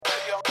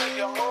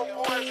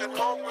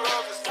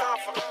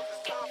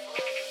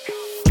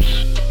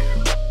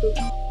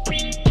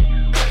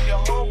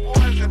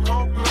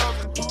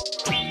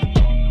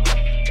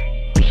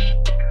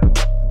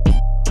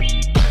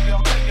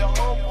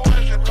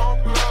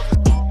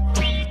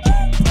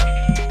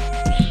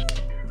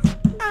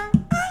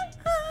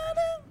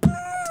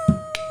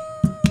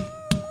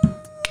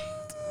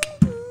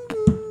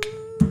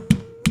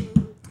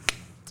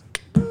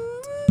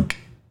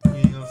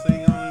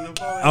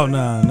Oh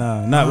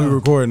no, we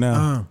record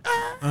now.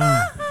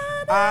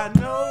 I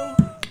know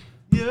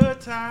you're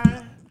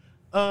tired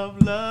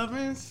of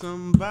loving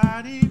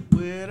somebody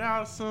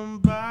without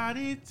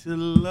somebody to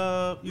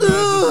love. You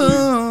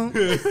know,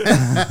 hey,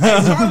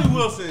 Charlie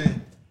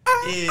Wilson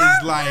is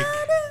like.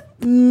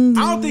 I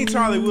don't think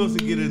Charlie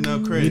Wilson get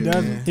enough credit. He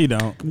doesn't. Man. He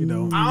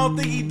don't. I don't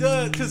think he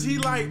does because he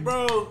like,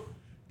 bro.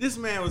 This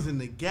man was in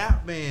the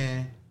Gap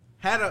Band,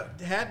 had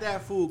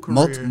that full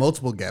career,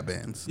 multiple Gap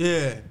bands.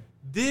 Yeah.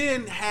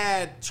 Then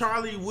had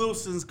Charlie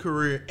Wilson's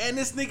career, and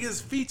this nigga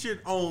is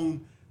featured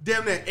on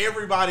damn near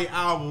everybody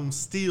album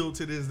still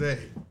to this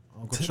day.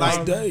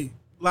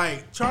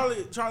 Like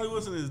Charlie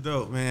Wilson is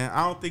dope, man.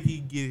 I don't think he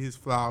get his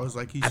flowers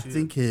like he should. I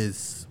think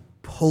his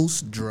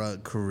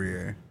post-drug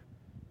career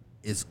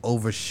is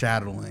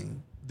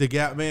overshadowing the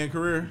Gap Band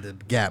career. The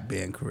Gap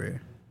Band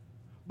career.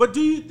 But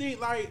do you think,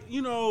 like,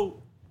 you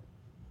know,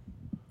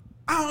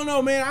 I don't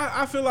know, man.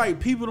 I feel like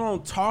people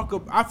don't talk.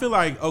 I feel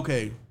like,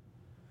 okay,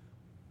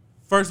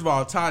 first of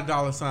all, Ty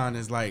Dolla $ign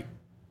is like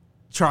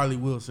Charlie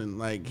Wilson.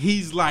 Like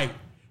he's like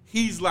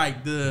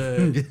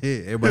the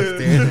everybody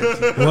staring at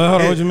you. Well,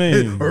 hold on, what you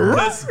mean?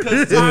 Because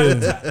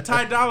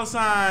Ty Dolla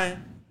 $ign,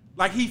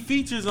 like he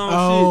features on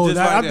shit.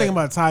 Just I'm thinking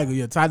about Tiger.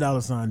 Yeah, Ty Dolla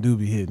 $ign do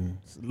be hitting.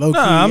 Low key,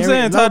 I'm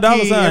saying Ty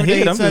Dolla $ign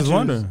hit. I'm just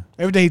wondering.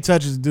 Everything he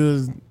touches,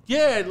 does.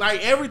 Yeah,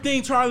 like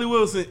everything Charlie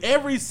Wilson,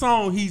 every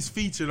song he's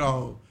featured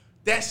on,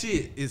 that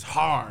shit is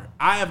hard.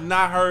 I have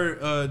not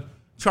heard a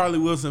Charlie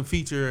Wilson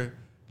feature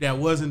that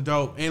wasn't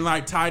dope. And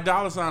like Ty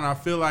Dolla $ign, I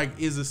feel like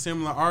is a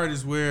similar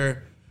artist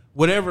where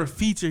whatever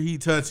feature he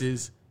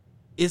touches,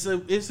 it's a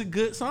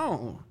good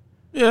song.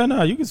 Yeah,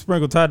 no, you can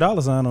sprinkle Ty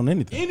Dolla $ign on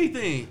anything.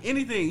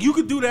 Anything. You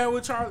could do that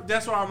with Charlie.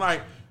 That's why I'm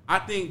like, I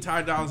think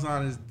Ty Dolla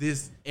 $ign is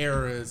this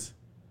era's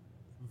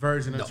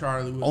version of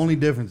Charlie Wilson. Only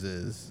difference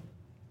is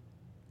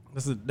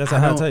that's a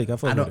hot take.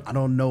 I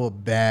don't know a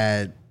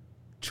bad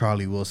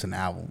Charlie Wilson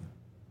album.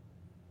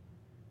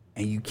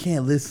 And you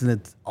can't listen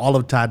to all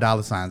of Ty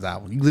Dolla $ign's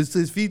album. You listen to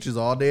his features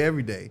all day,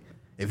 every day.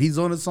 If he's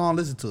on a song,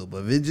 listen to it.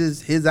 But if it's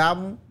just his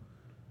album,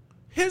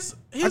 I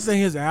think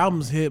his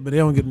albums hit, but they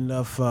don't get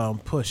enough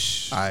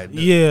push. I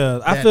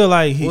feel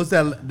like what's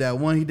that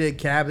one he did,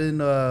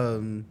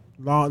 Cabin?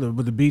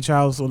 With the beach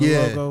house on the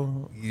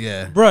logo.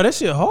 Yeah, bro, that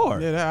shit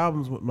hard. Yeah, that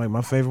album's like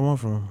my favorite one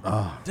from him.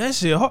 That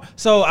shit hard.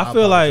 So I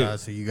feel like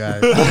to you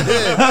guys.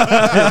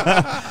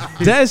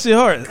 that shit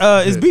hard.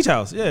 It's Beach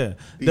House. Yeah.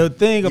 The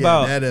thing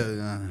about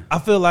I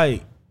feel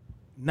like,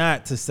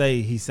 not to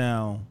say he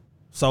sound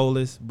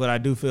soulless, but I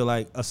do feel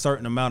like a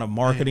certain amount of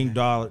marketing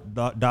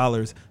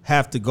dollars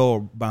have to go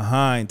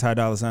behind Ty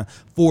Dolla $ign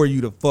for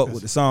you to fuck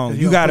with the song.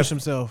 You got to push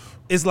himself.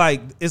 It's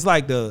like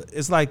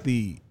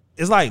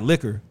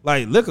liquor.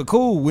 Like liquor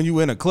cool when you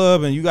in a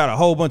club and you got a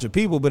whole bunch of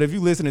people, but if you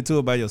listening to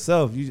it by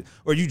yourself,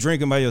 or you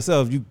drinking by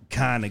yourself, you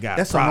kind of got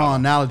that's a problem. A wrong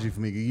analogy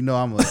for me. You know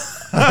I'm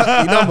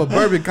a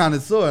bourbon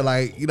connoisseur.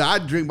 Like, you know, I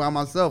drink by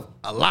myself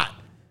a lot.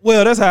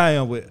 Well, that's how I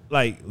am with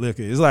like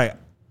liquor. It's like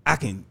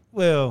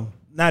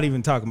not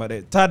even talking about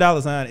that. Ty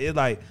Dolla $ign, it's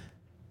like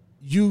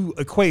you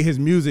equate his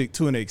music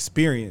to an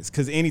experience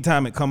because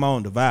anytime it come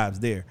on, the vibe's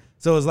there.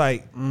 So it's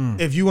like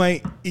if you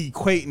ain't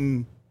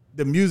equating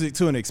the music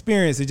to an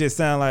experience, it just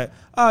sound like,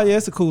 oh yeah,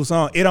 it's a cool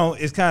song.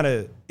 It's kind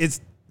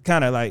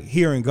of like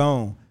here and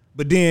gone.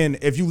 But then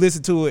if you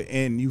listen to it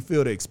and you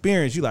feel the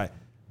experience, you like,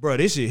 bro,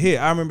 this shit hit.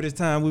 I remember this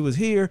time we was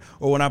here,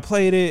 or when I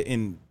played it,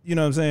 and you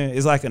know what I'm saying?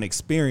 It's like an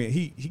experience.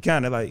 He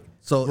kind of like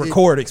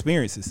record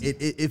experiences.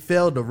 It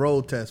failed the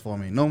road test for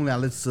me. Normally I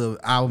listen to an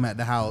album at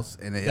the house,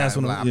 and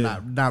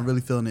I'm not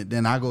really feeling it.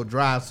 Then I go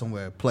drive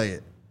somewhere, play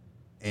it,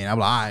 and I'm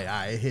like, all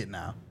right, it hit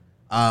now.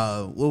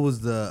 What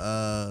was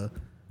the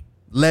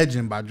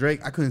Legend by Drake?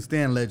 I couldn't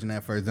stand Legend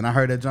at first. Then I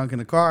heard that junk in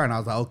the car, and I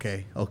was like,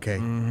 okay.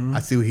 I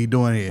see what he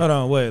doing here. Hold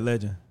on, wait,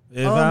 Legend.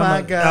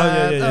 My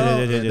God.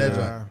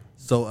 Yeah.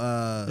 So,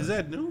 is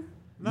that new?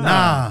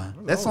 Nah,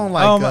 that song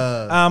like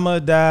I'ma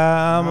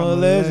die, I'm a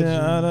legend.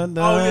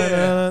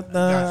 Yeah.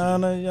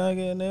 I'm a young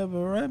and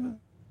never rapping.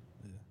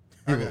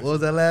 What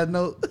was that last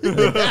note? We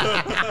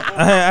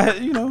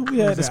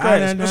had the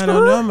scratch.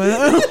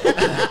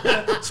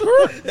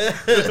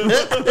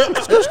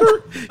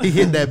 He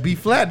hit that B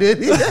flat,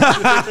 didn't he?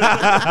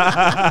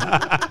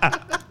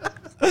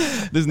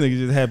 This nigga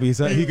just happy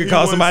he could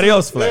call somebody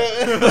else flat.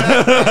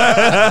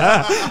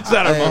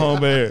 Shout out my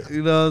homeboy Eric.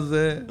 You know what I'm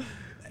saying?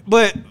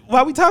 But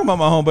while we talking about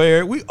my homeboy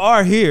Eric, we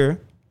are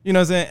here. You know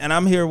what I'm saying? And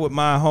I'm here with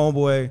my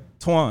homeboy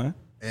Twan.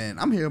 And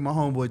I'm here with my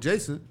homeboy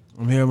Jason.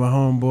 I'm here with my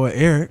homeboy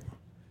Eric.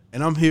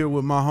 And I'm here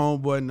with my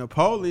homeboy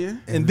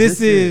Napoleon. And this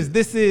is.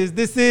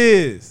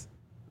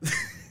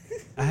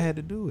 I had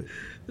to do it.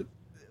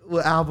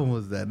 What album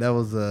was that? That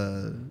was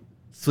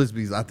Switch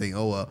Beats, I think.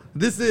 Oh, well.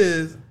 This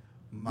is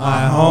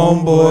my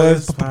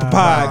homeboys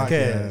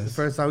podcast. The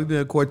first time we've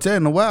been a quartet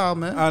in a while,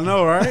 man. I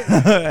know, right?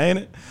 Ain't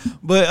it?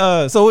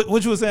 But so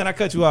what you were saying, I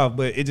cut you off,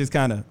 but it just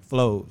kind of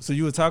flowed. So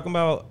you were talking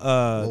about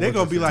they're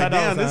gonna be like,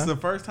 damn, this is the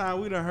first time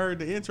we done heard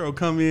the intro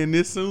come in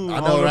this soon. I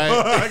know,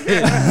 right?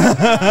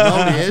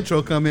 The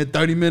intro come in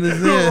 30 minutes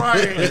in.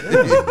 Right.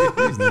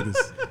 These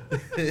niggas.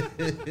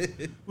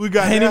 We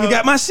got. I ain't even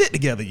got my shit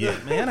together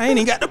yet, man. I ain't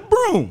even got the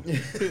broom.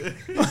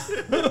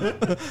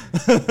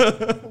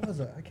 What was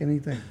that? I can't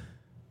even think.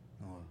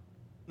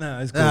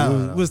 Nah, it's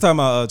cool. We was talking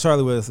about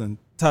Charlie Wilson,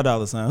 Ty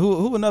Dolla $ign.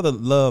 Who another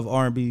love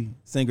R&B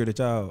singer that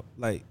y'all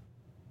like?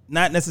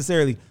 Not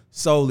necessarily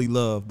solely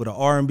love, but an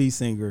R&B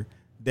singer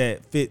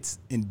that fits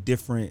in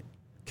different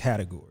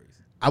categories.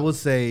 I would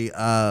say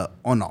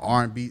on the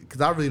R&B,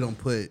 because I really don't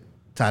put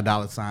Ty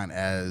Dolla $ign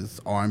as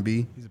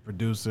R&B. He's a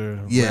producer,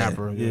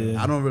 rapper.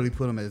 Yeah. I don't really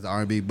put him as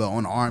R&B, but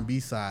on the R&B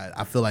side,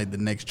 I feel like the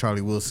next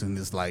Charlie Wilson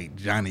is like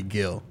Johnny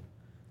Gill.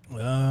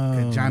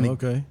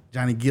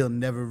 Johnny Gill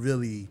never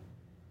really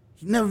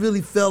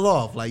fell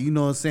off. Like, you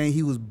know what I'm saying?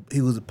 He was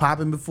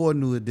popping before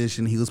New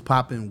Edition. He was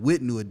popping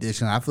with New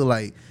Edition. I feel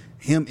like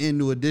him in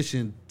New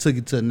Edition took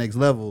it to the next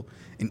level.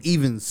 And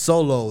even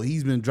solo,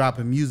 he's been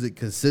dropping music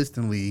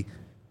consistently,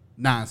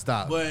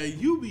 nonstop. But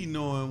you be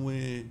knowing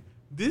when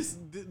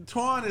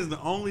Twan is the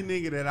only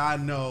nigga that I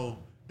know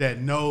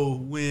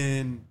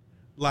when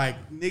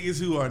like niggas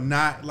who are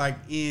not like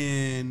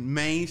in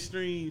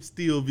mainstream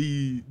still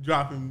be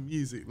dropping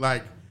music.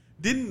 Like,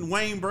 didn't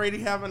Wayne Brady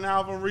have an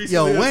album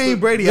recently? Yo, Wayne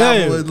Brady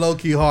album was low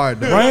key hard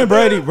though. Wayne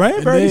Brady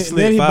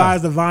then he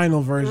buys the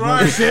vinyl version.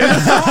 Right.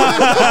 Because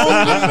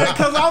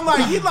I'm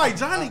like, he like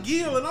Johnny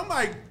Gill, and I'm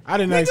like, I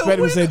didn't expect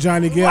him to say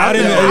Johnny Gill. I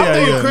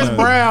didn't. Chris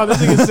Brown. This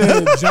nigga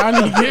said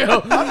Johnny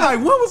Gill. I'm like,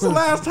 when was the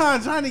last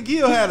time Johnny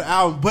Gill had an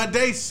album? But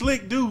they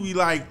slick do be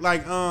like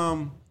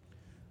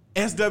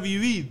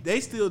SWE.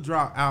 They still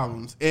drop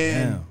albums,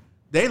 and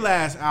they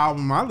last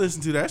album I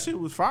listened to, that shit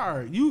was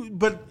fire.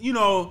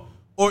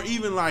 Or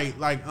even like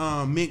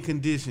Mint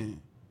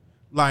Condition,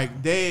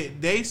 like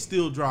they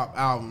still drop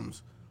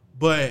albums,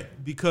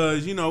 but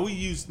because we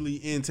usually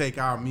intake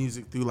our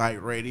music through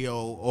like radio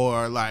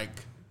or like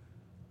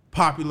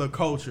popular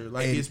culture,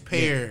 like it's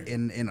paired.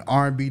 And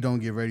R&B don't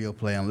get radio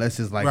play unless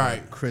it's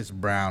like Chris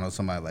Brown or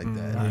somebody like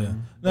that. Yeah.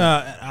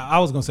 No, I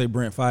was gonna say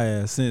Brent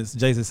Faiyaz since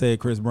Jason said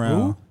Chris Brown.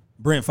 Who?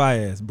 Brent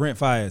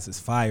Faiyaz is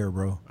fire,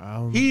 bro.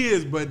 He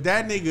is, but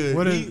that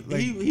nigga,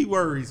 he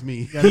worries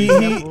me. He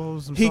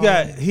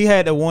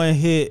had the one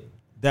hit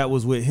that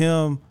was with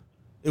him.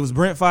 It was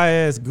Brent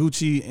Faiyaz,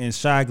 Gucci, and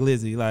Shy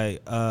Glizzy.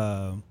 Like,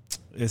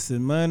 it's the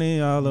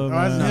money all over.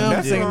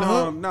 That's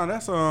Brent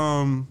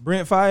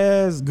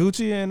Faiyaz,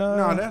 Gucci, and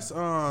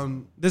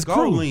this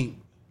Gold Link.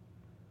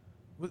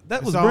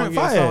 That was Brent Faiyaz.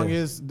 That song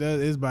is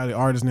by the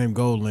artist named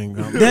Gold Link.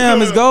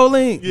 Damn, it's Gold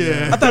Link.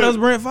 Yeah, I thought it was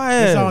Brent Faiyaz.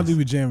 That song do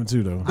be jamming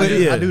too, though.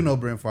 I do know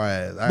Brent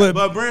Faiyaz.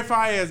 But Brent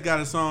Faiyaz got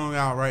a song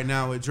out right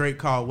now with Drake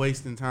called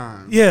 "Wasting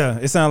Time." Yeah,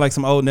 it sounds like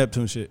some old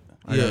Neptune shit.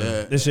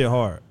 Yeah, this shit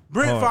hard.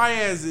 Brent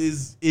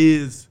Faiyaz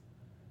is.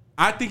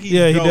 I think he's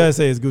dope. He does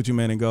say it's Gucci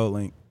Mane and Gold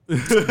Link.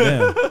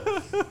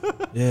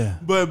 Yeah.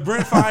 But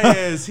Brent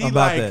Faiyaz,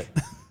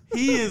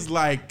 he is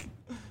like,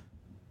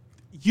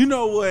 you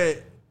know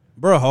what,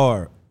 bro,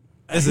 hard.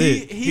 That's he,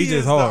 it. He just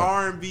is hard. the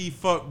R&B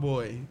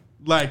fuckboy.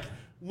 Like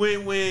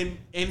when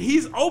and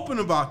he's open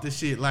about the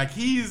shit. Like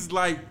he's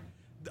like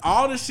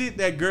all the shit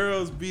that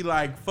girls be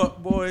like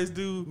fuckboys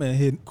do.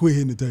 Man, quit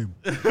hitting the table.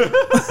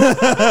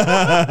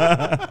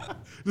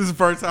 This is the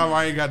first time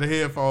I ain't got the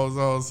headphones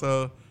on.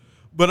 So,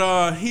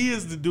 but he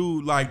is the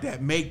dude like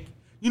that make.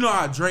 You know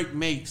how Drake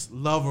makes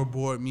lover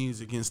boy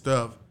music and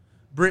stuff.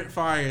 Brent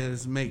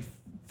Faiyaz make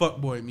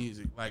fuckboy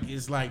music. Like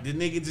it's like the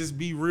nigga just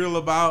be real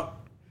about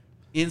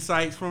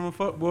insights from a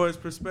fuckboy's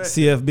perspective.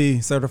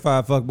 CFB,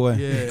 certified fuckboy.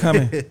 Yeah.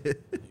 Coming.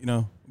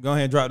 Go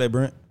ahead and drop that,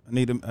 Brent. I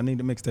need the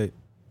mixtape.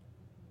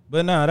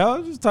 But nah, I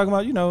was just talking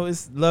about,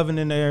 it's loving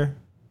in there.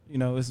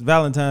 It's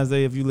Valentine's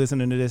Day if you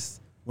listening to this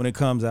when it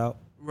comes out.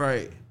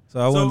 Right. So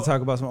I wanted to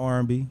talk about some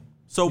R&B.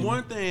 So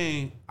one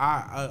thing,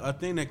 a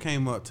thing that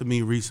came up to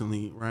me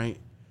recently, right,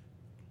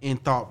 in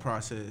thought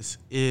process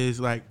is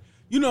like,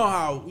 you know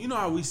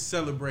how we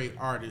celebrate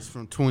artists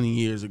from 20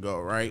 years ago,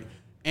 right?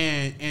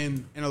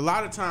 And a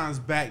lot of times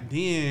back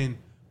then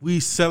we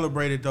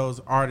celebrated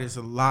those artists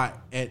a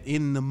lot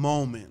in the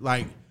moment,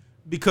 like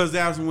because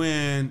that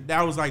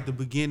was like the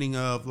beginning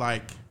of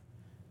like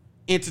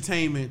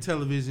entertainment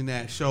television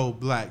that showed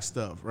black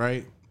stuff,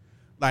 right?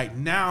 Like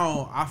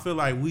now I feel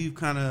like we've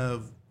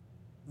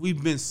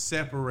been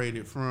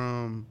separated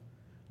from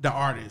the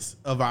artists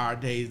of our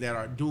days that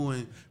are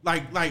doing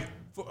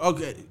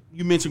okay,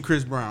 you mentioned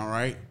Chris Brown,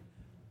 right?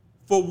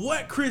 For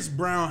what Chris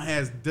Brown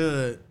has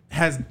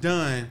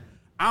done,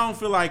 I don't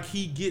feel like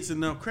he gets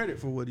enough credit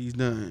for what he's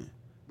done.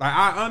 Like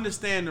I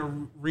understand the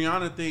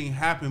Rihanna thing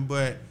happened,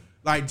 but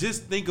like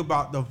just think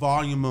about the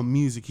volume of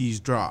music he's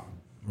dropped.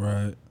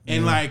 Right.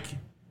 And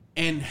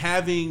and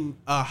having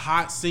a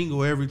hot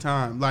single every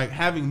time, like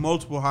having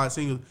multiple hot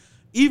singles.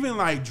 Even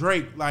like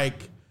Drake,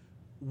 like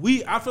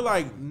I feel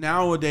like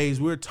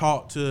nowadays we're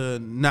taught to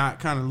not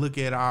kind of look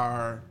at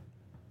our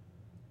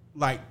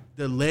like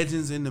the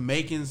legends in the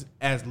makings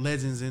as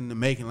legends in the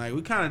making. Like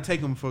we kind of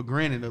take them for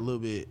granted a little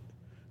bit.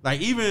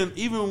 Like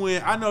even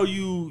when I know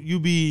you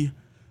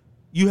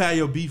had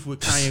your beef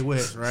with Kanye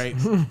West, right?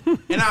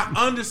 And I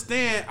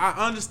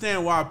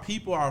understand why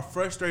people are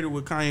frustrated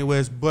with Kanye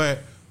West, but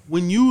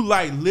when you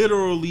like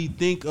literally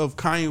think of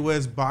Kanye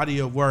West's body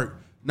of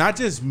work, not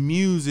just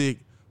music,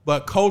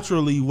 but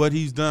culturally, what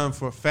he's done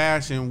for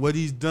fashion, what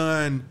he's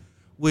done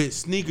with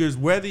sneakers,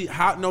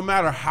 no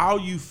matter how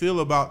you feel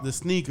about the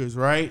sneakers,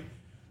 right?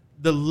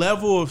 The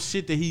level of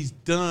shit that he's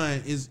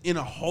done is in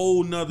a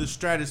whole nother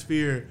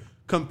stratosphere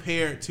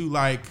compared to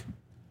like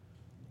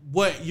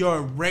what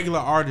your regular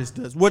artist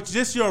does. What's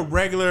just your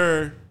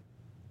regular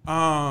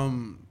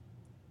artist?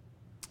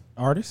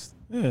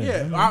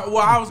 Yeah.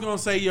 I was gonna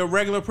say your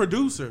regular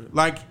producer.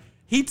 Like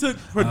he took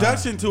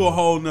production to a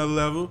whole nother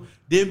level.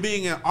 Then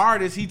being an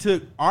artist, he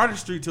took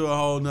artistry to a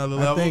whole nother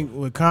level. I think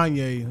with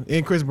Kanye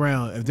and Chris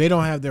Brown, if they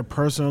don't have their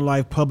personal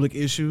life public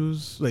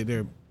issues, like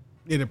their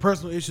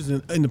personal issues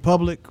in the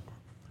public,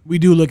 we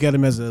do look at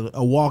them as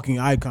a walking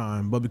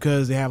icon. But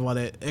because they have all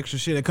that extra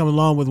shit that comes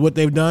along with what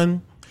they've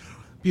done,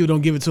 people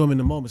don't give it to them in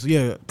the moment. So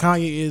yeah,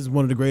 Kanye is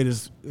one of the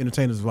greatest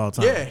entertainers of all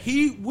time. Yeah,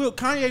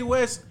 Kanye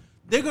West,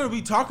 they're gonna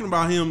be talking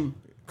about him.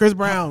 Chris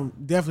Brown,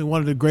 definitely one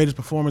of the greatest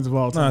performers of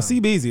all time. Nah,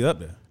 CBZ up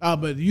there.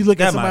 But you look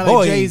at somebody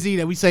like Jay-Z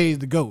that we say is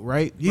the GOAT,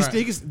 right?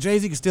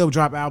 Jay-Z can still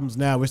drop albums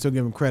now. We're still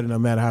giving him credit no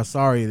matter how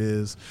sorry it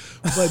is.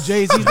 But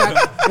Jay-Z's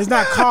is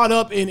not caught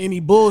up in any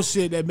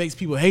bullshit that makes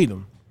people hate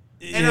him.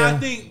 And I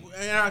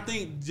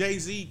think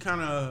Jay-Z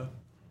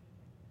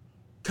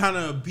kind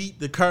of beat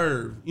the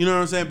curve. You know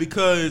what I'm saying?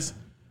 Because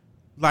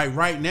like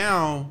right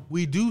now,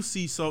 we do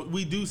see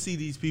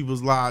these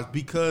people's lives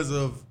because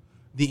of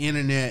the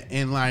internet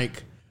and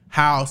like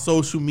how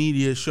social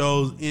media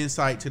shows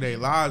insight to their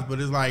lives.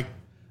 But it's like,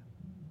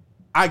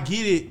 I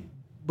get it,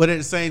 but at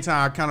the same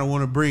time, I kind of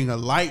want to bring a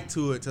light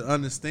to it to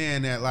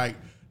understand that, like,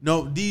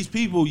 no, these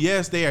people,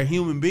 yes, they are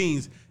human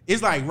beings.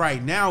 It's like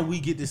right now we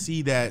get to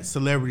see that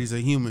celebrities are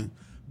human.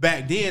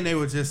 Back then, they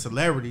were just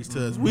celebrities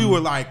to us. We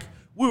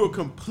were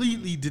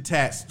completely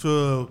detached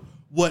to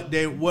what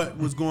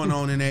was going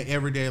on in their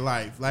everyday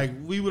life. Like,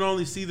 we would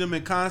only see them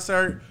in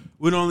concert.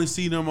 We'd only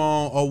see them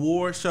on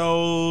award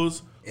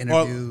shows,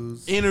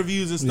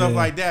 interviews and stuff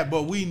like that.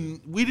 But we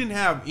didn't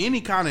have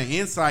any kind of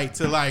insight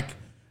to like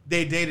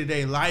their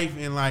day-to-day life.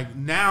 And like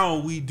now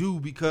we do,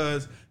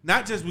 because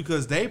not just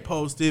because they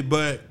posted,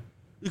 but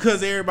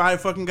because everybody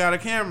fucking got a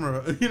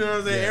camera. You know what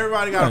I'm saying?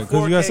 Everybody got a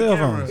 4K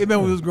camera. Remember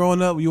when we was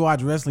growing up, you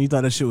watch wrestling, you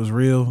thought that shit was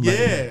real. Like,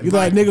 yeah. You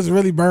thought niggas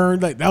really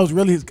burned. Like that was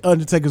really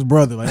Undertaker's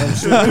brother. Like that was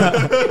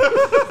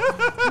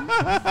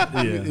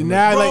shit. And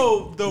now,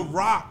 bro, The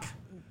Rock.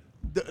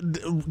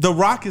 The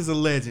Rock is a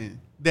legend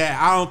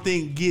that I don't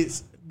think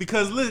gets,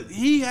 because look,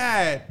 he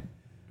had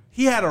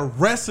a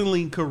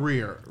wrestling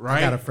career, right?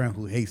 I got a friend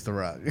who hates The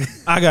Rock.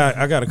 I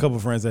got a couple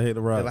friends that hate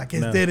The Rock. I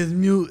can't stand his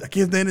I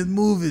can't stand his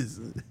movies.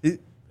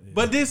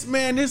 But this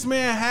man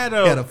had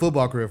a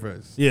football career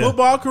first. Yeah.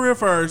 Football career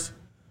first.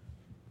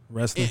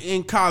 Wrestling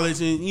in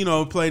college,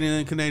 and played in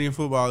the Canadian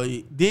Football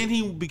League. Then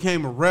he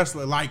became a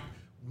wrestler, like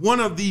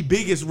one of the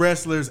biggest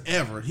wrestlers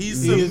ever. He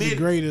is the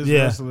greatest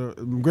wrestler,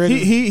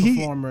 greatest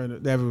performer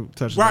that ever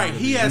touched. Right,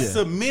 he has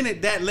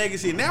cemented that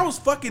legacy, and that was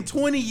fucking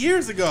 20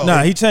 years ago.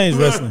 Nah, he changed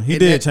wrestling. He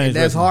did change.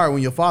 That's wrestling. hard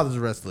when your father's a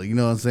wrestler. You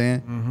know what I'm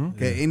saying? Mm-hmm.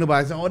 Okay, ain't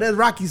nobody saying, "Oh, that's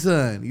Rocky's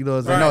son." You know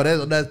what I'm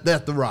saying? No,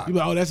 that's The Rock. You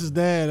like, oh, that's his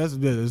dad.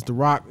 It's The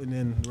Rock, and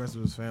then the rest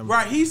of his family.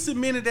 Right, he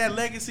cemented that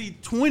legacy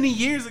 20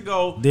 years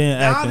ago. Then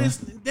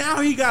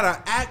now he got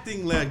an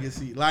acting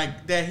legacy,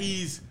 like that.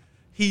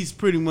 He's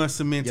pretty much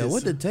cemented. Yo,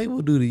 what the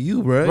table do to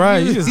you, bro? Right,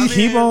 you just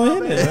keep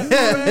on in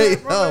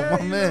it.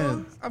 My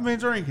man. I've been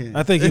drinking.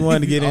 I think he wanted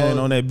to get in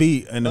on that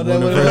beat and the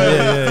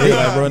He's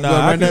like, bro,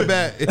 nah, run that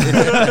back.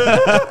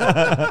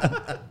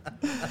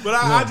 But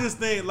I just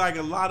think like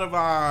a lot of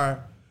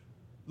our,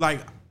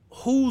 like,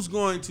 who's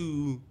going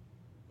to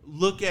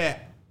look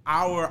at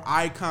our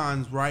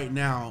icons right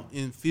now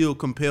and feel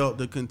compelled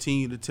to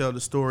continue to tell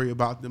the story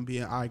about them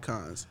being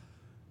icons?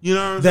 You know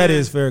what I'm saying? That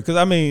is fair, because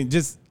I mean,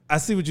 I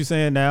see what you're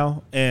saying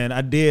now, and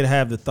I did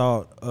have the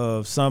thought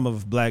of some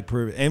of black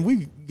privilege, and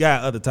we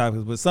got other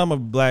topics, but some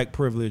of black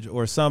privilege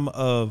or some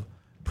of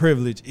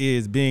privilege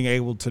is being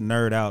able to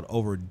nerd out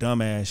over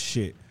dumbass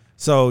shit.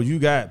 So you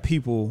got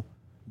people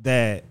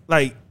that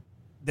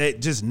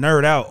just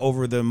nerd out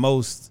over the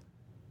most,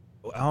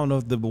 I don't know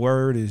if the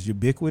word is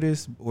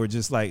ubiquitous or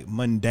just like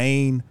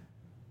mundane,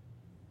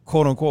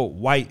 quote unquote,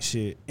 white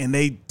shit, and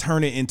they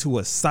turn it into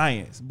a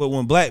science. But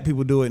when black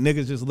people do it,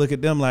 niggas just look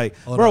at them like,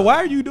 bro, why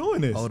are you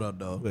doing this? Hold on,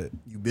 though. But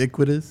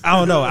ubiquitous? I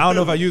don't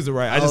know if I used it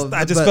right. I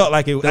just felt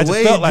like it.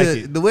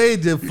 The way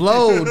it just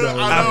flowed, though.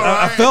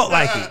 I felt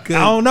like it.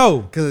 I don't know.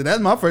 Because that's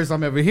my first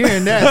time ever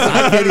hearing that. So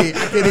I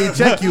can't even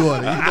check you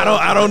on it.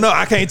 I don't know.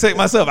 I can't take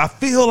myself. I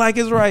feel like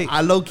it's right.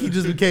 I low-key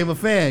just became a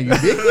fan.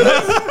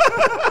 Ubiquitous?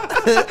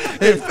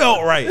 It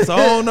felt right, so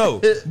I don't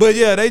know. But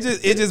yeah,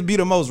 it just be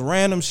the most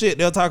random shit.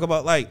 They'll talk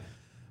about like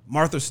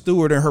Martha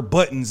Stewart and her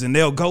buttons, and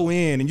they'll go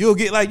in, and you'll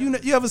get like, you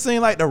ever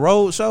seen like the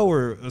Road Show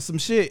or some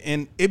shit,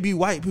 and it be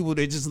white people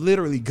that just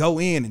literally go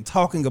in and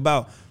talking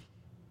about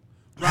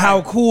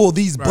how cool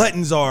these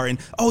buttons are, and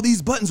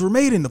these buttons were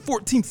made in the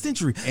 14th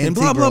century, and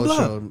blah blah blah.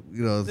 Show,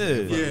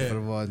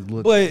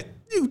 But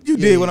you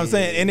did what I'm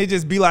saying, and it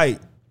just be like,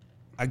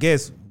 I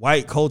guess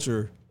white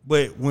culture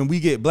But when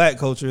we get black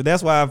culture,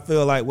 that's why I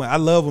feel like I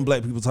love when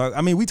black people talk.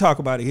 I mean, we talk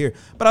about it here,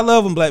 but I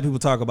love when black people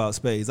talk about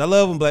spades. I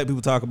love when black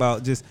people talk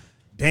about just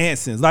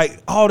dancing.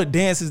 Like all the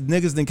dances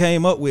niggas then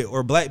came up with,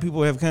 or black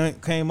people have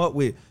came up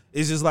with.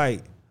 It's just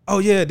like, oh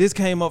yeah, this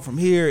came up from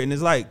here, and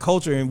it's like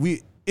culture,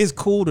 and it's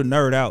cool to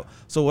nerd out.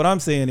 So what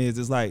I'm saying is,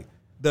 it's like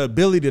the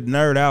ability to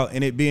nerd out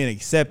and it being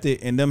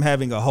accepted, and them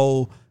having a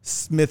whole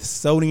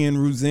Smithsonian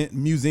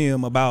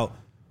museum about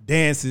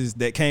dances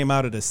that came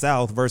out of the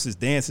South versus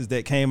dances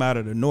that came out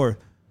of the North.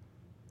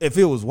 If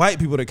it was white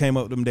people that came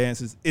up with them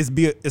dances,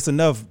 it's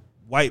enough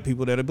white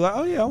people that'll be like,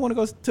 oh yeah, I want to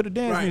go to the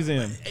dance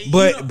museum.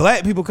 But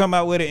black people come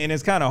out with it, and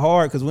it's kind of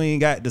hard because we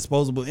ain't got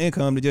disposable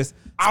income to just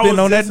spend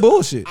on that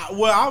bullshit.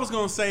 I was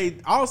gonna say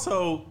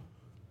also,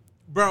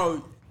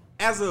 bro,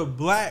 as a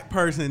black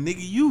person,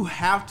 nigga, you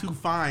have to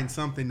find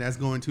something that's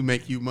going to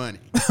make you money.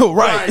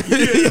 Right.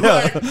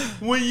 Like,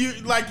 when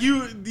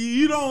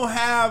you don't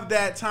have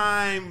that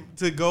time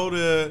to go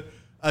to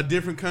a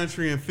different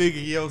country and figure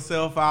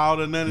yourself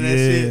out or none of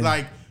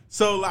that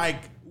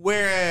shit.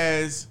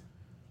 Whereas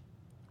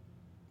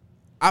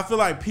I feel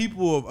like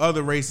people of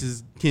other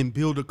races can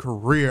build a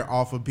career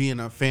off of being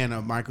a fan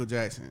of Michael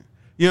Jackson.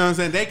 You know what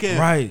I'm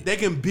saying? They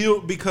can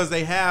build because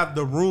they have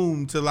the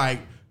room to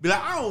be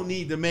like, I don't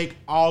need to make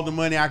all the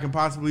money I can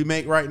possibly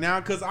make right now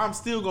because I'm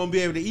still going to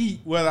be able to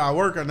eat whether I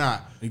work or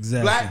not.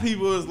 Exactly. Black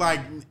people is like,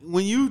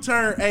 when you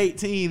turn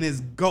 18, it's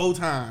go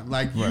time.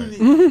 Like,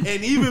 and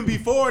even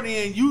before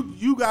then,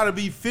 you got to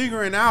be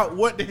figuring out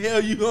what the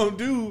hell you going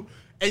to do.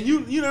 And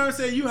you know what I'm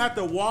saying? You have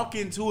to walk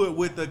into it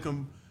with a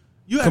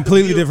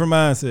completely different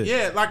mindset.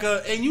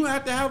 Yeah, and you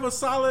have to have a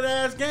solid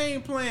ass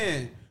game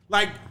plan.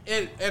 Like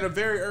at a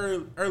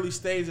very early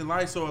stage in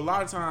life. So a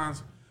lot of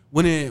times,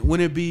 when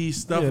it be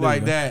stuff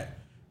like that,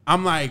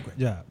 I'm like,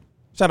 yeah.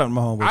 Shout out to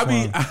my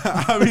homeboy.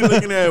 I be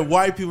looking at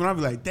white people and I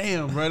be like,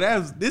 damn, bro,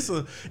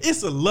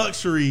 it's a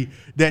luxury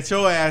that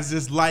your ass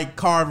just like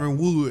carving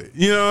wood.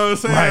 You know what I'm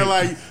saying? Right.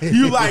 Like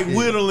you like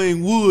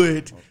whittling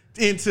wood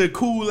into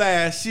cool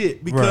ass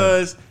shit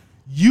because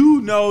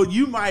you know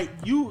you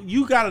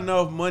got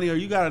enough money or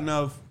you got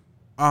enough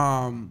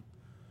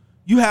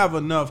you have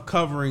enough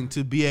covering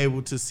to be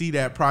able to see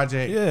that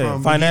project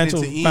from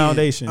financial beginning to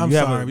foundation. I'm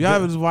sorry. Y'all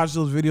ever just watch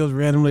those videos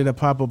randomly that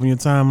pop up on your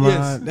timeline?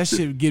 Yes. That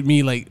shit would get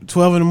me like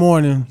 12 in the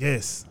morning.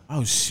 Yes.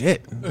 Oh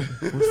shit.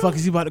 What the fuck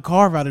is he about to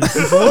carve out of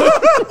this? Or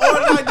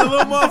like the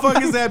little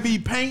motherfuckers that be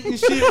painting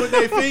shit with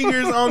their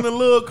fingers on the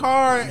little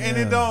card and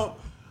it don't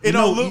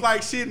look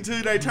like shit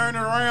until they turn it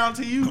around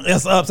to you.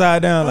 It's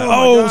upside down. Like,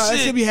 oh shit. That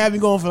shit be having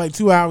going for like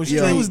 2 hours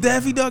straight. It was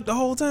Daffy Duck the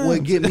whole time.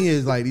 What get me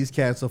is like these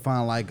cats will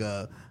find like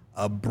a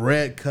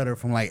bread cutter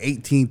from like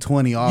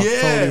 1820 all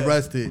totally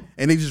rusted,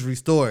 and they just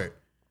restore it.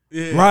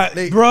 Yeah. Right,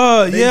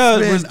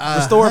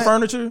 restore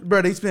furniture.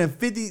 Bro, they spend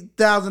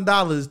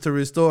 $50,000 to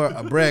restore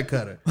a bread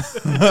cutter.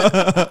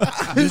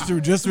 just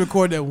to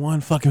record that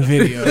one fucking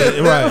video.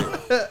 Right.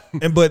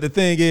 But the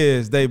thing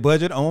is, they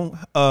budget on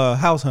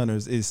House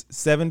Hunters is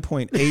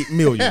 $7.8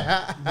 million.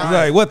 Right.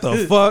 Like, what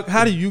the fuck?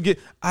 How do you get?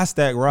 I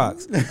stack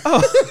rocks.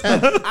 Oh.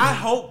 I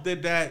hope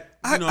that.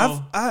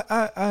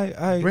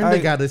 Brenda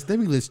got a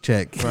stimulus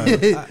check.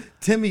 Right.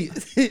 Timmy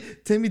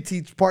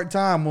teach part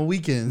time on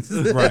weekends.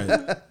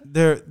 Right.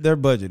 Their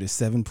budget is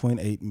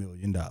 $7.8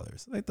 million.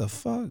 Like the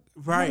fuck.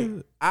 Right.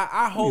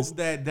 I hope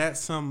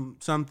that's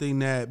something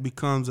that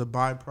becomes a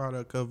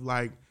byproduct of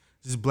like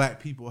just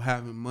black people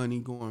having money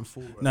going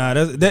forward. Nah,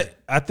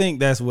 I think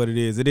that's what it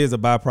is. It is a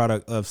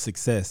byproduct of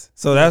success.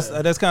 So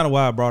that's kind of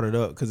why I brought it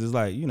up, because it's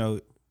like,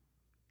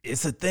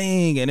 it's a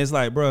thing, and it's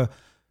like, bro.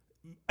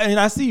 And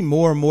I see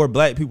more and more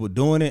black people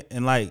doing it,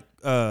 and like,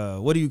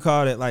 what do you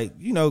call it? Like,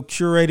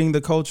 curating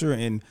the culture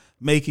and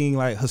making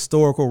like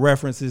historical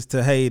references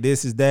to, hey,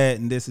 this is that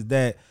and this is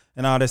that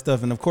and all that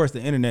stuff. And of course, the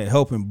internet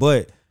helping,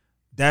 but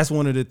that's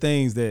one of the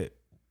things that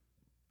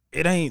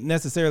it ain't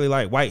necessarily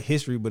like white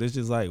history, but it's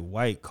just like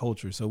white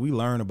culture. So we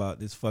learn about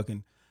this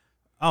fucking,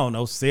 I don't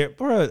know,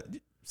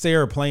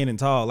 Sarah Plain and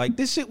Tall. Like,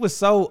 this shit was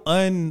so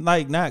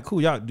not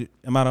cool. Y'all,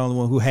 am I the only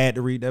one who had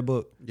to read that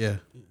book? Yeah.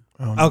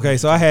 Okay,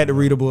 so I had to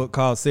read a book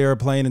called Sarah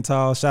Plain and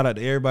Tall. Shout out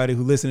to everybody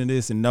who listen to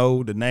this and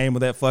know the name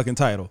of that fucking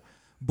title.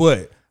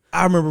 But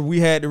I remember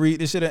we had to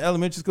read this shit in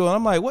elementary school, and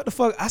I'm like, what the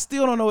fuck? I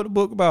still don't know what the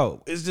book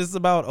about. It's just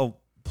about a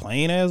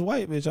plain ass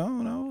white bitch. I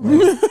don't know.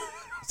 Like,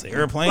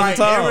 Sarah Plain and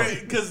Tall.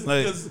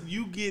 Because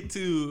you get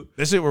to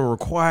that shit would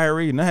require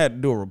reading. I had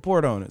to do a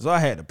report on it, so I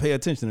had to pay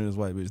attention to this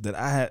white bitch that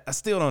I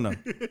still don't know.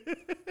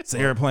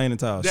 Sarah Plain and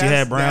Tall. She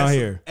had brown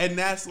hair, and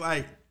that's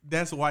like.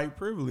 That's white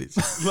privilege,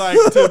 like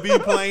to be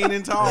plain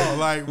and tall.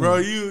 Like, bro,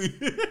 you.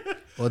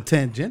 Well,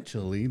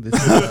 tangentially,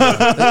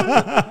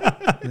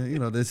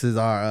 this is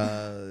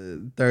our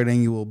third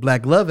annual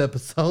Black Love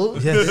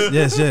episode.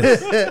 Yes.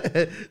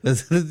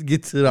 Let's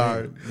get to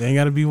our. They ain't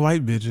gotta be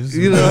white bitches.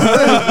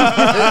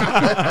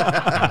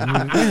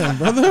 Damn,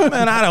 brother.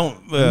 Man, I don't.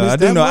 I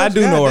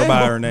do know her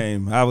by her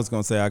name. I was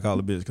gonna say I call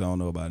her bitch because I don't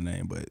know about her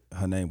name, but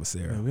her name was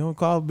Sarah. Man, we don't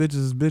call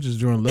bitches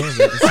during love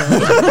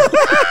episodes.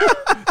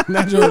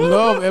 Not during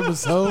love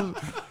episode.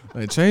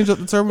 Like, change up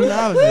the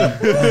terminology.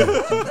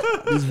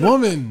 This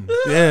woman.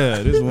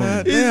 Yeah, this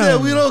woman. He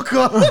said we don't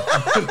call.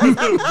 We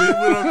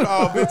don't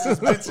call bitches.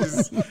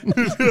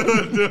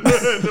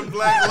 the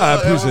black I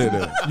love. appreciate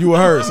that. You were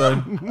hurt,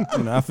 son.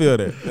 You know, I feel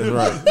that. That's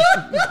right.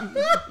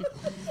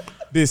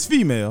 This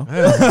female.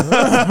 This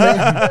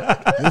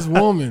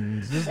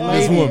woman. This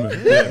lady.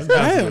 Woman. Yeah.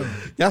 Damn.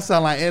 Y'all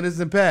sound like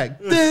Anderson .Paak.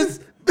 This.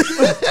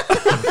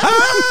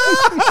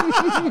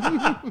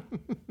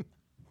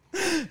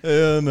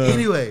 Hell no.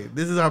 Anyway,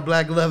 this is our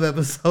Black Love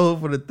episode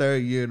for the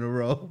 3rd year in a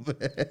row.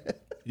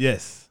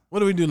 Yes. What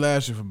did we do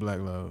last year for Black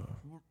Love?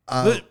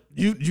 Look,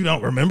 you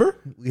don't remember?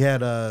 We had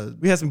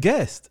some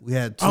guests. we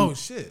had 2. Oh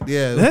shit.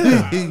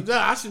 Yeah.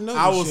 I should know.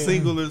 I this was shit.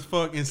 single as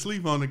fuck and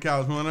sleep on the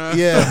couch when I.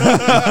 Yeah.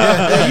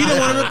 Yeah, you didn't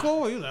want to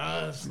record. You was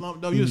like,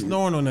 slumped up. You was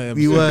snoring on that episode.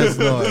 He was I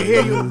snoring. could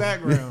hear you in the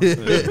background.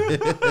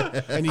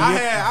 And he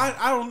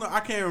I don't know.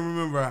 I can't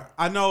remember.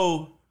 I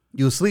know.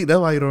 You asleep. That's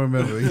why you don't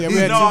remember. Yeah, we You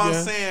had know, I'm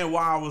yeah. saying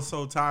why I was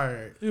so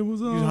tired. It was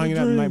You was hanging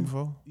out the night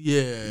before.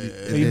 Yeah.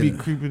 So you be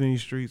creeping in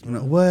these streets,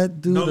 man. What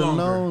do No the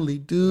longer. lonely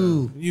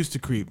do Used to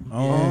creep.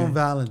 on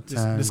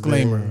Valentine's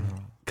Disclaimer. Day?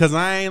 Cause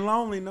I ain't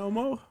lonely no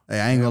more. Hey,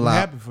 I ain't gonna I'm lie.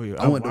 happy for you.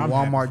 I went to I'm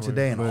Walmart happy for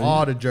today you, and but-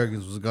 all the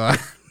jerkins was gone.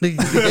 It's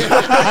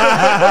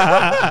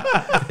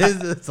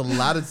a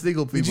lot of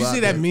single people. Did you out see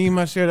that there. meme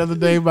I shared the other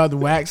day about the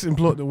wax what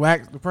do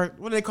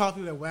they call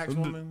people that wax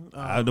woman?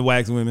 The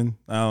wax women.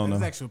 I don't It's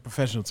know. actually a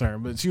professional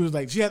term, but she was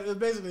like, she had it was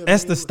basically a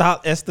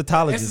Esthetologist.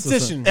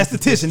 esthetician.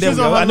 Esthetician. She There we was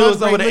go. on her I know lunch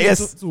it's over break the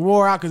looking S. to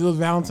wore out because it was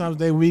Valentine's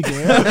Day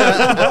weekend.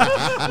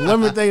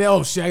 Women think,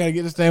 oh shit, I gotta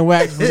get this thing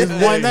waxed. For this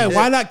one night.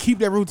 Why not keep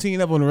that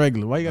routine up on the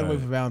regular? Why you gotta wait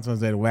for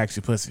Valentine's Day to wax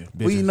your pussy?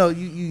 Well, you bitches? know,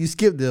 you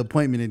skipped the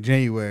appointment in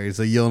January,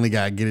 so you only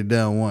gotta get it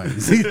done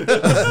once.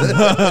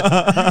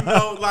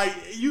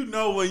 You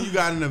know when you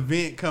got an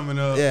event coming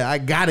up. Yeah, I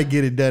gotta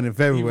get it done in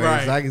February,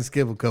 Right. so I can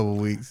skip a couple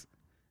weeks.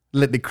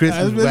 Let the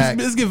Christmas let's, wax.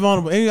 let's get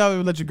vulnerable. Any of y'all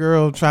ever let your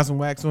girl try some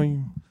wax on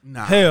you?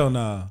 Nah. Hell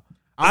nah.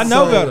 I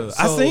know better.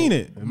 I so- seen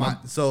it.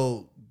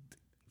 So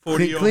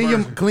 40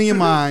 clean your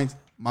minds.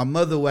 My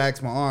mother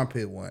waxed my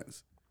armpit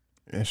once.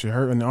 And she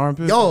hurt in the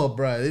armpit? Yo,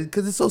 bro,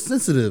 because it's so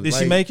sensitive. Did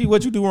she make you?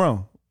 What you do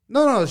wrong?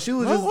 No, she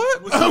was just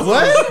what?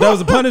 what? That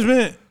was a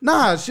punishment.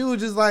 Nah, she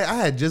was just like, I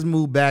had just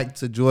moved back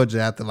to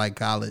Georgia after like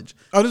college.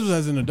 Oh, this was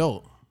as an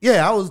adult.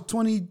 Yeah, I was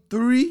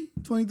 23.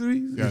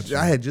 Gotcha.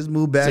 I had just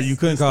moved back. So you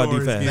couldn't call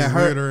Stories DFAS. get her-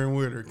 weirder and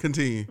weirder.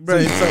 Continue.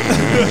 Bro,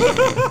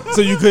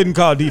 So you couldn't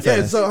call yeah,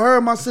 DFAS. so her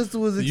and my sister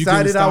was You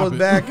couldn't excited I stop was it.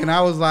 back, and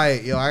I was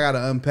like, yo, I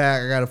gotta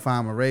unpack, I gotta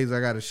find my razor, I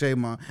gotta shave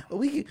my. But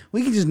we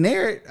can just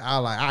nair it. I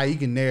was like, all right, you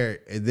can nair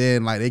it. And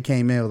then like they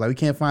came in, was like, we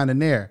can't find a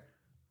nair.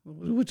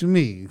 What you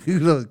mean?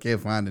 You can't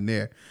find a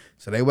nair.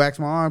 So they waxed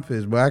my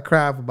armpits, but I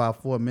cried for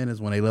about 4 minutes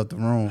when they left the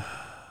room.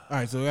 All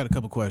right, so we got a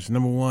couple questions.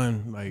 Number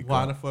one, like,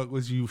 Why the fuck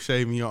was you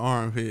shaving your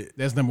armpit?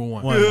 that's number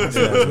one.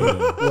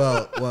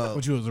 Well,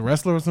 What, you was a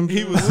wrestler or something?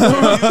 He was.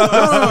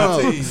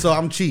 no. So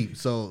I'm cheap.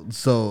 So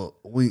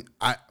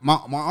my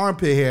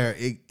armpit hair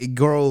it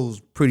grows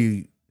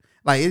pretty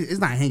like it's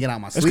not hanging out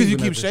my That's sleeve. because you or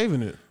keep nothing.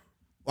 shaving it.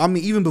 I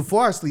mean, even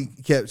before I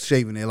kept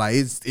shaving it. Like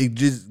it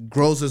just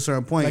grows to a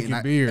certain point. Like and your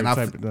I- beard and I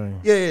type f- of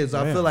thing. Yeah. So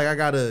I Damn. feel like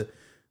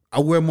I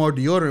wear more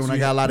deodorant when I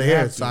got a lot of you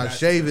hair. have to. So I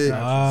shave it so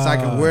I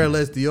can wear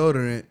less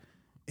deodorant,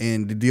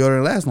 and the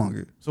deodorant lasts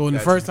longer. So when the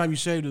first time you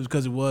shaved it was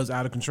because it was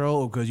out of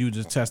control or because you were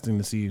just testing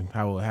to see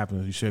how it would happen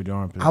if you shaved your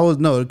armpit? I was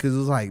because it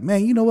was like,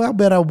 man, you know what?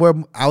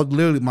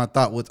 My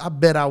thought was, I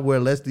bet I wear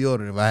less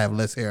deodorant if I have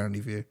less hair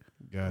underneath here.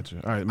 Gotcha.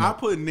 All right. I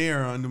put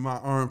Nair under my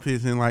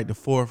armpits in like the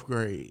 4th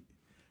grade.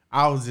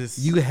 I was just.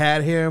 You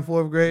had hair in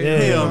 4th grade? Yeah.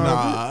 Hell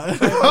nah. No,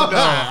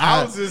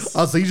 I was just.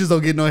 Oh, so you just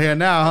don't get no hair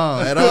now, huh?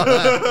 At all?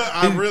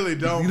 I really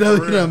don't. You know,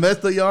 for you real. done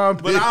messed up your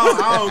armpit. But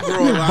I don't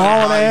grow a lot.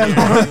 Bald of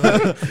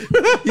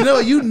hair. You know,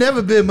 you've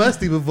never been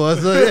musty before,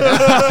 so sweat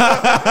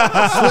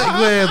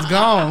glands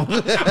gone.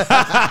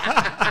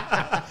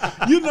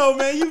 You know,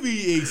 man, you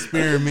be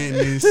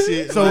experimenting and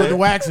shit. So like, with the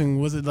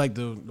waxing, was it like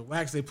the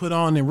wax they put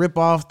on and rip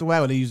off the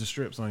wax, or they use the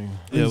strips on you?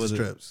 Yeah, These was it?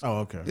 strips. Oh,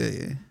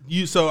 okay.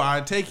 Yeah. so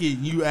I take it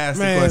you asked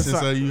the Man, question,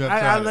 so you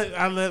have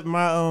I let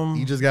my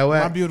You just got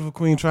my waxed? beautiful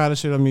queen try this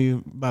shit on me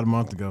about a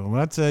month ago.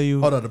 When I tell you,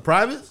 Hold on, the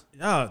privates?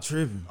 Y'all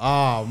tripping.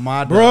 Oh,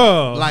 my Bro.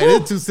 dog. Like,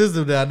 it's too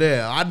sensitive down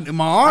there.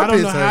 My I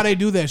armpits don't know how hurt. they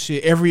do that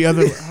shit. Every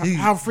other,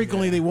 how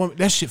frequently they want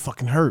that shit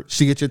fucking hurts.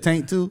 She get your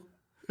tank, too?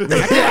 I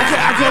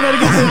can't let it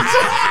get to.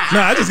 No,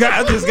 I just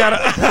got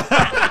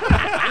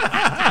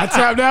I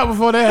tapped out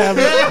before that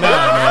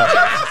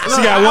happened.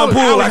 She got one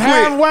pull like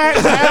half quick.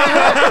 wax.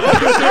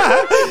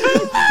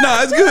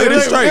 No, it's good.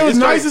 It's straight. It was It's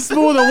nice straight. and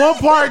smooth on one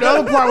part. The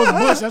other part was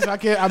bush. That's why I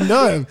can't. I'm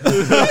done.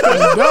 I'm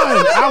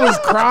done. I was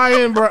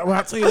crying, bro. When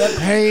I tell you that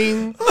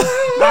pain,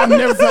 I've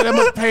never felt that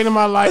much pain in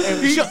my life.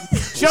 And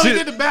she only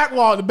did the back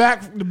wall, the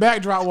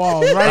backdrop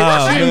wall,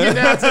 right? She didn't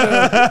get down to the.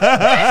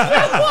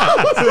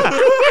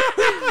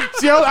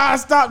 I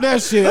stopped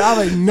that shit. I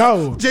was like,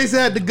 no. Jason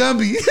had the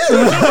Gumby.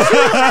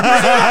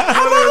 I'm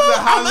almost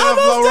I'm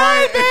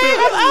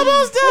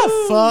almost done.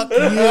 Fuck you.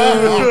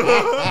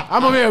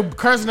 I'm over here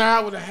cursing her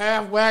out with a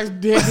half-waxed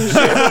dick and shit.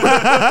 Sit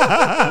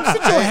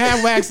your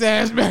half-waxed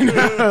ass, man.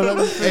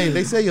 Hey,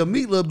 they say your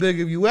meat a little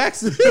bigger if you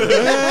wax it.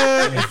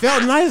 It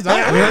felt nice, though.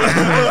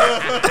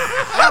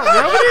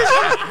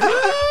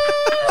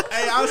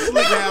 Hey, I was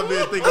slick have been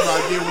thinking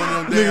about getting one of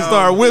them. Niggas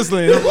start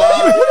whistling.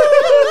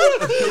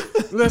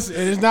 Listen,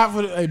 it's not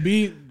for the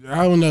beat.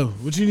 I don't know.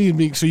 What you need to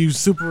be so you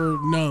super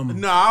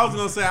numb. No, I was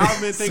gonna say I've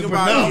been thinking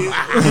about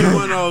getting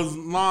one of those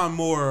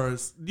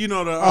lawnmowers. You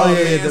know the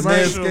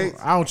Manscaped.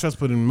 I don't trust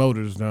putting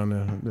motors down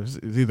there. It's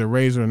either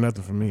razor or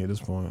nothing for me at this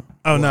point.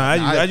 Oh no,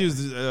 I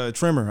use a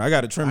trimmer. I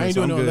got a trimmer. I ain't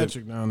so doing I'm no good.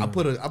 electric down there.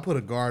 I put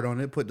a guard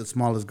on it. Put the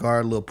smallest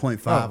guard, a little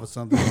 0.5 or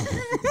something.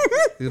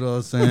 You know what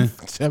I'm saying?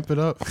 Temp it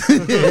up.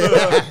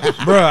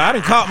 Bro, I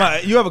didn't caught my.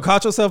 You ever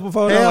caught yourself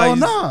before? Hell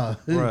no.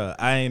 Bro,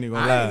 I ain't even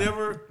gonna lie. I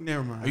ain't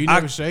never mind. You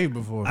never shaved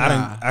before.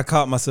 I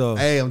caught myself.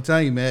 Hey, I'm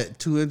telling you, man,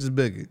 2 inches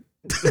bigger.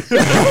 He looked him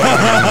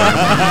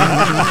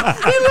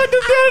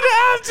dead in the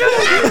eye.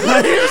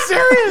 Are you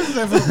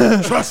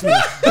serious? Trust me.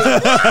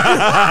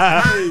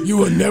 You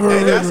will never.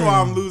 Hey, that's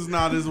why I'm losing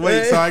all this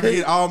weight so I can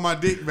get all my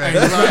dick back.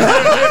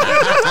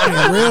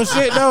 Real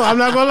shit though. I'm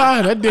not gonna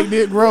lie. That dick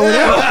did grow. When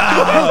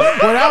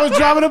I was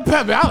driving a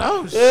Pepe,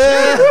 oh shit.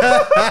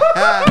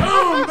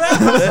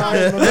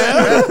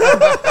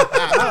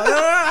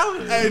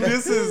 Hey,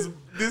 this is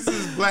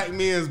black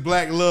men's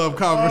black love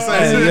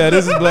conversation. Yeah,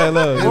 this is black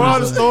love. Moral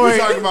of the story. We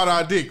talking about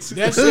our dicks.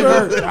 That shit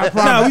hurt. I Nah,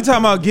 promise. we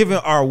talking about giving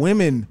our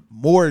women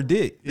more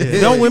dick.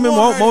 Yeah. Don't women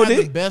want more The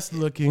dick? best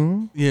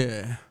looking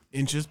Yeah.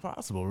 inches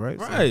possible, right?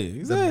 Right,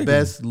 exactly. The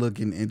best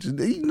looking inches.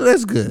 You know,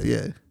 that's good.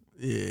 Yeah.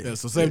 Yeah,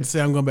 so safe to say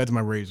I'm going back to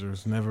my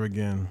razors. Never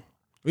again.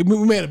 We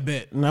made a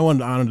bet, and I wanted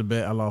to honor the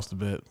bet. I lost the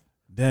bet.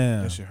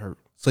 Damn. That shit hurt.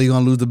 So you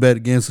gonna lose the bet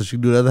again? So she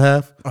do the other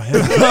half? Oh,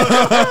 hell no.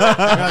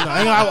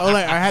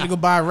 I had to go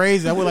buy a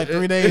razor. I went like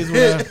 3 days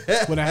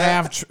with a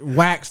half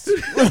waxed.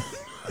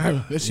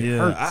 That shit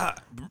hurt.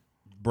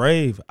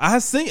 Brave. I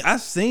seen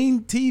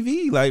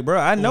TV. Like, bro,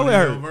 I know it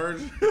hurt.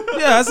 Version.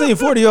 Yeah, I seen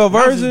 40-year-old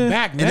version.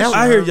 Back, And that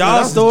I hear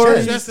y'all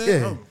stories.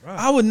 Yeah.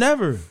 I would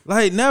never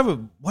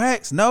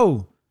wax.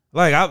 No.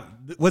 Like,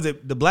 was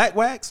it the black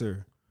wax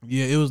or?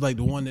 Yeah, it was like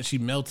the one that she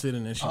melted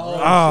and then she. You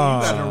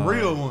got the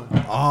real one.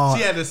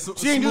 She had to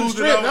She ain't do the smooth it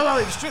strip. out. No,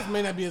 like the strips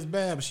may not be as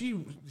bad, but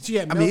she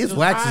had. I mean, it's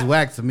wax is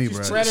wax to me, She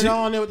bro. spread it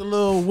on there with the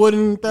little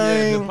wooden Yeah,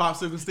 thing. the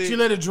popsicle stick. She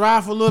let it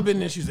dry for a little bit,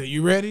 and then she said,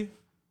 "You ready?"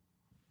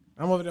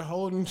 I'm over there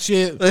holding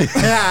shit. I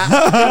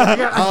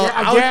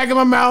gag in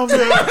my mouth. You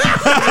bit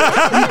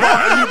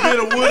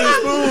a wooden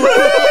spoon.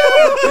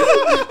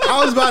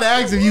 I was about to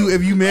ask if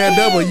you manned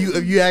up or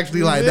if you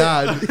actually like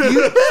died.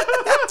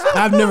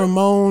 I've never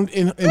moaned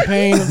in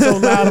pain so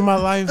loud in my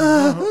life.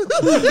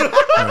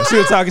 She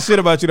was talking shit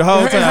about you the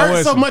whole It time. hurt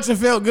wasn't so she? much it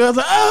felt good. I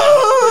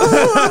was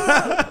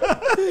like,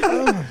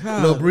 oh!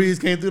 Little breeze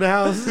came through the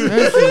house.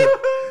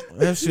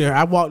 That shit.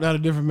 I walked out a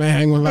different man.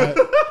 I ain't gonna lie.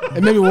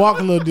 It made me walk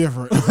a little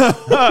different.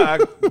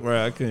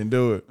 I couldn't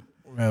do it.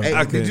 Hey,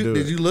 I did couldn't do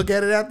it. you look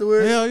at it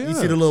afterwards? Hell yeah. You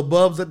see the little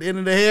bubs at the end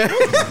of the hair?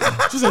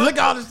 She said, "Look at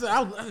all this stuff."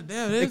 I was,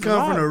 damn, They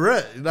come from the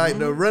rut. Like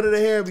the rut of the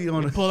hair be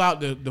on the. pull out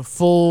the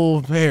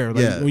full hair.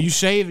 Like Yeah. when you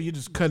shave it, you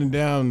just cutting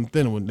down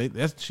thinner. When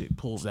that shit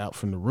pulls out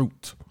from the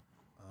root.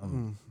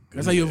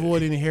 That's how you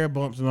avoid any hair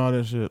bumps and all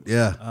that shit.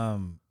 Yeah.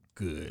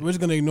 Good. We're just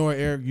gonna ignore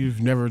Eric.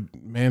 You've never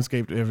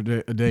manscaped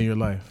a day in your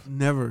life.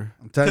 Never.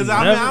 telling Because you.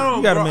 I don't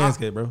You got a grow-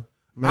 manscape, bro.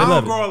 I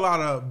don't grow a lot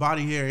of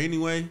body hair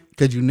anyway.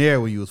 Cause you nair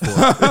where you was for. You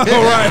know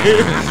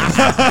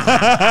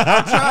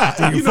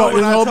Fuck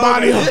when his I whole told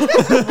body you- up.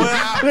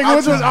 Nigga,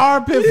 which was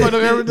armpit for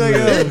them, everything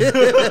else.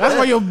 That's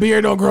why your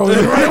beard don't grow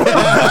in right.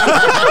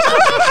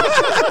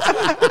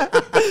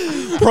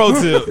 Pro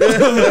tip.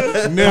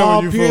 Never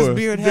Paul you Pierce for.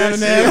 beard having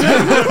that.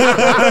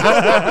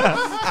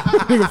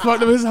 Nigga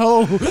fucked up his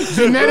whole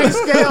genetic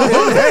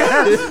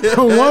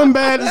scale. One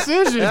bad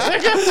decision.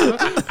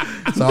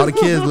 So all the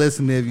kids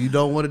listening, if you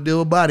don't want to deal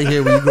with body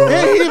hair when you grow He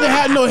up, didn't even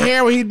have no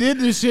hair when he did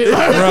this shit.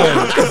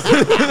 Right.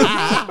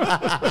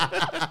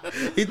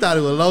 he thought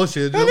it was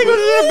lotion. That nigga was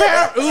in the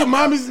bathroom. Ooh,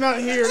 mommy's not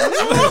here.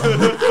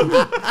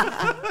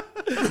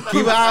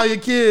 Keep an eye on your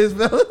kids,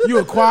 man. You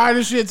were quiet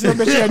and shit. Tell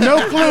me she had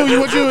no clue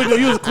what you would do.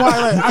 You was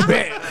quiet like, I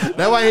bet.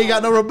 That's why he ain't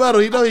got no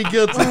rebuttal. He know he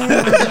guilty.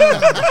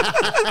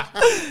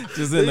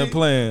 Just in there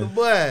playing.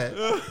 Boy.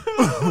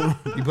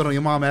 You put on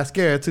your mom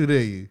mascara too,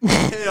 did you?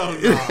 Hell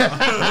no.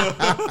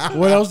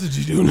 What else did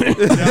you do,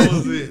 nigga? That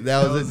was it.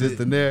 That was it, just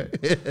in there.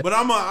 But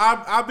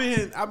I've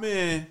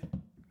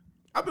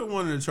been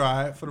wanting to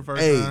try it for the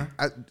first Hey,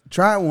 time.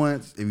 try it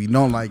once. If you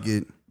don't like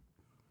it,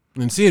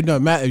 And see, it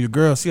doesn't matter. Your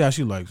girl, see how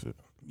she likes it.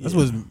 That's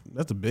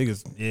the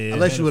biggest. Yeah.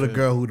 unless you with a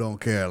girl who don't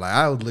care. Like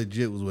I was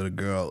legit was with a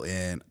girl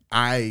and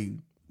I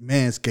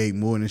manscaped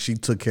more than she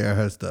took care of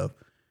her stuff.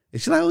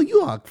 And she's like, "Oh,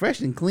 you all fresh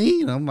and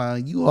clean." I'm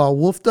like, "You all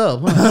woofed up."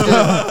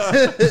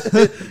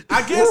 Huh?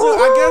 I guess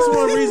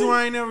one reason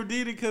why I ain't never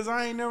did it because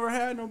I ain't never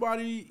had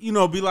nobody,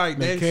 be like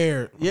They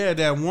cared. Yeah,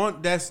 they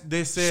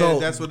said So-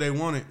 that's what they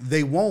wanted.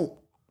 They won't.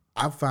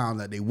 I found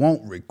that they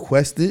won't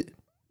request it,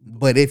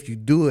 but if you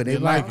do it, they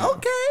They like like it.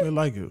 okay. They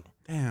like it.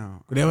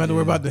 Damn. They don't have to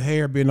worry about the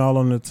hair being all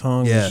on the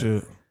tongue and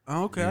shit.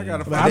 Okay, I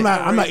gotta. I'm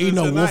not eating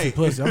no wolfy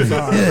pussy. I'm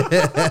sorry.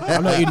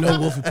 I'm not eating no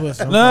wolfy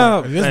pussy.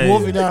 No, if it's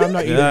wolfy down, I'm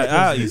not eating.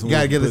 I'll eat some. You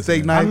gotta get a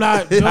steak knife. I'm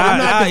not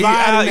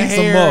dividing the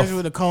hairs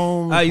with a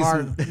comb. I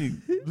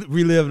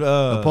relive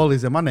the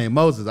police said, "My name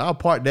Moses. I'll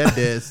part that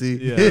dead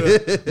sea."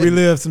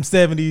 Relive some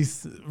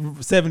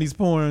 70s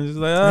porn. Just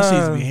like that shit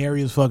used to be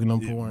hairy as fucking them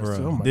porn. Bro,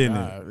 oh my didn't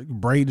god, you can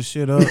braid the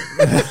shit up.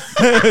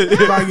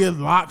 Everybody get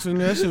locks in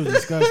there. That shit was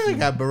disgusting.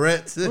 Got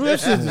barrettes. That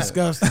shit's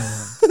disgusting.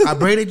 I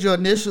braided your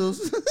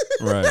initials.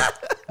 Right.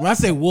 When I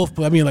say wolf,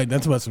 I mean like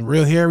that's about some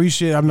real hairy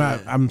shit.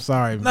 I'm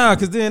sorry. Nah,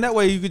 because then that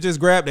way you could just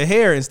grab the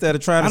hair instead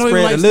of trying to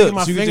spread like the lips.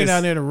 My you finger just...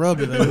 down there to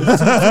rub it. Like, too much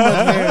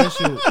hair and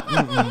shit.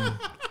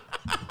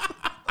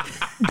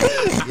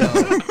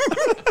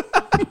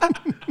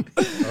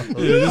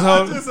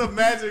 I just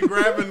imagine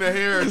grabbing the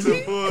hair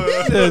to pull.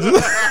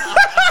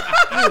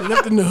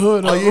 Lifting the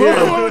hood. Oh,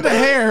 yeah. With the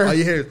hair. Oh,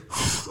 you hear?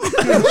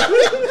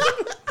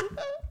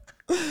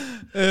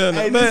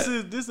 Hey, this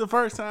is the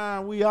first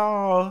time we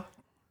all.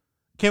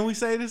 Can we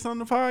say this on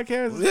the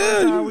podcast?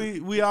 Yeah,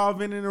 we all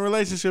been in a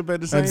relationship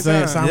at the same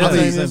time.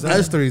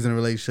 That's the reason in a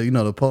relationship. You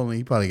know, the Poland,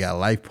 he probably got a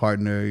life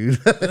partner. You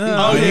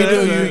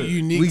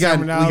unique. We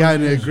got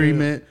an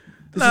agreement.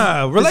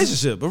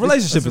 Relationship. A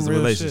relationship is a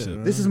relationship.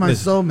 Shit, this is my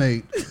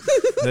soulmate.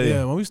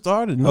 Yeah, when we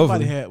started,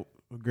 nobody had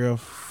a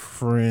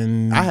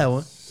girlfriend. I had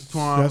one.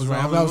 Twan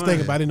I was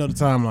thinking, but I didn't know the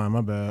timeline.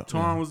 My bad.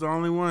 Twan was the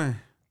only one.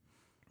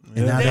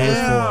 And now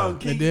Damn,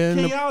 can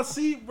y'all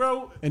see,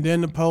 bro? And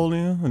then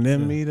Napoleon, and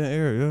then me, and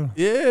Eric.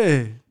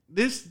 Yeah.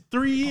 This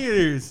 3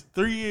 years.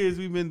 3 years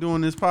we've been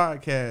doing this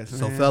podcast.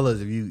 So, man. fellas,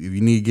 if you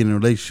need to get in a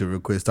relationship real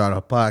quick, start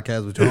a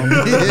podcast with your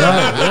homie.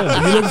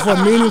 If you're looking for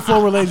a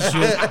meaningful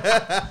relationship,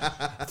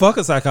 fuck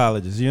a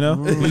psychologist, you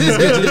know? You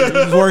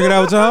just work it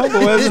out with your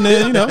homeboys and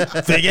then,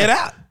 figure it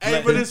out.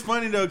 Hey, but it's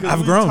funny though, because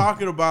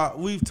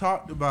we've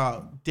talked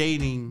about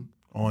dating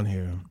on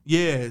here.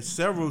 Yeah,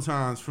 several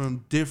times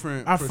from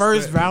different. Our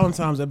first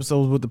Valentine's episode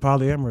was with the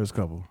polyamorous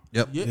couple.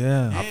 Yep.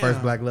 Yeah. Our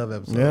first Black Love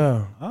episode.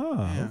 Yeah.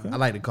 Oh, okay. I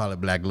like to call it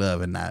Black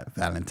Love and not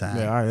Valentine.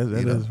 Yeah, all right,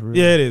 that is real.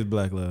 Yeah, it is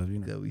Black Love.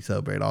 We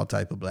celebrate all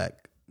type of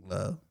Black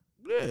love.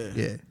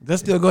 Yeah. That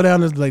still go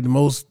down as like the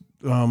most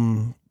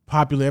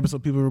popular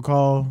episode people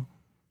recall.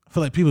 I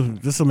feel like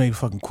there's so many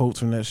fucking quotes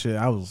from that shit.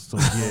 I was so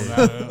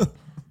good.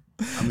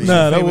 I mean,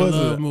 that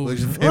wasn't.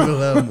 What's your favorite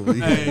love movie?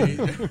 Hey,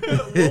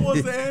 what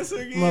was the answer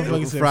again?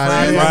 Motherfucker said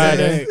Friday.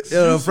 Friday.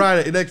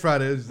 Next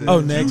Friday.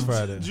 Next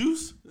Friday.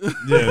 Juice?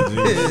 Yeah,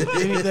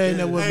 juice. Anything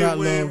that was not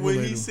love when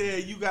related. he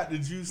said you got the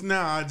juice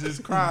now, I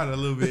just cried a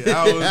little bit.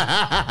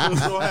 I was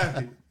so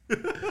happy.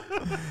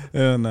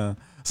 Hell no.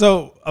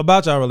 So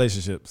about y'all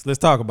relationships, let's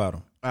talk about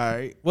them. All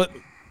right. What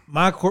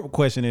my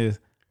question is,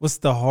 what's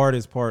the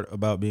hardest part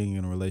about being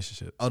in a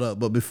relationship? Hold up,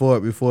 but before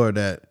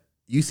that,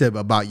 you said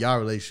about y'all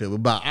relationship,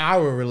 about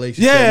our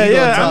relationship.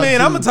 Yeah. I mean,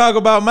 I'm gonna talk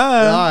about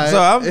mine. Right. So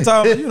I'm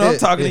talking. I'm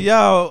talking to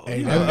y'all.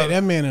 Hey,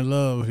 that man in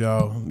love,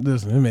 y'all.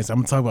 Listen, I'm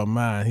gonna talk about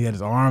mine. He had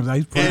his arms out.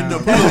 He's proud.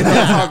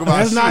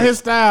 That's not his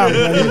style.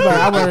 Man. He's like,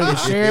 I wanted to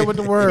share it with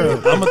the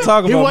world. I'm gonna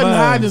talk about. He wasn't mine.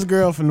 hiding his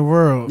girl from the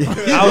world.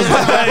 I was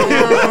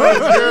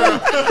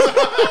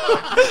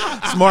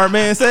smart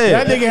man said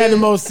that nigga had the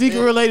most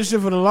secret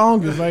relationship for the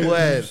longest. Like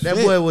that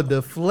boy would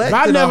deflect. If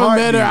I never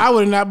met her, I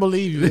would not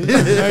believe you.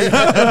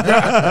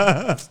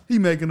 He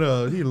making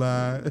up. He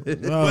lying.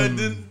 But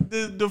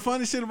the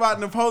funny shit about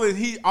Napoleon,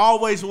 he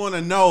always want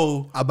to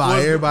know about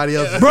everybody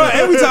else. Bro,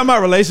 every time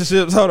about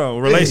relationships,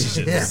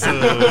 relationships.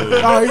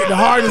 The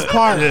hardest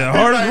part. Yeah,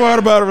 hardest part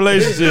about a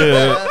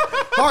relationship.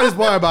 Hardest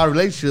part about a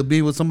relationship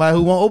being with somebody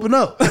who won't open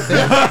up.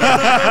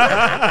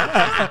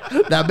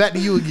 Now back to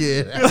you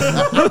again.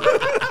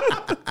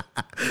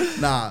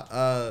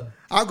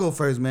 I'll go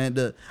first,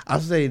 man. I'll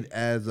say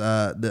as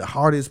the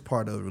hardest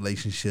part of a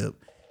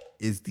relationship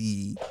is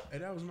the. Hey,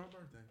 that was my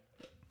birthday.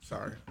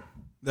 Sorry.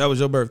 That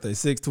was your birthday,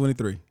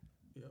 6/23.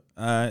 Yep.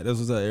 All right, that's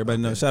what's up.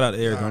 Everybody know. Shout out to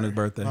Eric on his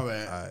birthday. My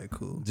bad. All right,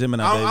 cool.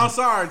 Gemini, baby. I'm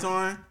sorry,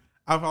 Twan.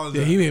 I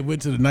apologize. Yeah, he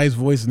went to the nice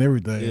voice and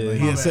everything. Yeah. Like,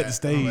 he had set the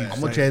stage.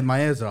 I'm gonna change my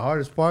answer. The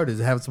hardest part is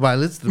having somebody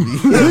listen to me.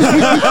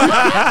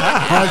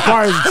 Hardest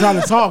part is trying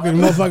to talk and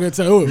the motherfucker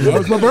tell, oh, that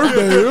was my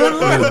birthday.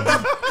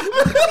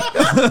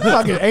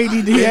 Fucking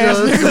ADD ass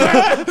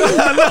nigga.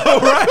 I know,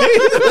 right?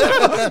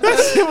 That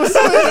shit was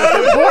so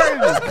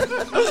important.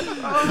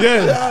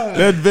 Yeah,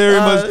 that very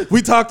much.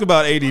 We talked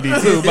about ADD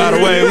too, by the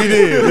way. We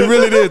did. We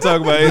really did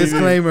talk about ADD.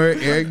 Disclaimer: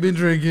 Eric been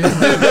drinking.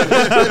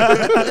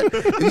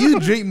 If you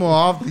drink more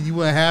often, you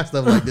wouldn't have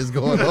stuff like this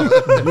going on.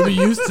 We be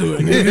used to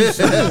it. Nigga.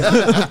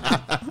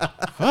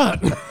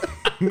 Fuck.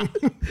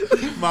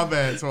 My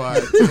bad,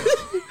 Twan.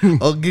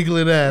 Oh,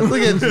 giggling ass.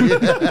 Look at you.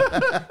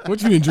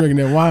 What you been drinking?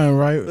 That wine,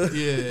 right?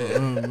 Yeah.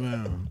 Oh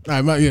man.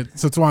 All right,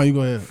 so Twan, you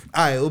go ahead.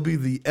 All right, it'll be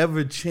the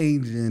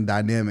ever-changing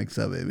dynamics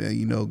of it, man.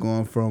 You know,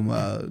 going from,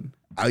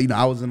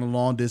 I was in a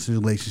long-distance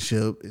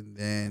relationship, and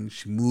then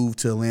she moved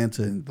to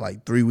Atlanta, and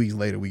like 3 weeks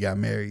later, we got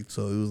married.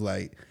 So it was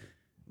like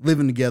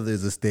living together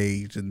is a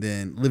stage, and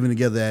then living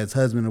together as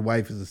husband and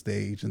wife is a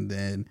stage, and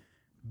then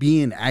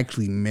being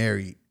actually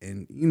married,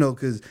 and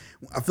because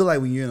I feel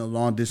like when you're in a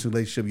long distance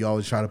relationship, you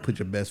always try to put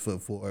your best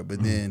foot forward,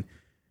 but then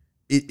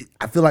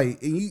I feel like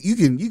you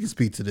can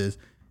speak to this.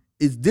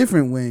 It's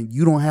different when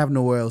you don't have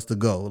nowhere else to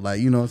go. Like,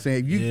 you know what I'm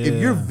saying?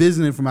 If you're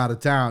visiting from out of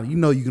town,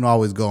 you can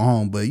always go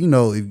home. But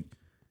if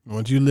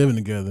once you living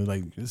together,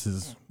 like this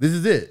is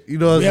it. You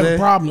know what I'm saying? You have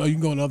a problem, you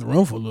can go in the other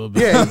room for a little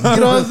bit. Yeah,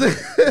 you know what I'm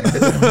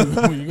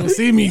saying? You're gonna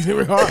see me.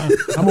 I'm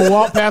gonna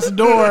walk past the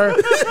door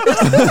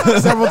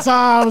several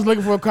times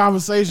looking for a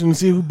conversation and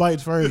see who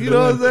bites first. You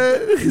know what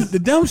I'm saying? The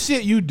dumb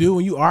shit you do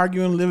when you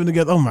arguing, living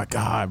together. Oh my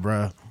God,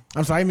 bro.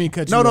 I'm sorry, I didn't mean to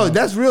cut you off. No,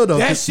 that's real though.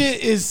 That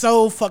shit is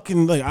so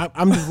fucking like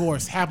I'm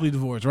divorced, happily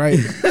divorced, right?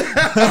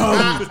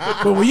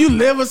 But when you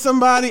live with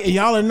somebody and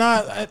y'all are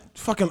not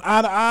fucking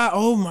eye to eye,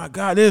 oh my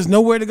God, there's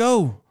nowhere to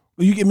go.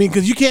 You get me?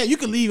 Because you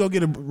can leave, go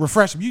get a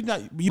refresher.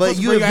 But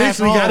you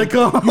eventually gotta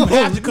come home. You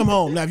have to come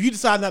home. Now, if you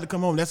decide not to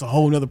come home, that's a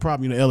whole nother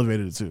problem.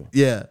 Elevated it too.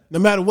 Yeah. No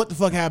matter what the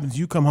fuck happens,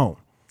 you come home.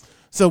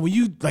 So when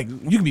you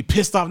can be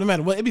pissed off no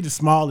matter what. It be the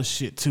smallest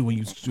shit too when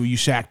you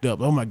shacked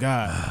up. Oh my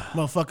God,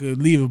 motherfucker,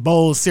 leave a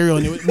bowl of cereal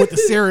with the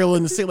cereal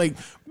in the sink. Like,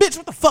 bitch,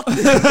 what the fuck?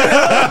 You're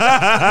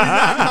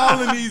not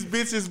calling these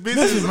bitches.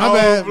 My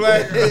bad.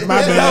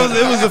 My bad.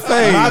 It was a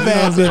phase. My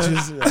bad,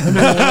 bitches.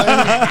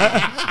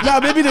 Nah,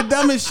 maybe the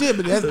dumbest shit,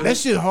 but that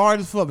shit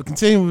hard as fuck. But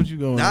continue what you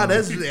going. Nah,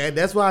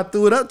 that's why I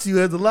threw it up to you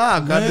as a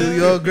live.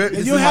 You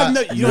don't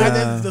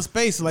have the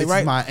space, like, this right?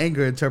 is my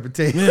anger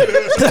interpretation.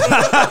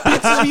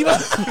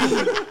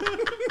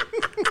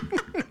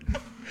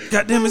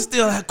 Goddamn, it's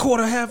still a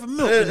quarter half of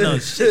milk. No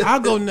shit. I'll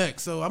go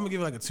next. So I'm gonna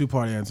give it like a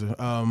 2-part answer.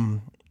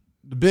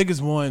 The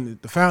biggest one,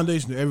 the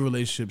foundation of every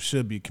relationship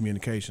should be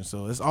communication.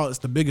 So it's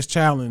the biggest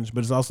challenge,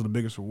 but it's also the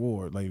biggest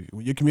reward. Like,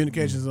 when your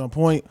communication is on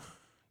point,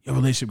 your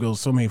relationship goes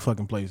so many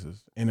fucking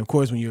places. And of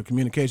course, when your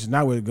communication is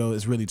not where to go,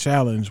 it's really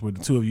challenged with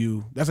the two of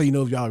you. That's how you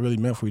know if y'all are really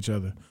meant for each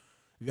other.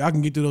 If y'all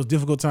can get through those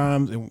difficult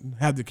times and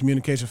have the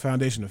communication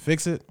foundation to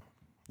fix it,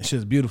 it's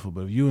just beautiful.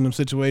 But if you in them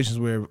situations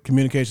where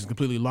communication is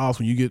completely lost,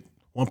 when you get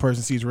one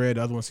person sees red,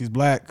 the other one sees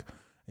black,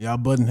 y'all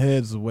butting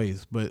heads of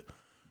ways. But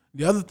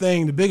the other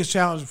thing, the biggest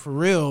challenge for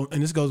real,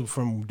 and this goes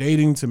from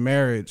dating to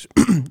marriage,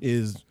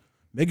 is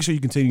making sure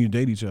you continue to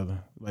date each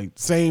other. Like,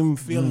 same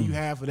feeling you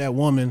have for that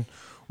woman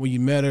when you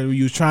met her,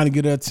 you was trying to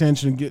get her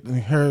attention, get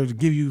her to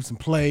give you some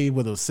play,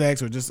 whether it was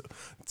sex or just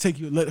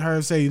let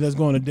her say, let's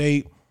go on a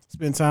date,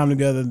 spend time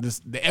together.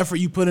 Just the effort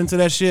you put into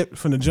that shit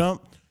from the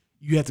jump,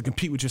 you have to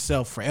compete with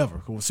yourself forever.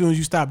 Because as soon as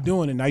you stop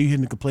doing it, now you're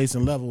hitting the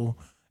complacent level.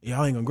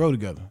 Y'all ain't gonna grow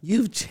together.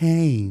 You've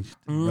changed.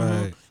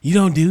 Right. You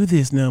don't do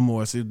this no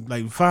more. So,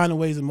 like, finding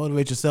ways to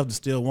motivate yourself to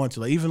still want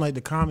to. Like, even like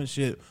the common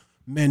shit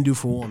men do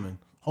for women,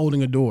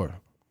 holding a door.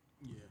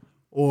 Yeah.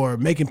 Or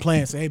making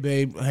plans. Say, hey,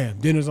 babe,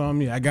 dinner's on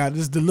me. I got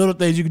this. The little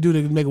things you can do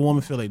to make a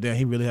woman feel like, damn,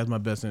 he really has my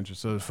best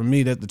interest. So for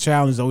me, that the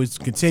challenge is always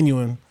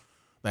continuing.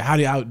 Like, how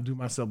do I outdo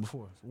myself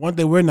before? One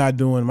thing we're not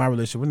doing in my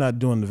relationship, we're not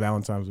doing the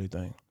Valentine's Day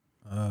thing.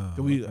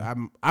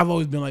 I've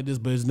always been like this,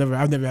 but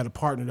I've never had a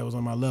partner that was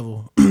on my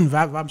level. If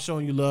I'm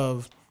showing you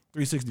love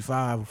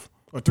 365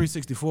 or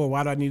 364,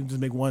 why do I need to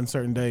just make one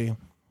certain day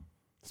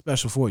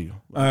special for you?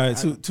 All right,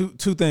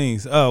 two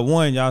things.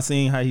 One, y'all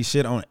seen how he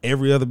shit on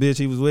every other bitch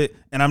he was with,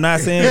 and I'm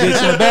not saying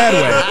bitch in a bad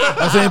way.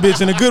 I'm saying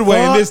bitch in a good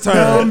way in this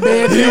term. He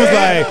was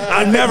like,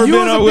 I've never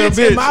been with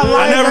a bitch.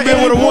 I've never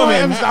been with a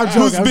woman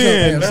who's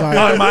been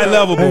on my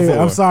level before.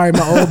 I'm sorry,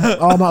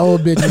 all my old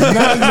bitches.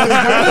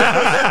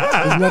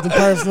 It's nothing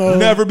personal.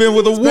 Never been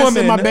with a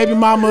woman. My baby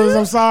mamas.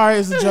 I'm sorry,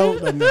 it's a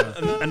joke.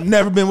 I've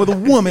never been with a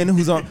woman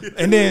who's on.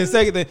 And then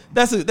second thing,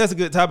 that's a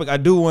good topic. I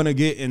do want to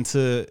get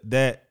into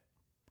that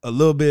a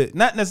little bit,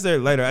 not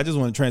necessarily later. I just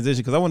want to transition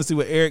because I want to see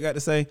what Eric got to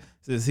say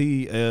since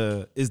he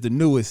is the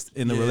newest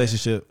in the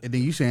relationship. And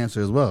then you should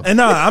answer as well. And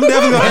no, I'm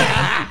definitely going.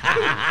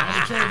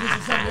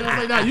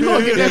 You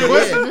gonna get that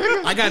question?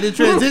 Nigga? I got the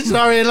transition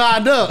already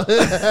lined up.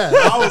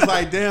 I was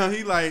like, damn,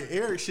 he like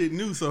Eric shit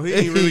new, so he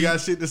ain't really got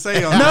shit to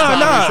say on this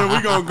topic. So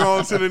we gonna go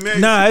on to the next.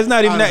 Nah, it's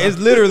not even that. It's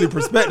literally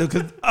perspective.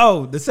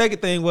 Because the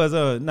second thing was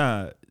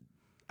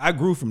I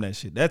grew from that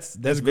shit. That's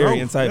very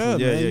growth. insightful.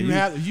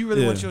 Yeah. You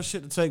really want your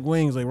shit to take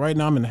wings. Like, right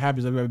now, I'm in the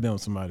happiest I've ever been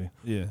with somebody.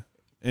 Yeah.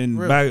 And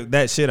by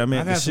that shit, I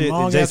meant the shit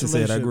that Jason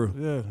said. I grew.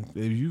 Yeah.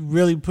 If you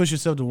really push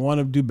yourself to want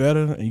to do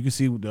better, and you can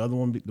see the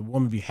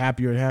woman be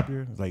happier and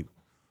happier. It's like,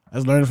 I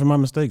was learning from my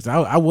mistakes.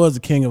 I was the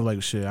king of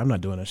like, shit, I'm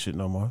not doing that shit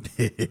no more.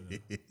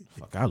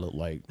 Fuck, I look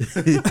like.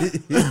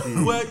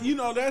 Well,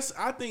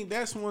 I think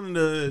that's one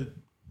of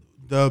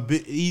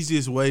the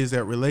easiest ways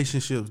that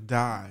relationships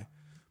die.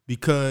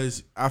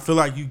 Because I feel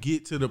like you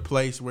get to the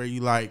place where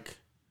you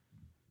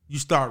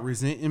start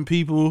resenting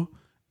people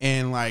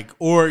and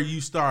or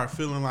you start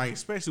feeling like,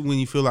 especially when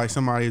you feel like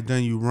somebody has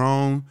done you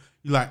wrong,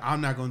 you're like,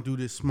 I'm not going to do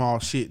this small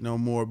shit no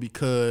more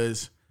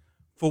because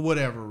for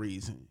whatever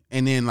reason.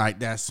 And then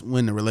that's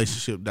when the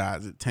relationship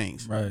dies, it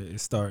tanks. Right, it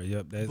started.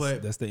 Yep,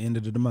 that's the end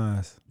of the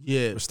demise.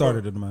 Yeah. Or start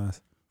of the demise.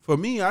 For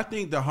me, I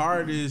think the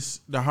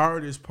hardest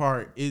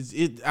part is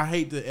I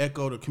hate to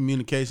echo the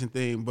communication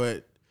thing,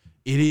 but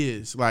it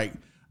is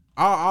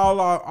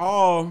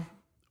all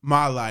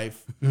my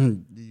life.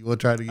 You want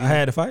to try it again? I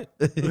had to fight.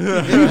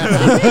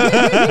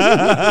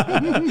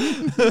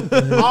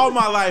 All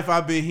my life,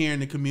 I've been hearing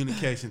the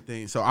communication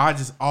thing. So I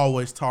just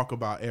always talk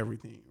about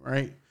everything,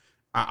 right?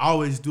 I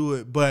always do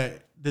it.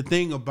 But the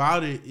thing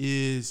about it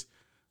is,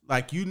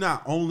 like, you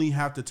not only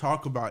have to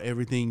talk about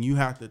everything, you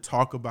have to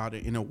talk about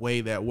it in a way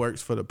that works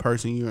for the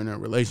person you're in a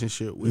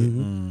relationship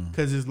with.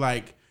 Because it's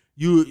like,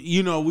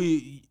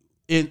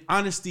 and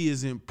honesty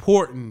is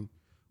important,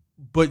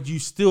 but you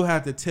still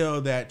have to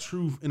tell that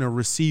truth in a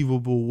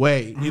receivable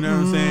way. You know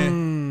what I'm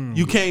saying?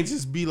 You can't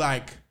just be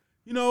like,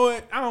 you know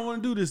what? I don't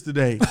want to do this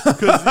today.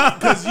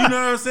 Because you know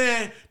what I'm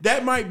saying?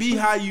 That might be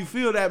how you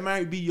feel. That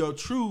might be your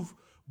truth.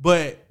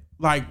 But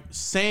like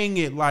saying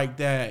it like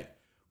that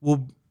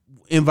will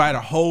invite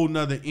a whole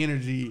nother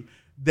energy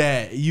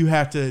that you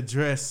have to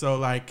address. So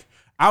like,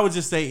 I would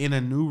just say in a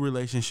new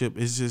relationship,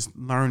 it's just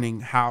learning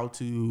how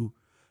to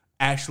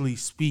actually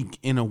speak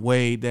in a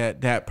way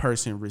that that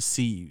person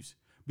receives.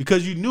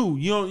 Because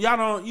y'all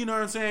don't, you know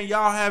what I'm saying?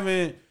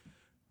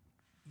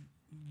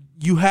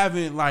 You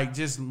haven't like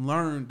just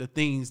learned the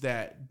things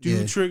that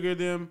do trigger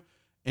them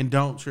and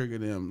don't trigger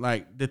them.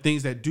 Like the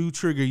things that do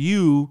trigger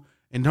you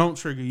and don't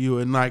trigger you.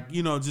 And like,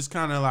 just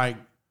kind of like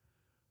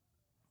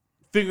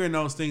figuring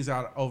those things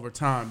out over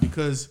time,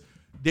 because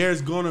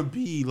there's going to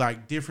be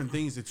like different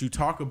things that you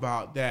talk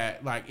about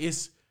that like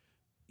it's,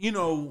 you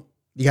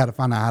got to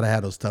find out how to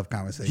have those tough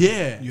conversations.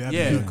 Yeah. You have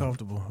to feel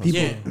comfortable.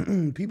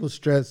 People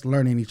stress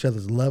learning each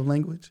other's love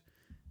language,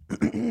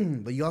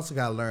 but you also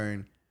got to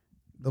learn.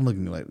 Don't look at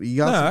me like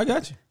I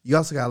got you. You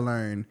also got to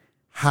learn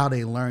how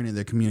they learn in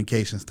their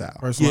communication style.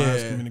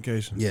 Personalized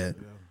communication. Yeah,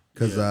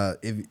 because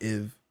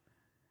if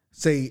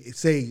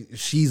say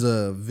she's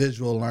a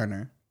visual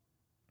learner,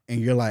 and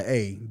you're like,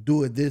 hey,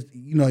 do it this.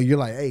 You're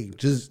like, hey,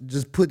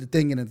 just put the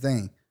thing in the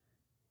thing.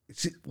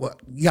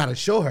 You got to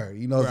show her.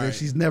 Right.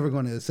 She's never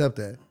going to accept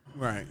that.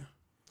 Right.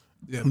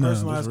 Yeah,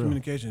 personalized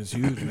communication is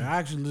huge. I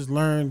actually just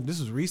learned, this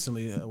was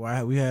recently,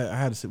 where we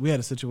had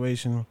a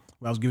situation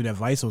where I was giving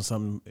advice on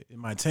something.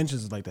 My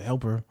intentions is like to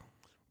help her,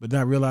 but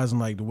not realizing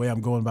like the way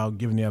I'm going about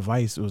giving the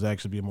advice, it was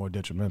actually being more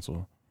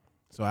detrimental.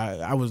 So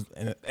I was,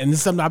 and this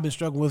is something I've been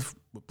struggling with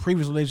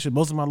previous relationship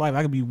most of my life.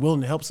 I could be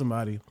willing to help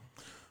somebody,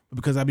 but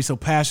because I'd be so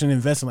passionate,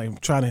 investing, like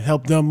trying to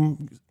help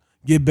them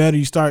get better,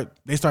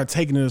 they start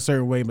taking it a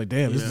certain way. I'm like,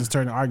 damn, this is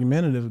turning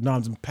argumentative. No,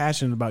 I'm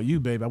passionate about you,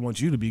 babe. I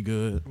want you to be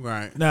good.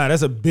 Right. Nah,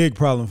 that's a big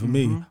problem for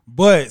me.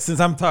 But since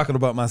I'm talking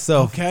about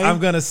myself, I'm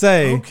going to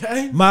say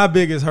my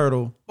biggest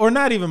hurdle, or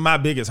not even my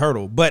biggest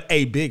hurdle, but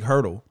a big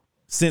hurdle,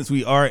 since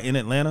we are in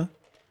Atlanta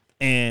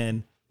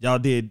and y'all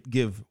did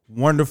give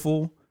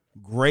wonderful,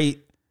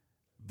 great,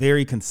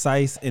 very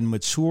concise and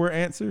mature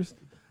answers.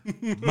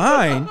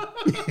 Mine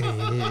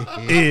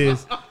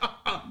is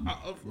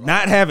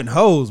not having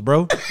hoes,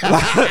 bro.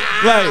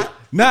 like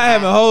not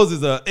having hoes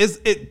is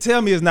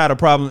tell me it's not a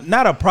problem.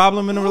 Not a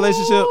problem in a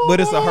relationship, but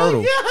it's a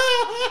hurdle.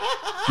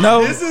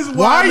 No, this is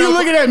why are you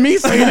looking at me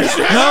saying this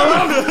shit? No,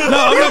 I'm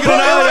looking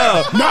at all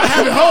y'all. Not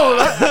having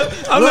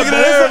hoes. I'm looking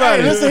at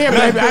everybody. Listen here,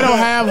 baby. I don't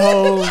have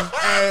hoes.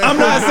 I'm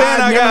not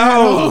saying I got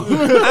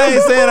hoes. I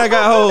ain't saying I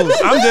got hoes.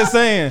 I'm just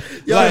saying.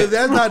 Yo,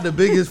 that's not the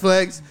biggest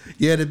flex.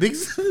 Yeah, the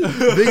biggest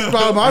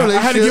problem. I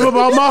had to give up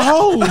all my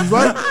hoes.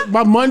 Right?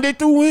 My Monday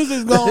through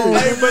Wednesday's gone.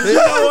 Hey, but you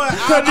know what?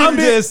 I'm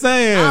just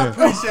saying. I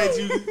appreciate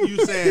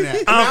you saying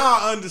that. Now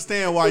I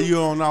understand why you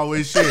don't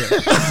always share.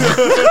 I'm just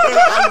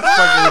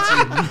fucking with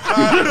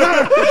you.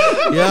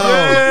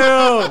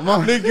 Yo,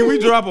 nigga, can we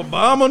drop a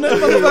bomb on that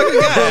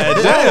motherfucker?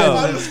 God damn.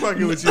 I'm just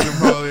fucking with you,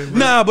 Napoleon.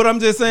 Nah, but I'm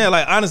just saying,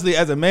 like, honestly,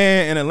 as a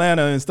man in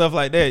Atlanta and stuff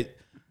like that,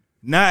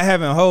 not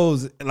having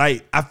hoes,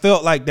 like, I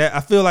feel like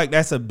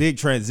that's a big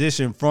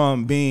transition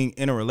from being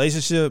in a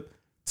relationship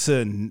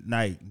to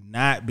like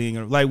not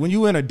being like when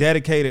you in a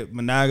dedicated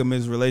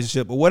monogamous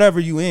relationship or whatever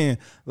you in,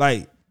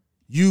 like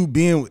you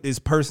being with this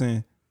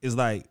person is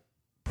like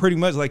pretty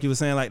much like you were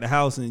saying, like the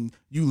house, and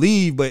you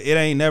leave, but it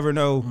ain't never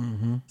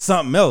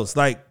something else.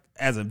 Like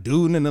as a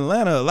dude in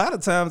Atlanta, a lot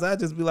of times I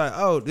just be like,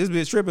 oh, this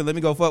bitch tripping, let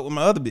me go fuck with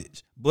my other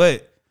bitch.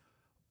 But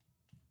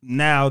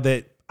now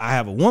that I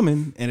have a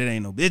woman and it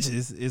ain't no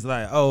bitches, it's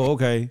like, oh,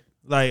 okay.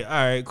 Like, all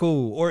right,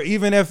 cool. Or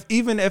even if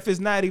it's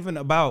not even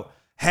about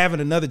having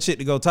another chick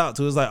to go talk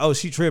to, it's like, oh,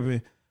 she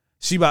tripping.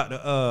 She about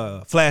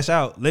to flash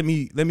out. Let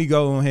me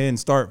go ahead and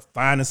start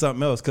finding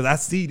something else. Cause I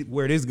see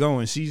where this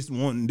going. She's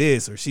wanting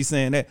this or she's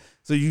saying that.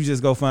 So you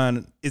just go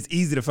it's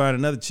easy to find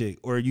another chick,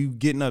 or you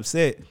getting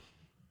upset.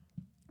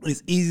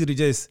 It's easy to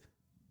just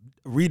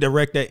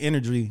redirect that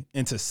energy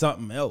into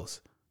something else.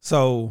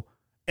 So,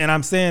 and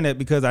I'm saying that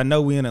because I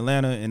know we in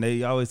Atlanta and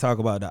they always talk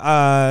about the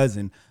odds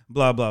and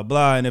blah, blah,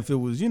 blah. And if it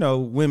was,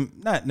 women,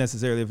 not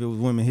necessarily if it was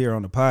women here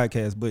on the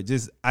podcast, but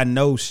just I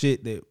know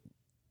shit that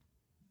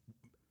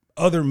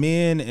other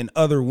men and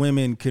other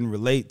women can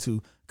relate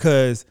to,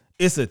 because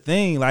it's a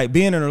thing. Like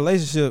being in a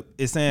relationship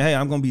is saying, hey,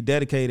 I'm going to be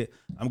dedicated.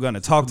 I'm going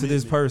to talk to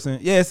this person.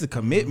 Yeah, it's a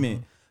commitment.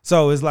 Mm-hmm.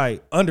 So it's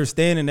like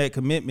understanding that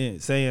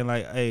commitment, saying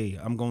like, hey,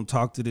 I'm going to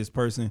talk to this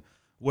person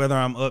whether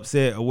I'm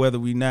upset or whether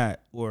we not,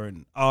 or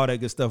all that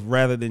good stuff,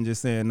 rather than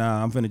just saying,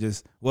 nah, I'm finna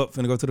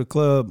go to the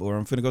club, or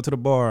I'm finna go to the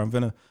bar, I'm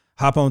finna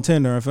hop on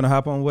Tinder, I'm finna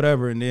hop on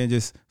whatever, and then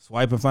just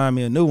swipe and find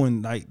me a new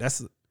one. Like,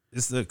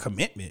 it's a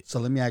commitment. So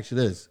let me ask you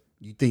this.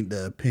 You think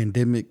the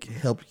pandemic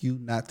helped you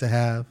not to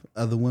have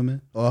other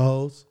women or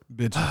hoes?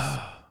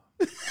 Bitches.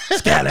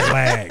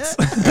 Scallywags.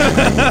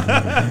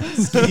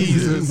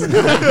 Jesus.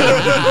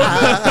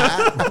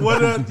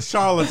 What are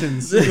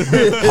charlatans?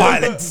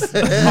 Harlots.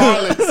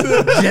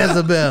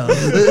 Jezebel.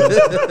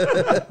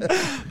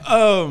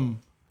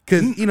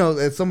 Because, you know,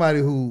 as somebody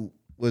who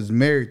was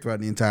married throughout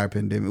the entire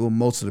pandemic, well,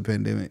 most of the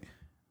pandemic,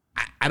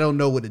 I don't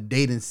know what the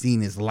dating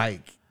scene is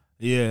like.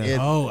 Yeah.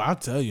 I'll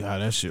tell you how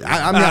that shit works.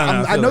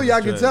 I know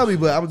y'all can tell me,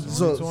 but I was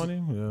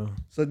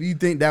so do you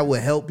think that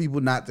would help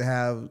people not to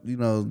have, you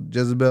know,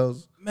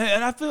 Jezebels? Man,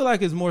 and I feel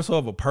like it's more so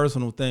of a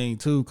personal thing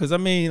too, because I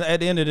mean, at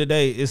the end of the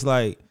day, it's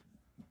like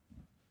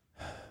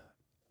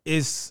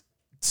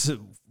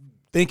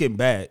thinking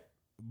back,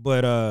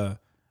 but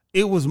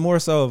it was more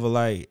so of a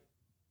like,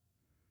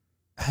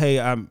 hey,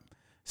 I'm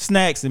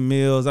snacks and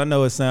meals. I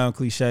know it sounds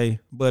cliche,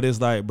 but it's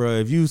like, bro,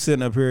 if you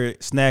sitting up here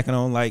snacking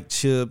on like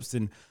chips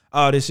and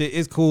all this shit,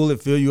 it's cool. It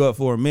fill you up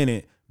for a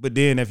minute, but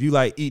then if you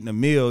like eating a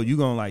meal, you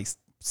gonna like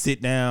sit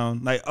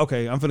down, like,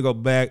 okay, I'm finna go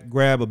back,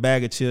 grab a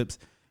bag of chips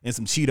and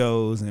some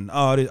Cheetos and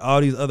all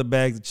these other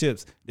bags of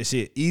chips. This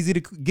shit easy to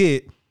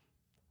get,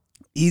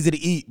 easy to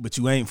eat, but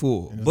you ain't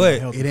full.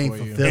 But it ain't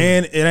fulfilling.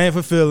 And it ain't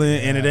fulfilling,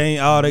 and it ain't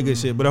all that good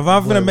shit. But if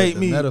I'm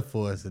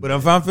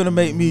finna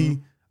make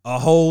me, a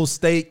whole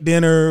steak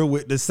dinner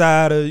with the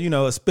side of, you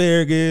know,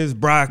 asparagus,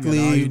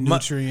 broccoli,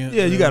 nutrients.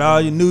 You got all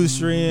your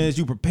nutrients.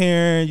 You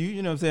preparing,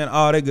 you know what I'm saying,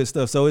 all that good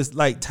stuff. So it's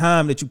like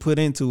time that you put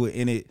into it,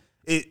 and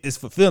it's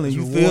fulfilling.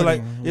 You feel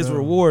like it's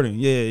rewarding.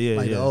 Yeah.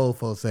 Like the old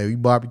folks say, we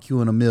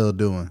barbecuing a meal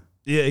doing.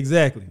 Yeah,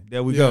 exactly.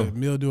 There we go.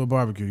 Meal doing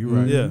barbecue. You're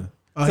right. Yeah.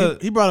 So,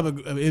 he brought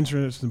up an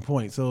interesting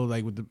point. So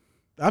like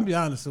I'll be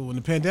honest. So when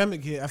the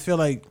pandemic hit, I feel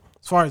like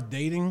as far as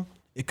dating,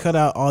 it cut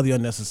out all the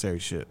unnecessary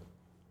shit.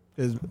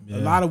 Because a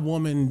lot of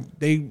women,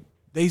 they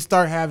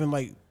start having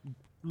like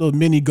little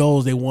mini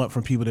goals they want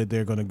from people that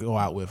they're going to go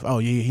out with. Oh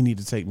yeah, he need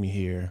to take me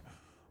here,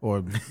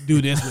 or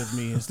do this with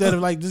me. Instead of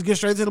like just get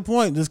straight to the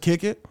point, just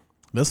kick it.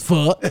 Let's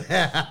fuck,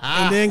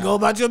 and then go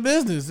about your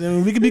business.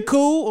 And we can be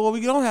cool, or we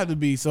don't have to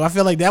be. So I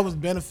feel like that was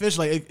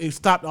beneficial. Like it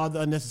stopped all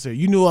the unnecessary.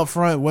 You knew up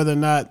front whether or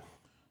not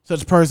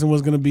such a person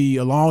was going to be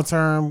a long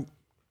term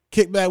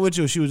kickback with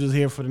you, or she was just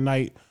here for the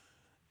night.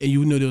 And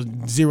you knew there was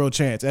zero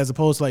chance, as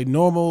opposed to like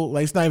normal,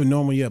 like it's not even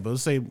normal yet, but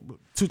let's say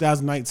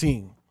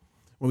 2019,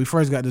 when we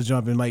first got this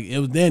jumping, like it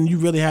was then you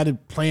really had to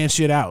plan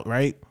shit out,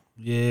 right?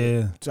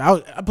 Yeah.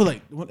 So I put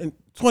like in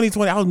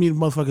 2020, I was meeting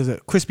motherfuckers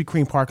at Krispy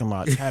Kreme parking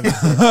lot. I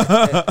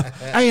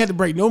ain't had to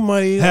break no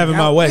money. Having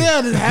my way.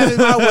 Yeah, just having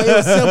my way. It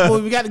was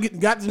simple. We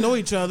got to know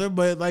each other,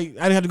 but like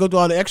I didn't have to go through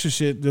all the extra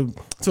shit to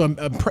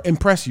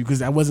impress you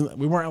because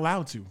we weren't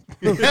allowed to.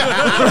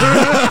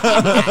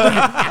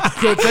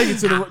 Couldn't take it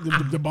to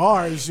the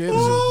bar and shit.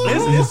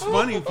 It's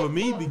funny for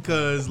me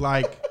because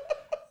like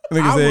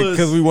nigga said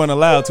because we weren't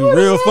allowed to.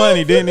 Real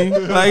funny, didn't he?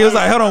 Like it was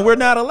like, hold on, we're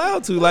not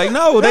allowed to. Like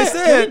no, they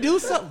said can we do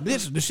something.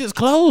 Bitch, the shit's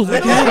closed.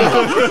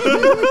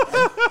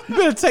 You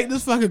better take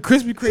this fucking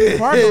Krispy Kreme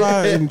parking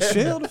lot and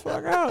chill the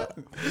fuck out.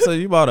 So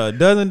you bought a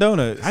dozen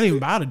donuts. I didn't even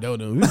buy the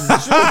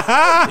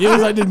donut. It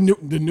was like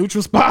the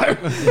neutral spot.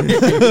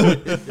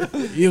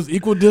 It was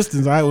equal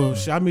distance. All right, well,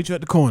 I'll meet you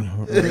at the corner.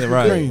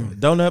 Right.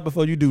 Donut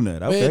before you do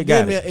nothing. Okay,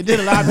 got it. It did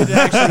allow me to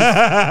actually.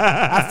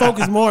 I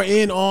focused more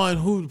in on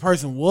who the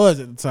person was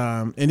at the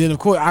time, and then of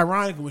course,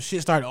 ironically, when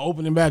shit started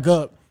opening back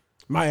up,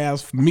 my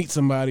ass meet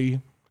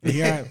somebody.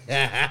 And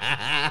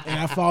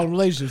I fall in a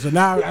relationship. So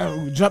now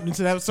I jumped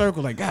into that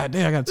circle. Like, God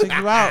damn, I gotta take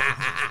you out.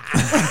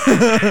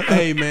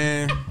 Hey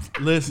man,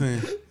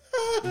 listen,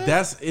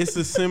 it's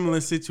a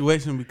similar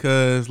situation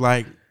because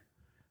like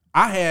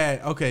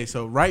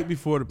so right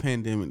before the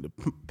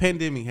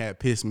pandemic had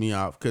pissed me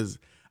off because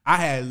I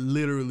had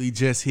literally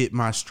just hit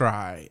my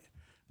stride.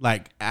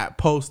 Like at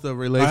post a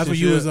relationship. That's when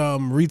you was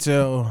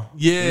retail.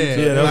 Yeah,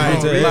 that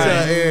was retail.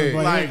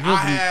 I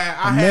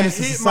had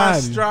hit my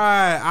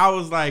stride. I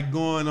was like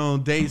going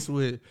on dates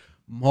with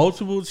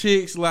multiple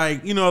chicks.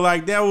 Like, you know,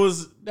 like that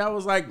was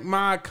like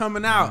my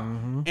coming out.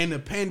 Mm-hmm. And the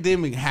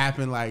pandemic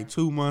happened like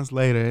 2 months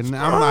later. And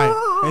I'm like,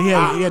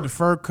 and he had the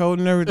fur coat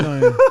and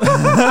everything.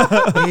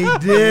 He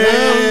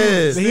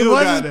did. He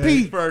wasn't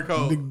Pete. Fur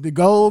coat. The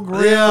gold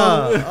grill.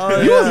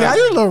 Yeah. He was a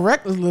little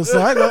reckless, little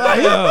son.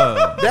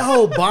 That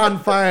whole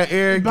bonfire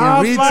Eric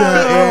and retail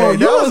Eric.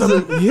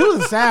 He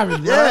was a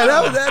savage, bro. Yeah,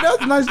 that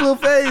was a nice little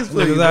phase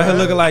for you. Niggas out here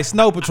looking like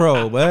Snow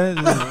Patrol, man.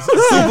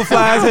 Super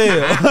fly as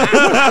hell.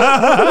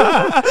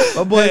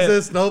 My boy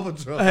said Snow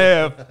Patrol.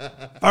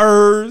 Have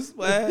furs,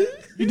 man.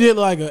 You did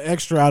like an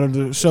extra out of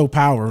the show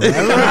Power. Right? When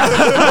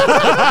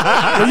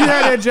you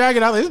had that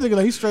jacket, I was like, this nigga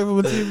like he's straight from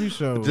a TV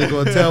show. Just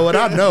gonna tell what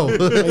I know.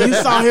 And you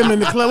saw him in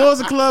the club. What was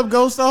the club?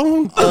 Ghost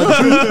on?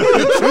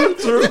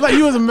 Truth. Like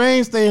you was a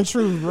mainstay in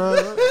Truth,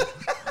 bro.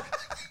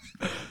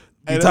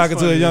 You talking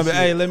to a young man,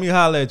 hey, let me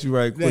holler at you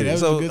right quick. Yeah,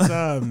 that was a good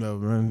time though,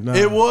 man. Nah.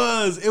 It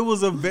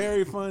was a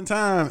very fun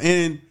time,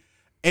 and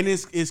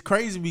it's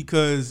crazy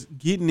because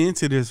getting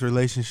into this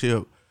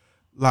relationship,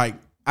 like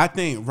I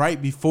think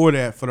right before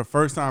that, for the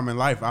first time in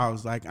life, I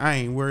was like, I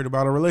ain't worried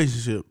about a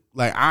relationship.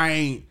 Like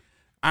I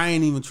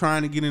ain't even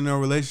trying to get in a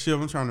relationship.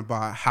 I'm trying to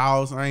buy a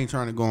house. I ain't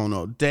trying to go on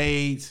no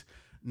dates.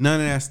 None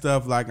of that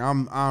stuff. Like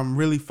I'm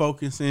really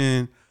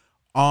focusing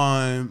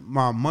on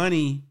my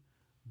money,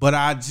 but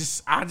I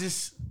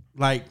just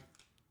like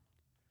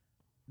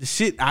the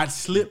shit. I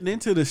slipped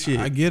into the shit.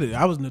 I get it.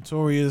 I was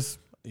notorious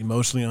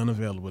emotionally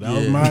unavailable. That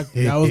was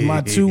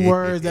my 2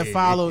 words that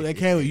followed. That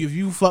came. If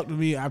you fucked with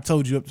me, I've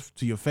told you up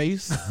to your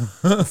face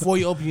before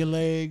you open your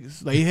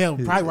legs. Like hell,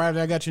 probably right after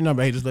I got your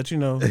number. Hey, just let you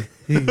know.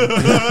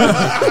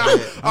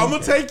 I'm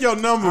gonna take your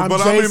number, but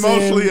I'm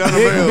emotionally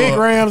unavailable. Big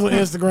grams on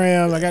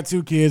Instagram. I got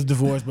 2 kids,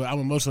 divorced, but I'm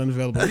emotionally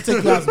unavailable. It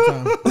take you out some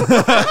time.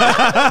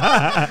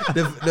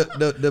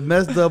 The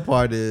messed up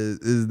part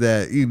is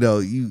that you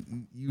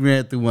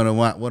ran through one of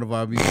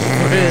our mutual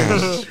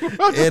friends,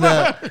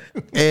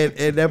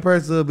 and that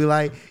person will be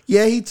like,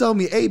 yeah, he told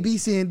me A, B,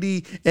 C, and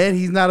D, and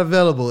he's not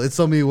available. It's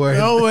so many words.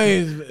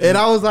 Always. And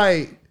I was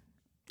like,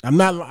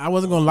 I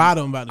wasn't gonna lie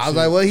to him about this. I was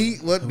like, well,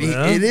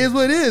 it is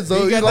what it is.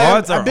 So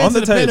I've been on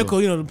to the table.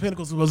 Pinnacle. You know, the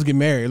Pinnacle's supposed to get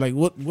married. Like,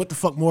 what the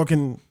fuck more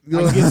can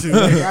I get to?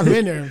 Like, I've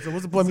been there. So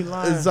what's the point of me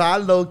lying? So I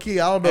low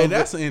key, I don't know. Hey,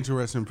 that's an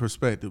interesting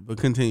perspective, but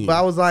continue. But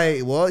I was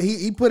like, well,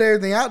 he put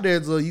everything out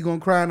there, so you gonna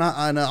cry on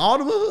an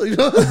audible? You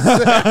know what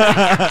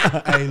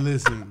I'm saying? Hey,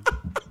 listen.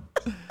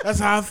 That's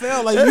how I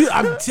felt. Like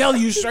I'm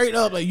telling you straight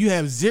up, like you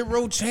have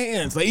 0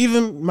 chance. Like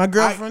even my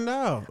girlfriend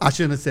now. I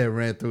shouldn't have said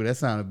ran through. That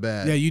sounded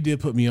bad. Yeah, you did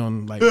put me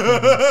on like.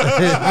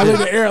 I looked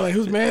at the air like,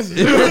 who's man?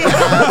 Yeah,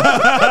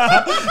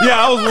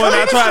 I was one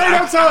that tried.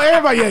 I told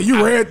everybody, yeah,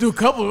 you ran through a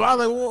couple. I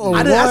was like, whoa,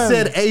 I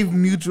said a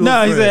mutual. No,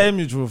 friend. he said a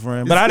mutual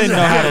friend, but I didn't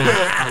know how to.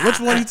 which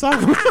one are you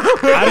talking about?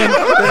 I didn't.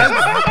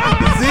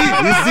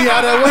 You see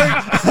how that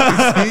works?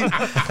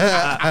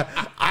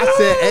 I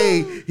said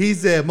A, he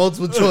said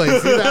multiple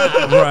choice.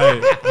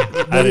 Right.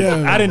 I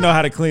didn't know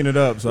how to clean it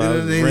up, so I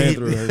ran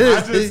through it.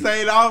 I just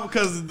stayed off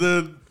because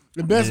the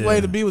best way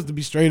to be was to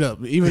be straight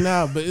up. Even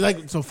now, but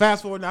like so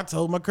fast forward, and I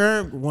told my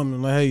current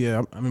woman like, hey,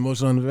 yeah, I'm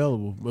emotionally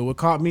unavailable. But what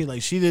caught me,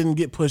 like she didn't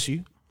get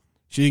pushy,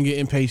 she didn't get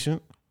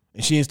impatient,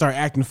 and she didn't start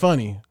acting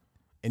funny,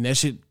 and that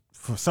shit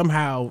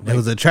somehow it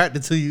was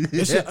attracted to you.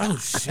 Shit, oh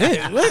shit!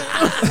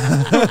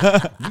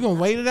 You gonna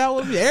wait it out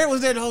with me? Eric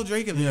was there the whole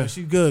drinking. Yeah,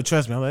 she's good.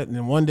 Trust me. And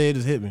then one day it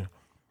just hit me.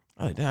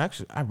 I like, damn,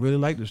 actually, I really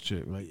like this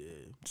chick. Like,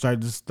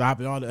 started to stop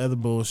all the other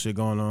bullshit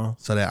going on.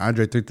 So that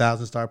Andre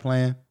 3000 start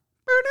playing.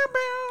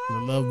 The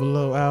Love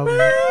Below album.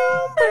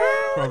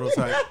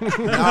 prototype. Y'all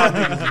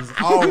niggas was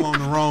all on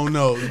the wrong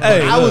note.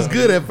 Hey, I was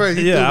good at first.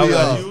 You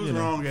was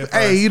wrong at first.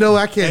 Hey, you know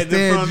I can't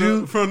stand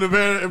you from the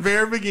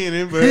very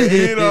beginning, but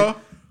you know.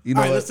 You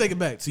know all right, let's take it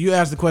back. So you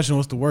asked the question,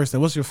 what's the worst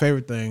thing? What's your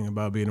favorite thing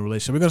about being in a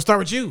relationship? We're going to start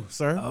with you,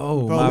 sir.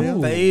 Oh,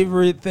 my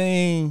favorite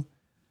thing.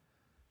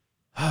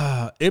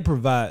 It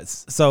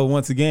provides. So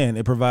once again,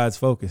 it provides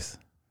focus.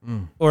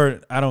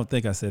 Or I don't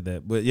think I said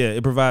that, but yeah,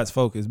 it provides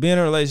focus. Being in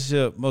a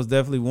relationship, most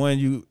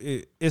definitely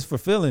it's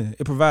fulfilling.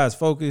 It provides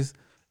focus.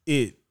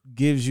 It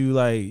gives you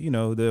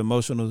the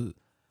emotional,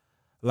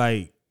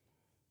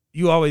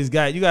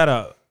 you got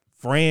a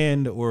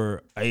friend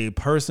or a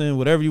person,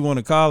 whatever you want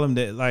to call them,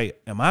 that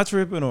am I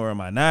tripping or am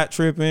I not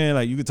tripping?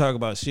 Like you can talk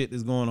about shit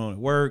that's going on at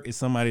work. It's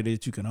somebody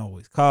that you can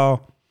always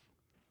call.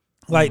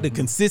 The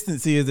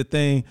consistency is the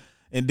thing.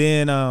 And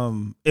then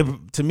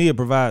to me, it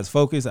provides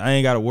focus. I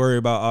ain't got to worry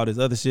about all this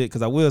other shit.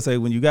 Because I will say,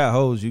 when you got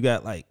hoes, you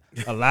got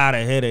a lot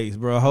of headaches,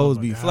 bro. Hoes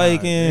be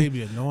flaking. They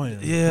be annoying.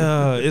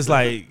 Yeah, it's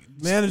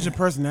managing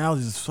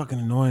personalities is fucking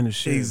annoying as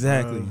shit.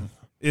 Exactly. Bro.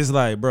 It's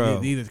bro.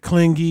 They either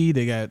clingy,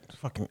 they got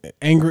fucking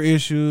anger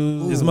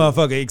issues. This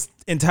motherfucker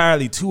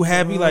entirely too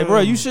happy. Bro,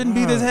 you shouldn't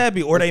be this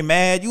happy. Or they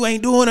mad. You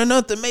ain't doing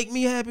enough to make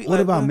me happy.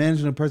 What about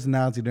managing a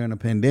personality during a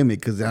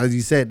pandemic? Because as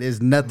you said,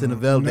 there's nothing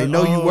available. They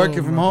know you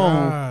working from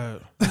home. God.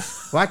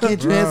 Why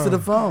can't you answer the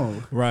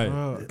phone? Right.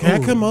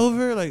 Can I come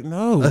over?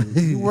 No.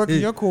 You work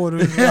in your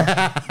quarters.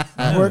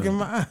 I'm working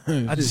mine.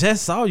 I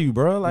just saw you,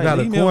 bro. You got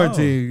a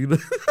quarantine.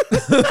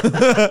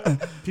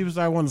 People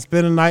start wanting to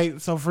spend the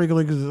night so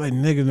frequently because it's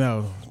nigga,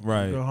 no.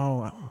 Right. Go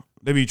home.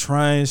 They be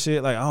trying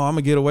shit I'm going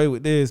to get away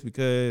with this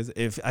because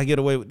if I get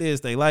away with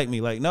this, they like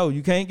me. No,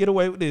 you can't get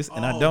away with this.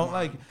 And I don't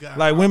like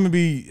it. Women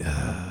be...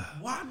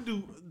 Why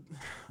do...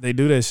 They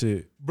do that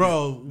shit.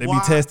 Bro, they be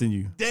testing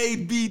you. They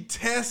be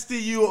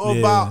testing you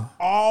about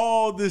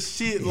all the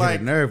shit.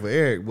 Nerve for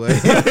Eric, boy. You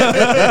start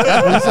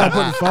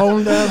putting the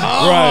phone down.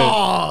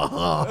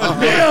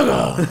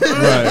 Right.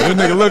 This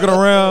nigga looking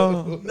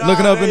around,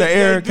 looking up in the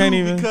air, can't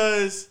even.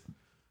 Because,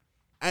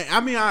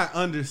 I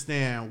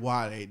understand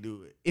why they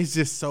do it. It's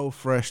just so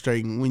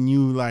frustrating when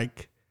you a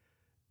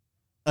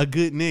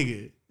good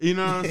nigga. You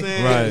know what I'm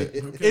saying? Right.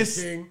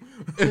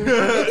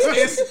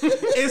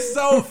 It's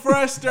so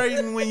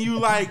frustrating when you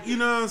you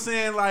know what I'm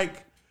saying?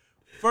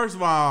 First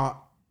of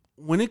all,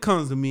 when it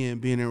comes to me and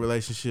being in a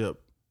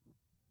relationship,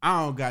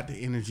 I don't got the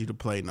energy to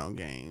play no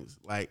games.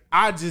 Like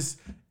I just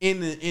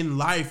in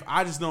life,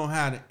 I just don't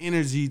have the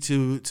energy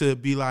to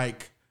be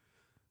like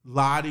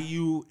lie to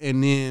you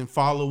and then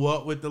follow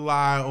up with the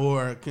lie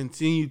or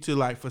continue to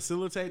like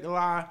facilitate the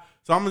lie.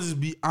 So I'm gonna just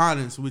be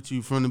honest with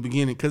you from the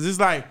beginning, because it's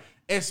like,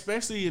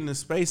 especially in the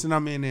space that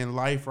I'm in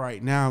life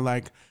right now,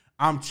 like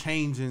I'm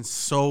changing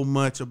so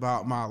much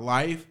about my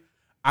life.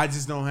 I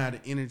just don't have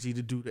the energy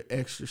to do the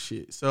extra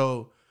shit.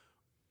 So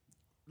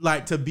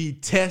like to be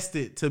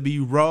tested, to be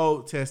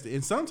road tested.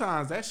 And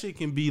sometimes that shit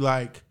can be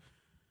like,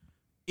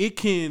 it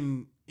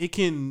can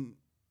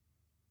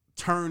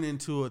turn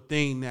into a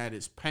thing that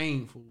is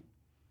painful.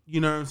 You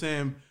know what I'm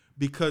saying?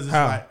 Because it's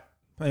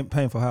like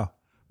painful how?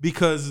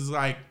 Because it's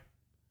like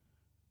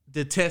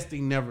the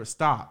testing never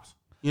stops.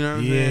 You know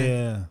what I'm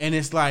saying? And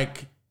it's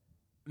like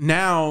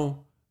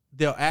now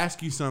they'll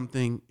ask you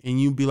something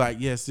and you be like,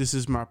 yes, this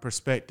is my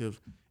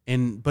perspective.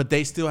 But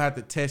they still have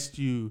to test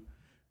you.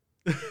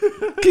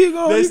 Keep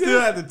going. They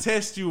still have to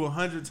test you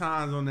 100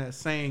 times on that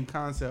same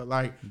concept.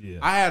 Like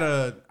I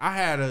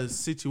had a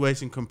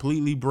situation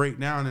completely break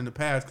down in the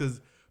past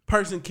because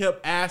person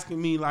kept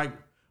asking me like,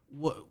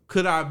 what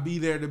could I be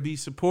there to be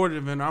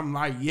supportive? And I'm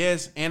like,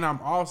 yes, and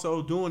I'm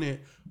also doing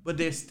it, but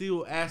they're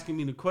still asking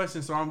me the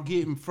question. So I'm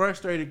getting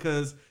frustrated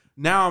because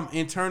now I'm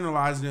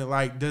internalizing it.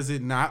 Like, does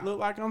it not look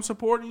like I'm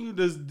supporting you?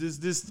 Does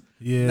this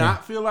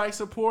not feel like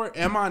support?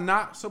 Am I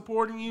not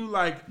supporting you?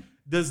 Like,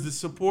 does the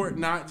support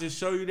not just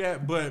show you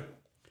that? But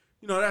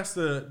you know, that's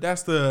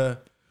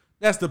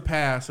the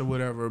past or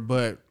whatever.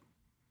 But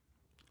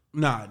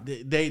nah,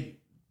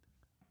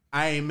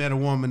 I ain't met a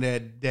woman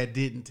that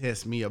didn't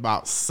test me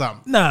about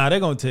something. Nah, they're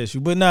gonna test you.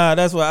 But nah,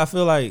 that's why I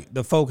feel like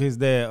the focus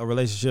that a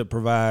relationship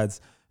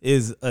provides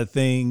is a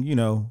thing, you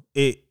know,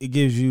 it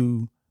gives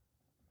you,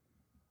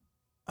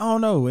 I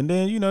don't know, and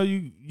then you know,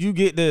 you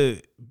get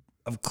to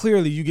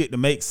clearly you get to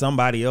make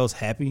somebody else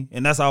happy,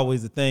 and that's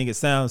always the thing. It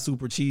sounds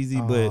super cheesy,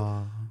 but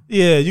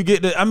yeah, you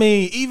get to. I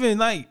mean, even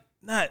like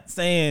not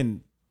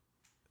saying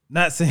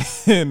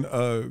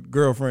a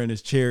girlfriend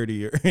is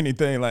charity or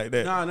anything like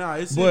that. No,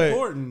 it's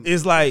important.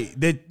 It's like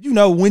that, you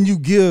know, when you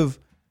give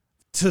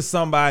to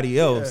somebody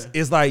else,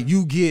 it's like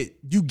you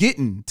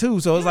getting too.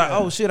 So it's like,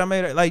 oh shit, I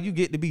made it. Like you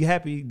get to be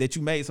happy that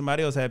you made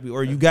somebody else happy,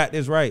 or you got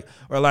this right,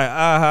 or like,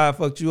 I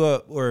fucked you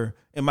up, or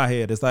in my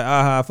head, it's like,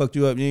 I fucked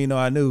you up. You know,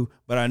 I knew,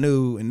 but I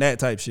knew, and that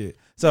type shit.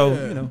 So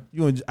you know,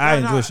 I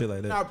enjoy shit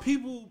like that. Now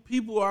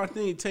people I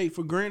think take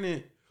for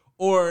granted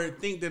or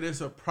think that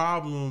it's a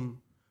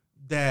problem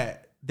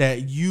that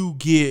you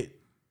get,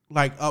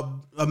 like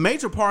a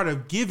major part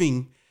of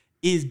giving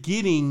is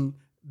getting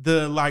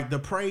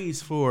the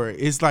praise for it.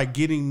 It's like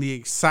getting the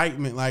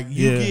excitement. Like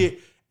you get,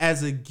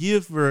 as a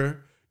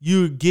giver,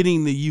 you're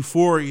getting the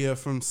euphoria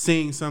from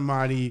seeing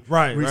somebody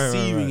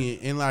receiving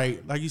it. And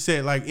like you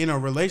said, like in a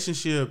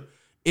relationship,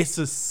 it's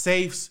a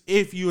safe,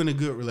 if you're in a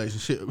good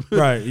relationship,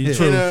 right?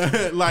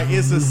 Like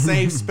it's a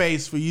safe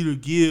space for you to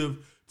give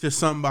to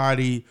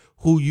somebody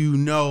who you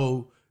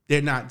know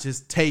they're not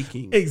just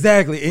taking.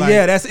 Exactly. And like,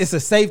 it's a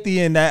safety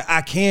in that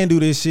I can do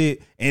this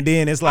shit. And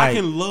then it's like, I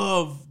can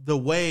love the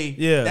way.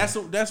 Yeah.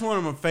 That's one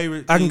of my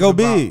favorite things. I can go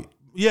big.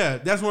 Yeah.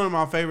 That's one of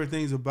my favorite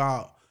things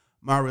about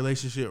my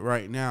relationship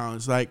right now.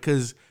 It's like,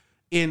 cause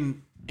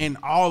in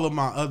all of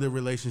my other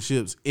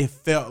relationships, it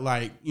felt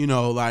like, you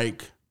know,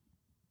 like,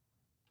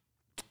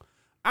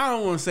 I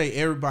don't want to say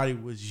everybody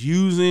was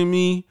using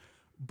me,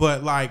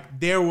 but like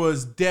there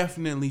was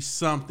definitely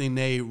something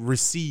they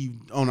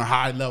received on a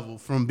high level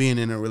from being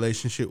in a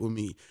relationship with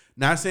me.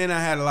 Not saying I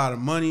had a lot of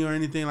money or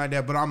anything like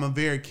that, but I'm a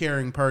very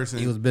caring person.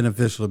 It was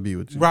beneficial to be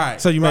with you.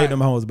 Right. So you made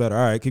them hoes better.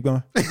 All right, keep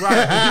going.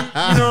 Right.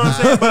 You know what I'm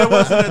saying? But it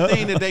wasn't a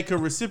thing that they could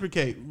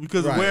reciprocate,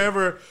 because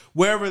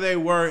wherever they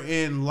were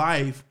in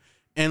life,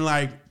 and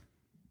like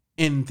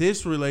in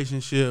this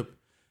relationship,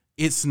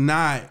 it's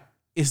not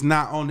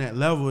on that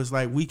level. It's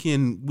like we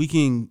can,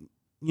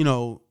 you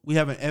know, we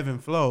have an ebb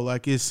and flow.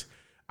 Like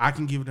I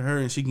can give it to her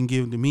and she can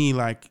give it to me.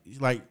 Like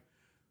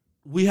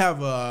we have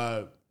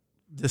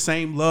the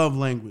same love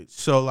language.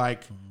 So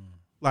like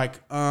my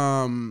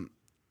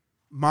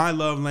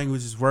love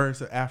language is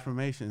words of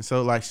affirmation.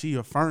 So like she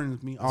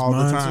affirms me all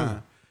the time,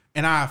 too.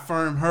 And I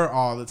affirm her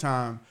all the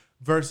time,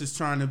 versus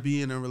trying to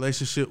be in a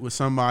relationship with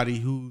somebody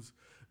whose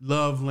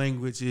love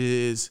language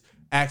is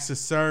acts of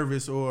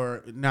service,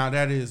 or now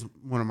that is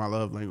one of my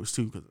love languages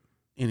too. Cause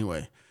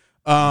anyway.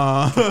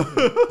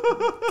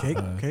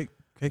 Cake.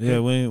 Yeah,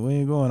 we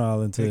ain't going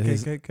all into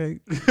his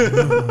cake.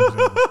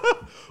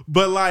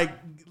 But like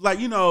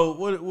you know,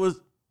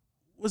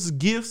 what's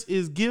gifts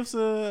is gifts.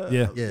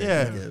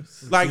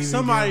 Gifts. Like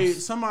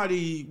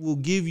somebody will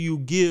give you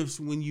gifts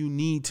when you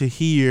need to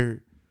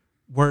hear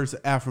words of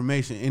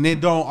affirmation, and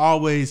it don't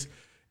always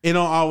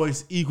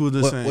equal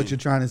the same. What you're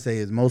trying to say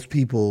is most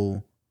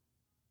people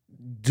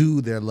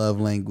do their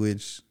love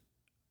language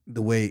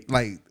the way,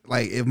 like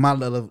if my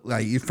love,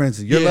 like for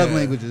instance, your love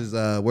language is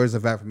words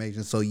of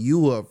affirmation, so you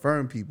will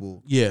affirm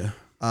people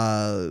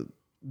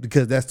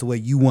because that's the way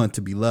you want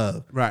to be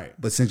loved. Right.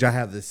 But since y'all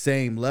have the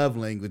same love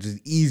language,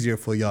 it's easier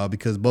for y'all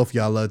because both of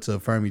y'all love to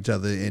affirm each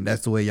other, and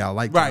that's the way y'all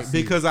like. Right. To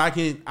Because I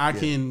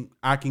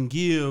can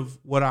give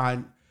what I.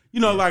 A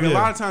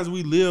lot of times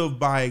we live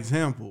by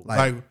example.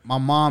 Like my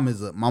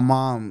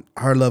mom,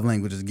 her love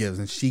language is gifts,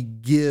 and she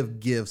give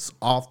gifts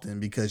often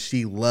because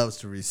she loves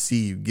to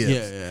receive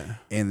gifts. Yeah.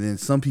 And then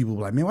some people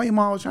be like, man, why your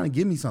mom always trying to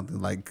give me something?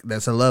 Like,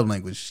 that's her love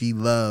language. She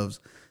loves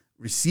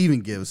receiving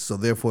gifts, so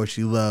therefore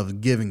she loves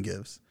giving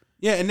gifts.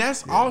 Yeah, and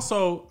that's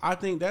also, I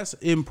think that's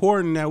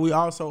important that we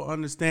also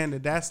understand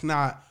that that's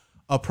not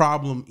a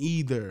problem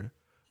either.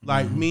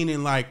 Like,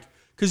 meaning like,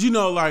 because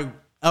like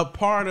a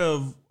part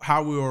of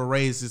how we were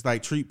raised is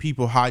like treat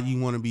people how you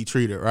want to be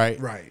treated, right?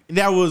 Right.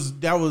 That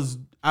was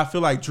I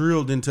feel like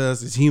drilled into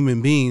us as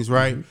human beings,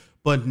 right?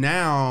 But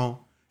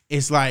now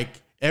it's like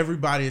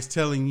everybody is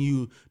telling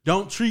you,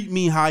 don't treat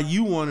me how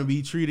you want to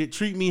be treated.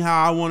 Treat me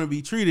how I want to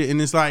be treated.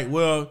 And it's like,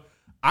 well,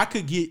 I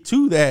could get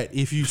to that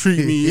if you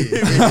treat me,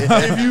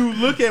 if you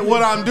look at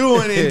what I'm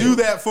doing and do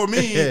that for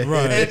me.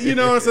 Right.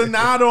 And so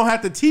now I don't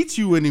have to teach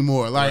you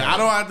anymore. Like I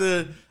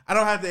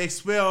don't have to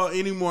expel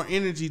any more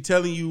energy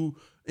telling you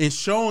and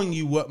showing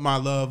you what my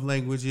love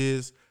language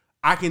is.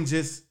 I can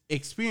just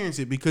experience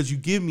it because you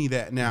give me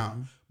that now.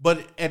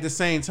 But at the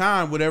same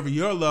time, whatever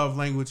your love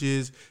language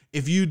is,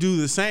 if you do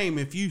the same,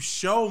 if you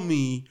show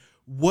me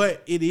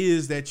what it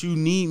is that you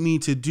need me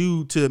to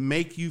do to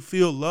make you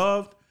feel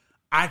loved,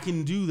 I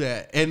can do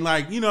that. And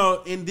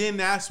and then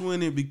that's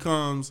when it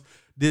becomes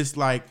this,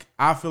 like,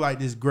 I feel like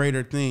this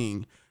greater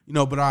thing,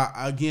 but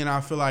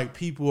I feel like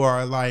people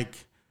are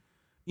like,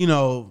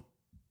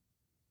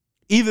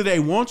 either they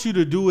want you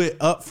to do it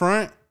up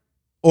front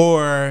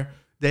or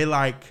they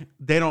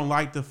don't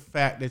like the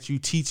fact that you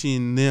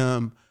teaching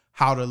them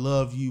how to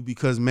love you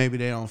because maybe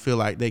they don't feel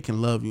like they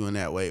can love you in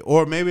that way.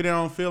 Or maybe they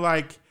don't feel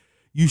like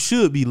you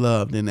should be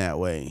loved in that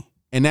way.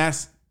 And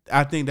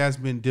I think that's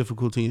been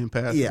difficulty in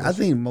past. Yeah, I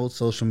think most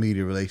social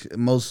media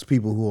most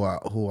people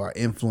who are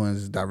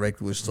influenced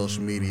directly with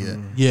social media,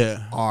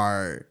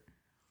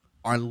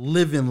 are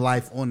living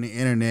life on the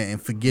internet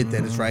and forget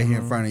that it's right here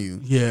in front of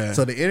you. Yeah.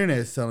 So the internet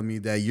is telling me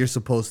that you're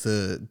supposed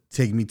to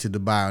take me to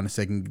Dubai on the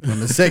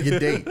second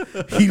date.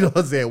 You know what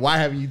I'm saying? Why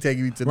haven't you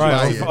taken me to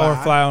Dubai yet? Or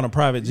fly on a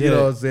private jet? You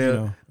know what I'm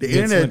saying? The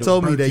internet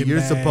told me that you're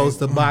supposed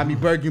to buy me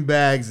Birkin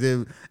bags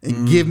and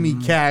give me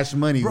cash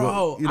money.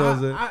 Bro, you know what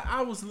I'm saying?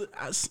 I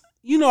was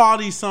all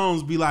these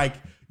songs be like,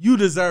 you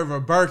deserve a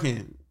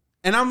Birkin.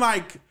 And I'm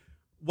like,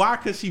 why?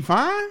 Cause she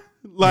fine?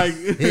 Like,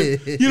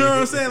 you know what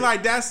I'm saying?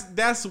 Like,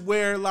 that's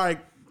where, like,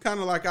 kind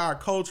of like our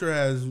culture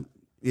has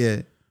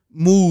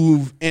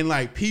moved, and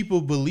like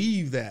people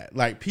believe that.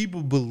 Like,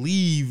 people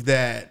believe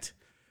that,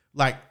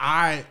 like,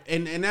 I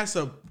think that's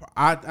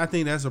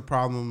a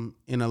problem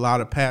in a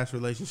lot of past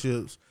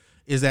relationships,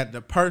 is that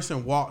the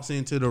person walks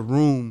into the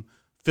room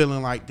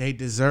feeling like they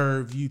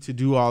deserve you to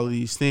do all of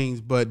these things,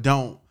 but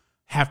don't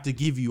have to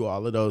give you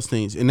all of those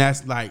things. And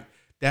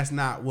that's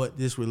not what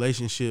this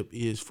relationship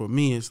is for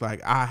me. It's like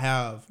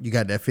you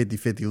got that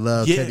 50-50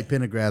 love Teddy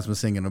Pendergrass was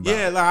singing about.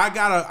 Yeah, like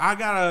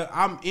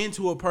I'm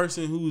into a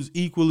person who's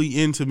equally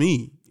into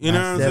me. You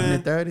know what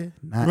I'm saying? 70-30,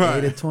 not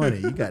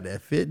 80-20. You got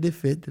that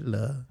 50-50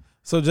 love.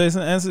 So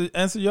Jason,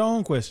 answer your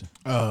own question.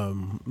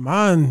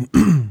 Mine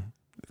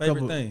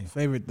favorite thing.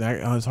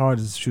 It's hard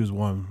to choose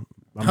one.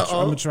 I'm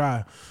gonna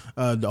try.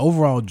 The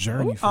overall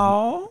journey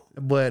for me.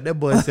 That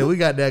boy said we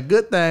got that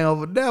good thing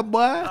over there,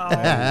 boy.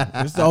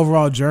 It's the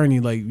overall journey.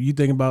 Like, you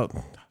think about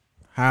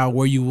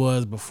where you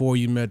was before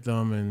you met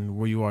them and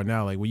where you are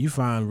now. Like, when you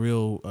find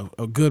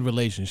a good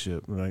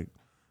relationship, like,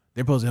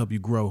 they're supposed to help you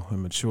grow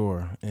and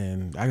mature.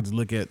 And I can just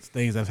look at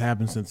things that's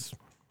happened since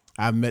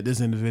I've met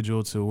this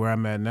individual to where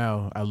I'm at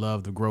now. I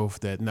love the growth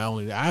that not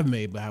only that I've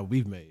made, but how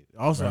we've made.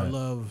 Also, I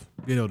love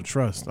being able to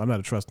trust. I'm not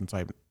a trusting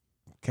type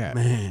cat,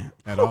 man,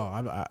 at all.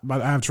 I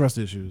have trust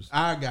issues.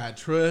 I got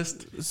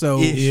trust. So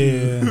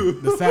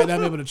the fact that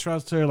I'm able to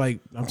trust her, like,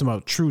 I'm talking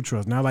about true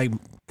trust, not like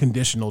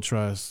conditional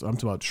trust. I'm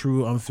talking about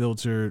true,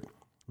 unfiltered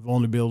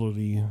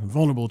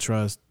vulnerable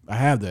trust. I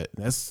have that.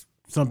 That's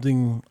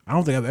something I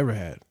don't think I've ever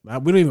had.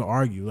 We don't even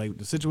argue. Like,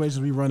 the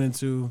situations we run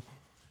into,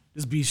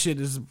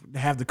 just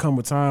have to come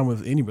with time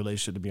with any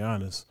relationship, to be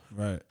honest.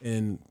 Right.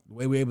 And the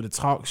way we're able to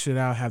talk shit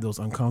out, have those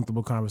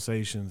uncomfortable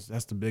conversations,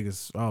 that's the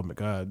biggest. Oh my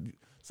God.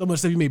 So much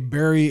stuff you may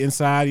bury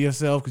inside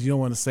yourself because you don't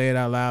want to say it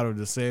out loud, or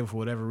just say it for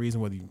whatever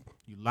reason, whether you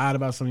lied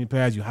about something in your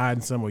past, you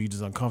hiding something, or you're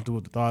just uncomfortable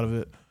with the thought of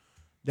it.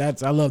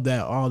 I love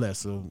that, all that.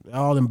 So it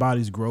all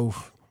embodies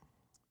growth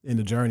in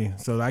the journey.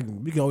 So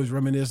we can always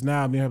reminisce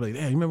now. Me and her like,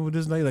 hey, you remember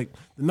this night? Like,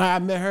 the night I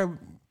met her,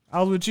 I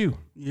was with you.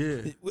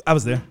 Yeah. I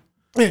was there.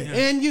 Yeah.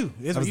 And you.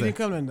 You didn't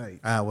come that night.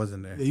 I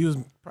wasn't there. Yeah,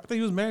 I think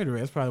he was married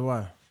already. That's probably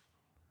why.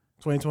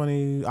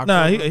 2020. October,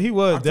 nah, he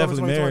was October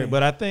definitely married,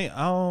 but I think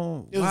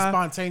it was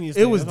spontaneous.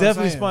 It was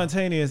definitely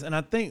spontaneous, and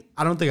I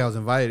don't think I was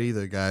invited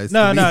either, guys.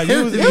 No,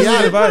 you was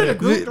invited.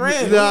 Group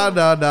thread. No,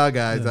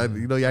 guys.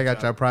 Y'all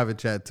got your private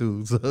chat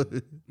too. So.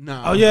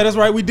 No. Oh yeah, that's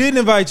right. We didn't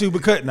invite you,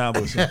 because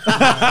bullshit.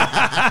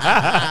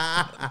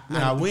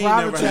 Nah, we ain't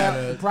never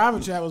had a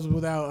private chat was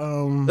without.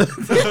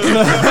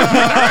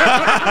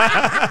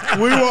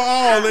 We were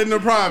all in the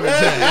private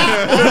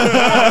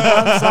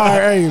chat. I'm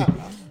sorry. Hey,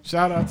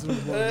 shout out to the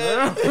boy.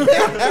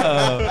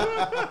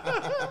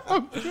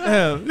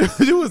 Damn,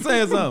 you was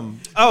saying something.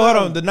 Oh, hold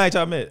on. The night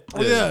y'all met.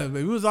 Oh, yeah,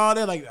 we was all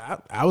there. Like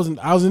I was in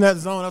that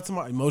zone. That's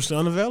my emotionally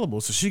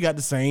unavailable. So she got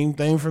the same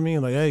thing for me.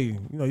 Like, hey,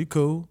 you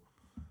cool.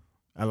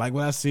 I like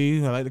what I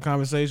see. I like the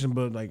conversation,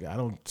 but like I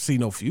don't see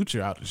no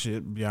future out of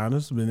shit. To be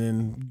honest. But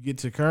then you get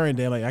to current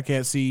day, like I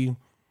can't see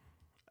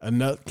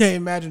enough. Can't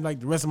imagine like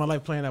the rest of my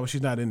life playing out when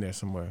she's not in there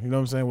somewhere. You know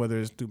what I'm saying? Whether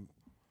it's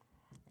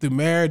through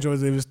marriage or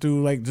if it's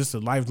through like just a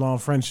lifelong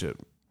friendship.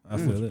 I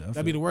feel it.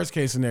 That'd be the worst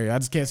case scenario. I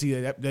just can't see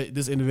that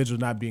this individual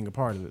not being a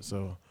part of it.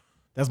 So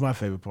that's my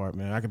favorite part,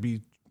 man. I could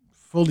be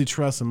fully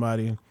trust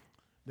somebody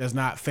that's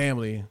not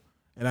family,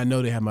 and I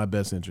know they have my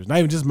best interest. Not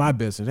even just my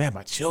best interest. They have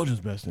my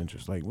children's best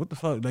interest. Like, what the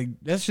fuck? Like,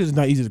 that shit is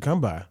not easy to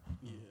come by.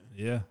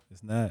 Yeah,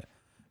 it's not.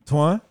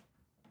 Twan?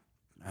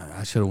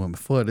 I should have went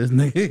before this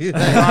nigga.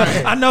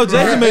 I know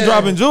Jason been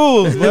dropping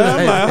jewels, but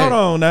I'm like, hold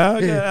on now.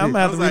 I'm gonna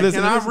have to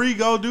re-listen. Can I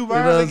re-go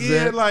Dubai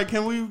again? Like,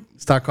 can we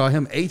start calling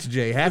him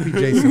HJ, Happy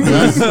Jason?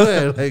 I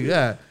swear, like,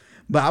 yeah.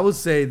 But I would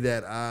say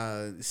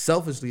that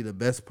selfishly, the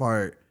best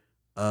part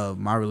of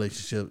my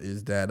relationship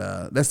is that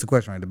that's the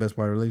question, right? The best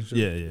part of the relationship.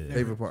 Yeah.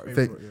 Favorite part.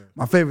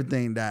 My favorite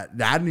thing that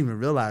I didn't even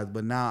realize,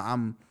 but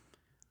now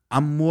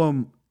I'm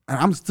more.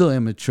 I'm still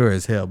immature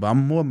as hell, but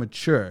I'm more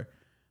mature.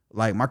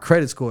 Like my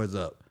credit score is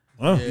up.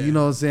 You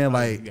know what I'm saying?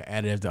 Like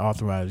added as the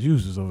authorized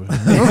users over here.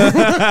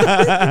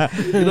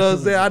 You know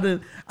what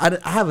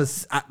I'm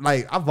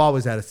saying? I've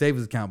always had a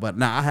savings account, but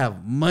now I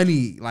have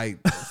money, like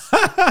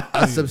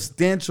a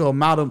substantial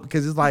amount of,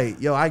 because it's like,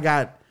 yo, I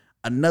got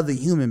another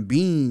human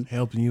being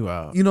helping you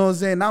out. You know what I'm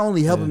saying? Not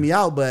only helping me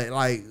out, but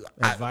like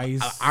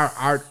advice.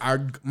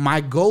 My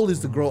goal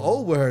is to grow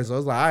old with her. So I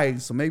was like, all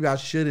right, so maybe I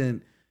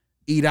shouldn't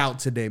eat out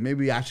today.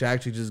 Maybe I should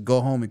actually just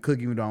go home and cook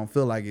even though I don't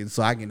feel like it,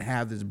 so I can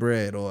have this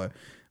bread. Or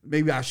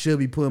maybe I should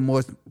be putting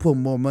more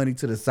money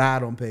to the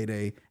side on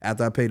payday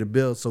after I pay the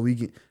bill, so we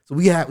can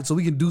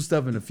do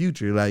stuff in the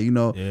future. Like, you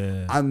know,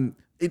 I'm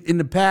in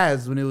the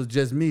past when it was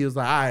just me, it was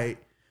like, all right,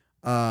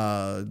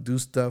 do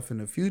stuff in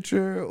the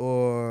future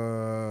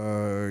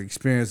or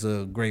experience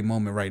a great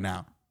moment right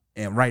now.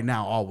 And right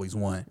now always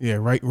won. Yeah,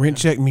 right. Rent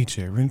check, me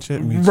check. Rent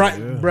check, me check. Right,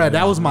 yeah. Bruh,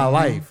 that was my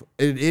life.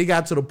 It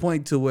got to the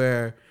point to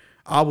where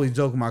I always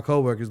joke with my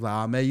coworkers like,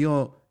 oh man,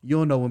 you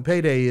don't know when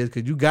payday is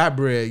because you got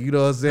bread. You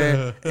know what I'm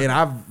saying? And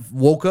I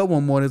woke up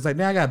one morning, it's like,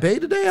 man, I got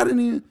paid today? I didn't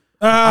even.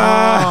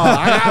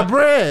 I got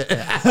bread.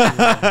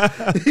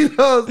 You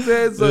know what I'm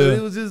saying?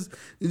 So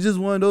it's just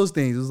one of those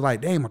things. It was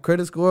like, dang, my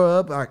credit score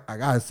up. I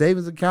got a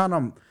savings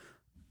account.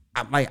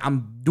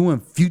 I'm doing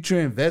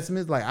future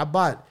investments. Like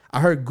I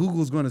heard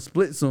Google's going to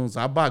split soon,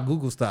 so I bought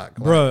Google stock.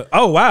 Like, bro,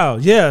 oh wow,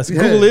 yes,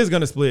 Google is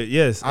going to split.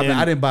 Yes, I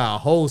didn't buy a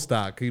whole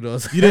stock. You know,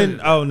 what I'm you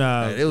didn't. Oh no,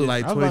 nah. It was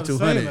like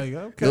 2,200. Like,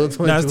 okay. It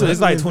was it's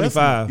like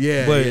 25.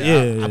 Yeah, but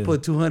yeah. I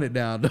put 200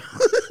 down.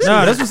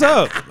 Nah, that's what's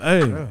up.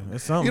 Hey,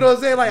 that's something. You know what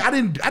I'm saying? Like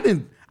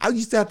I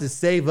used to have to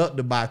save up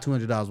to buy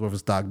 $200 worth of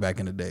stock back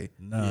in the day.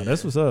 Nah,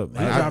 that's what's up.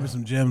 You're dropping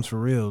some gems for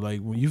real.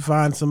 Like when you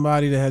find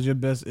somebody that has your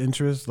best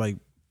interest, like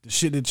the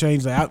shit that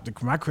changed,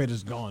 like my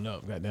credit's going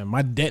up. Goddamn,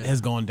 my debt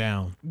has gone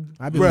down.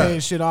 I've been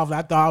paying shit off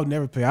I thought I would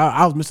never pay.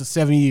 I was Mr.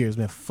 7 years,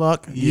 man.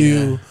 Fuck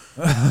you.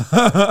 So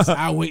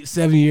I wait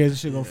 7 years,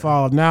 this shit gonna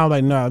fall. Now,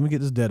 like, nah, let me get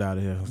this debt out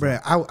of here.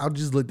 Bruh, I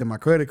just looked at my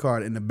credit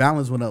card and the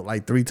balance went up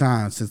like 3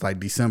 times since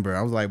like December.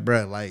 I was like,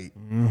 bruh, like,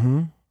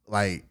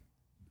 like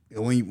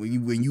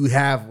when you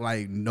have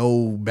like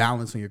no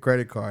balance on your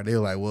credit card, they're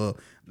like, well,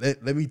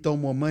 let me throw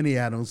more money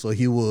at him so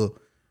he will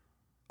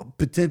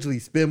potentially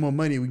spend more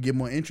money. We get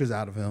more interest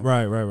out of him.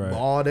 Right. But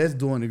all that's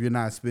doing, if you're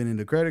not spending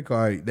the credit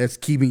card, that's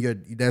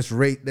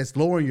that's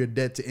lowering your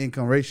debt to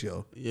income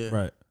ratio. Yeah.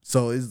 Right.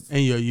 So it's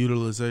and your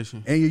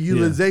utilization.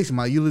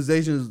 My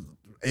utilization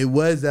it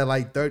was at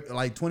like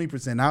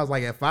 20%. Now it's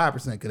like at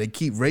 5% because they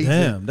keep raising.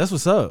 Damn, that's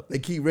what's up. They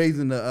keep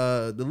raising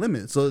the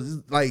limit. So it's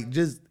like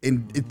just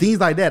and things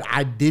like that.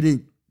 I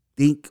didn't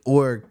think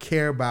or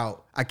care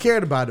about. I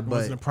cared about it, but it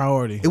wasn't a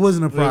priority. It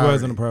wasn't a priority. It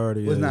wasn't a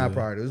priority. It was not a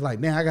priority. It was like,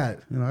 man, I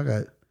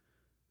got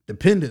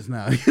dependents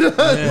now. You know?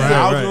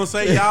 I was gonna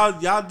say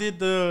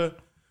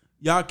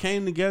y'all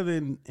came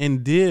together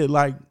and did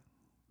like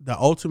the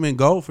ultimate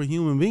goal for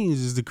human beings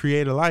is to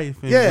create a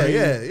life. And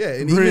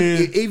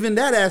And even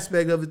that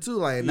aspect of it too.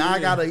 Like now I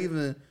got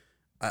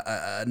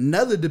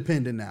another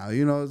dependent now.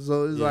 You know,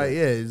 so it's like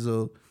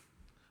So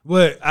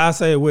what I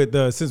say with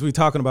since we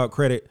talking about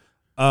credit.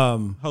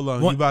 Hold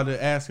on, you about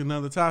to ask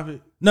another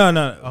topic? No.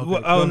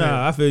 Okay,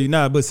 I feel you.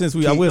 Nah, but since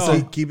I will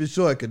say keep it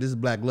short because this is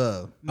Black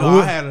Love. No,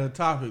 I had a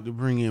topic to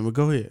bring in, but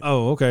go ahead.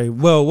 Oh, okay.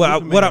 Well,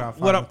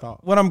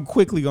 what I'm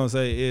quickly gonna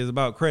say is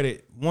about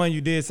credit. One,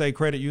 you did say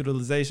credit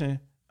utilization.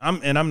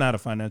 I'm not a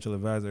financial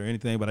advisor or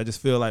anything, but I just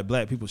feel like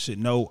Black people should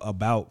know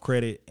about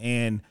credit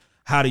and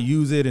how to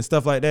use it and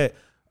stuff like that.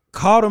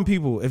 Call them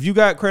people. If you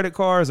got credit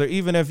cards, or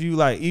even if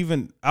you I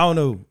don't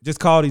know, just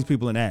call these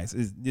people and ask.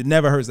 It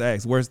never hurts to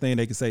ask. Worst thing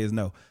they can say is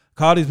no.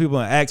 call these people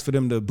and ask for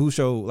them to boost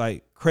your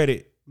like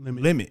credit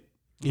limit.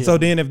 Yeah. So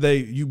then if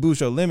you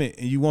boost your limit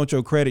and you want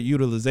your credit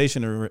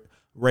utilization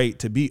rate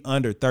to be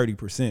under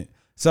 30%.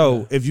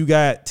 So if you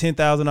got $10,000,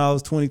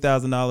 $20,000,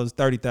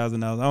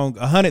 $30,000,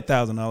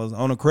 $100,000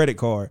 on a credit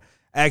card,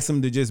 ask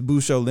them to just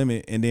boost your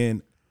limit, and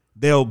then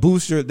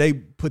they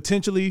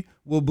potentially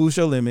will boost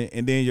your limit,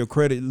 and then your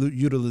credit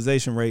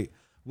utilization rate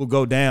will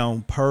go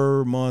down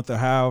per month or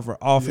however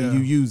often you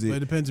use it. But it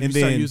depends if you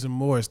start using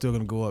more, it's still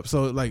gonna go up.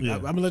 So like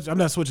I'm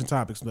not switching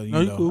topics, but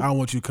cool. I don't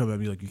want you to come at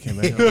me like you came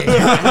at me.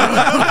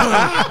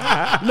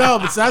 No,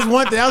 but that's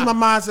one thing. That was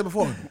my mindset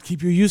before.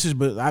 Keep your usage,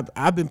 but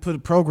I've been put a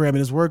program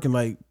and it's working.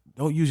 Like,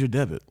 don't use your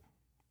debit.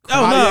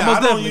 Oh no,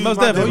 most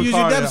definitely. Don't use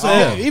your debit.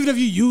 So even if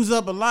you use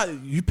up a lot,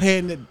 you pay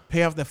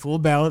off that full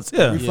balance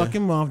every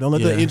fucking month. Don't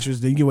let the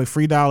interest. Then you give away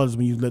 $3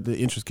 when you let the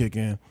interest kick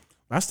in.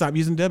 I stopped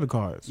using debit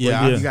cards.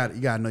 Yeah, you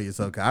gotta know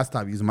yourself. Cause I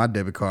stopped using my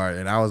debit card,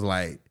 and I was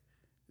like,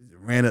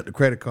 ran up the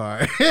credit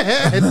card.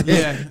 Smart.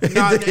 Yeah, you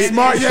gotta be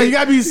smart. Yeah, you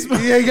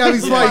gotta be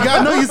smart. You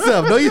gotta know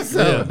yourself. Know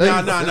yourself. No.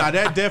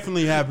 That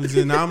definitely happens,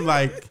 and I'm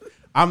like,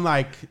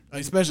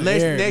 especially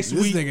next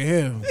week. This nigga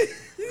him.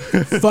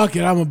 Fuck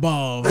it, I'm a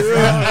ball.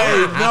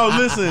 Hey, no,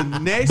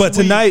 listen. But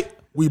tonight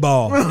we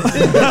ball.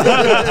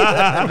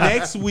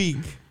 Next week,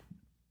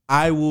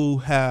 I will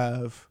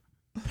have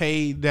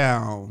paid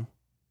down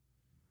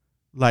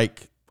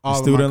like all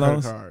student of my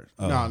loans. Credit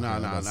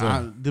cards.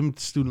 No. Them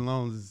student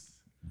loans.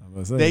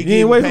 They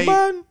get paid.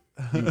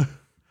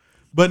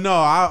 But no,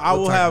 I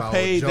will have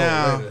paid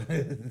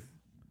down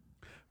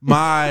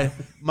my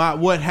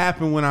what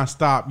happened when I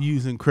stopped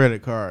using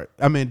debit cards,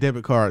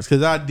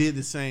 because I did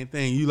the same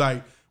thing. You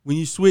like when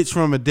you switch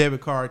from a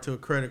debit card to a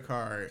credit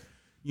card,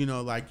 you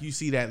know, like you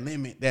see that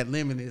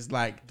limit is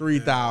like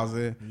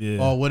 3,000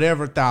 or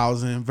whatever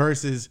thousand,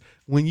 versus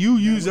when you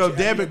use your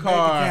debit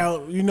card,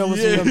 account, you know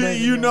what's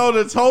you know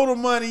the total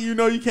money, you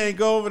know you can't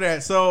go over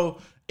that.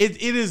 So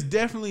it is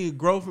definitely a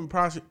growth and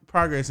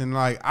progress, and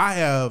like I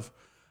have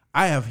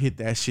hit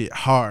that shit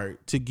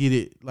hard to get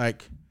it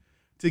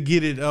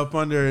up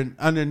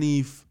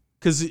underneath,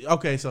 because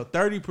okay, so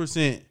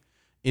 30%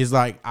 is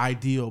like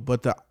ideal,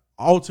 but the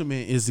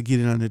ultimate is to get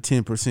it under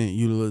 10%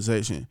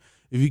 utilization.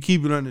 If you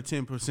keep it under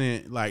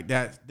 10%, like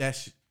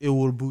that's it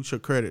will boost your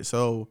credit.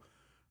 So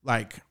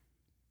like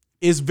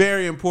it's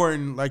very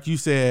important, like you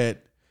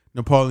said,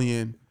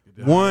 Napoleon.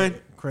 One,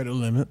 credit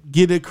limit.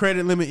 Get a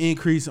credit limit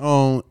increase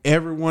on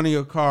every one of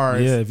your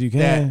cards. Yeah, if you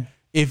can.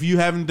 If you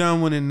haven't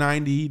done one in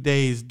 90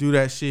 days, do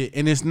that shit.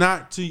 And it's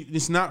not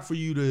for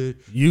you to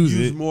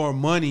use more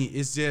money.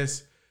 It's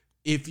just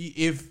if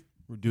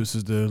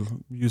reduces the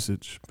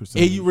usage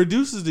percentage. It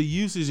reduces the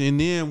usage, and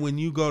then when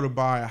you go to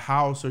buy a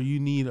house or you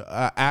need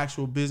an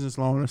actual business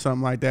loan or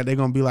something like that, they're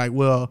gonna be like,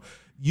 well,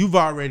 they've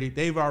already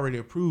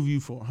approved you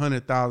for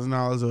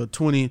 $100,000 or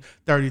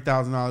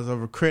 $30,000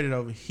 of a credit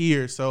over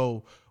here,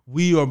 so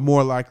we are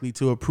more likely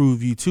to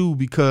approve you too,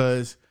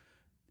 because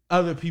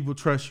other people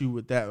trust you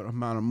with that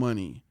amount of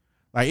money.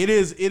 Like it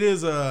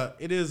is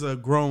a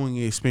growing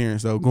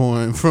experience though,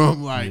 going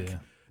from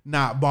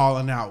not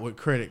balling out with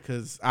credit,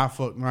 because I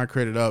fucked my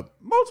credit up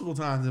multiple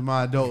times in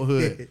my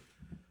adulthood.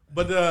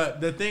 But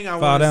the thing I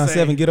want to say, 5 down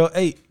 7, get up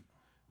 8.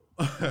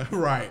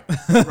 right.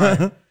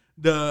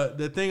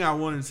 The thing I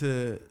wanted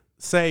to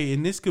say,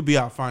 and this could be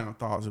our final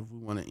thoughts if we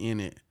want to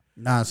end it.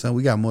 Nah, son,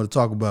 we got more to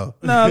talk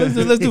about. Nah,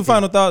 let's do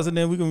final thoughts, and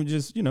then we can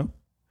just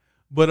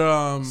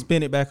But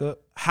spin it back up.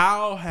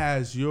 How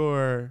has we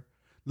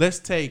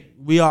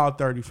all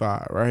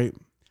 35, right?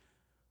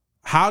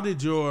 How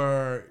did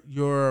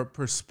your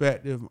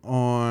perspective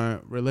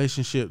on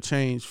relationship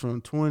change from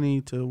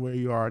 20 to where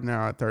you are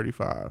now at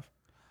 35?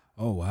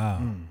 Oh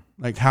wow.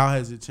 Like how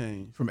has it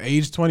changed? From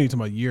age 20 to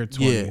my year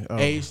 20. Yeah,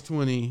 age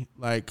 20,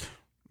 like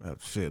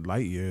shit,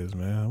 light years,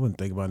 man. I wouldn't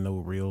think about no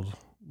real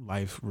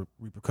life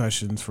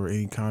repercussions for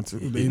any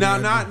concert.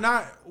 Not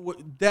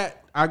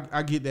that.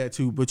 I get that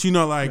too, but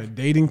like a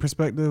dating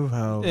perspective,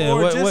 how? Yeah,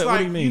 or just what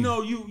do you mean?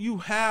 You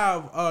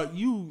have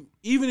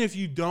even if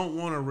you don't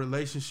want a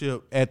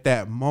relationship at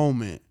that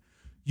moment,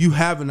 you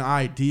have an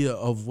idea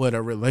of what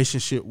a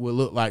relationship will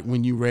look like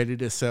when you're ready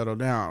to settle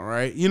down,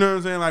 right? You know what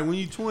I'm saying? Like when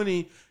you're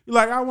 20, you're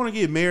like, I want to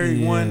get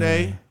married one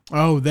day.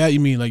 Oh, that you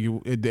mean like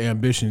the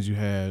ambitions you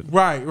had?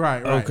 Right.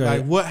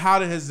 Okay. Like how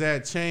has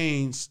that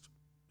changed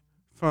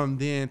from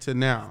then to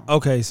now?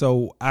 Okay,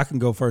 so I can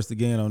go first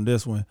again on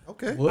this one.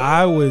 Okay.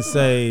 I would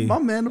say my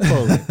man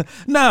Napoleon.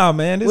 Nah,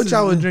 man. What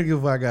y'all would drink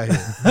if I got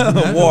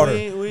here? Water. We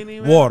ain't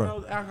even Water.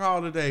 have no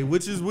alcohol today,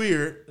 which is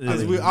weird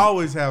because we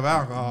always have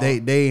alcohol. They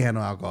ain't had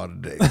no alcohol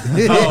today. Well,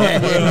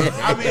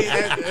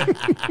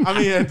 I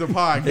mean at the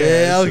podcast.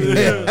 Yeah,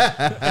 okay.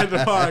 At the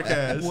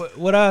podcast.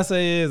 What I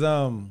say is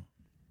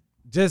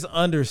just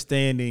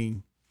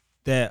understanding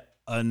that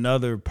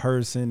another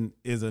person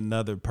is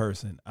another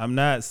person. I'm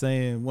not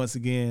saying, once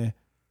again,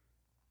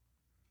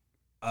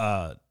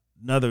 a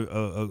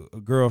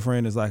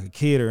girlfriend is like a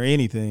kid or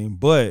anything,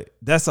 but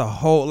that's a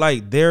whole,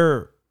 like,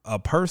 they're a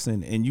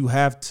person and you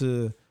have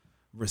to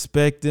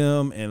respect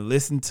them and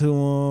listen to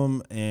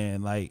them,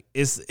 and like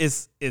it's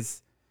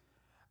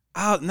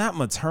not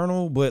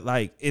maternal, but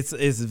like it's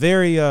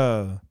very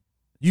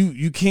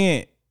you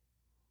can't.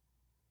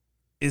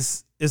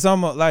 It's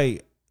almost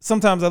like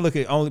sometimes I look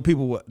at only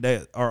people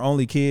that are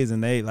only kids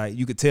and they like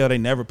you could tell they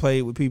never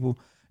played with people,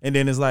 and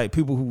then it's like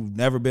people who've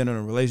never been in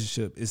a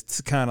relationship.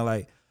 It's kind of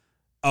like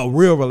a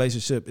real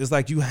relationship. It's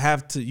like you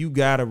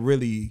gotta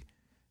really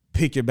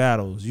pick your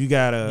battles. You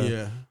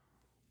gotta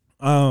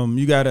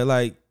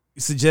like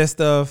suggest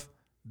stuff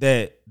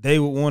that they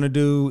would want to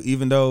do,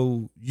 even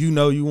though you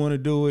want to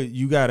do it.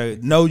 You gotta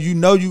know you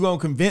gonna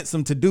convince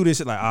them to do this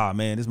shit. Like,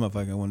 man, this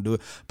motherfucker want to do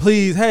it.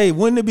 Please, hey,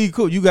 wouldn't it be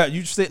cool?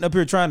 You sitting up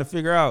here trying to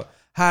figure out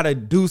how to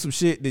do some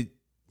shit that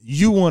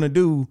you want to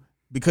do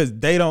because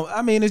they don't.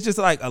 I mean, it's just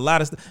like a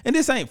lot of stuff. And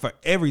this ain't for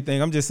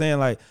everything. I'm just saying,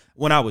 like,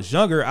 when I was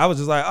younger, I was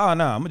just like, I'm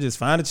gonna just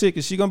find a chick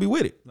and she gonna be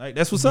with it. Like,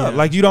 that's what's up.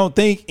 Like, you don't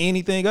think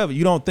anything of it.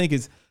 You don't think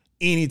it's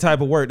any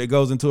type of work that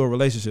goes into a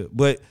relationship,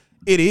 but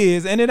it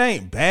is, and it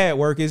ain't bad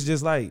work. It's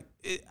just like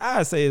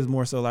I say it's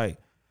more so like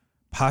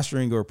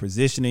posturing or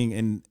positioning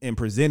and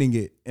presenting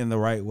it in the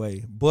right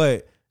way.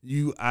 But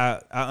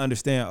I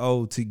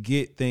understand, to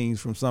get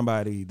things from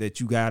somebody that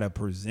you gotta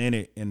present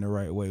it in the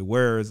right way.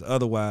 Whereas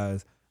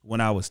otherwise,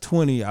 when I was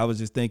 20, I was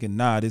just thinking,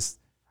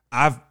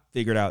 I've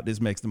figured out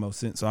this makes the most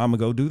sense, so I'm gonna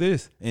go do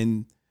this.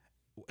 And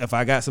if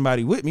I got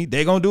somebody with me,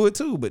 they gonna do it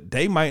too, but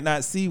they might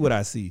not see what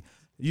I see.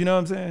 You know what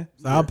I'm saying?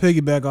 So I'll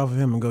piggyback off of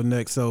him and go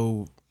next.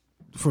 So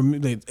for me,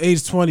 like,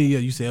 age 20,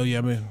 you say,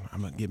 I'm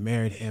gonna get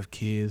married, have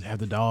kids, have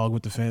the dog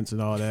with the fence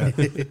and all that.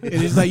 And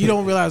it's like you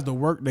don't realize the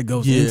work that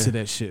goes into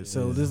that shit.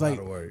 So there's like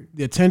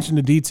the attention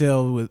to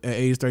detail at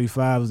age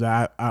 35 is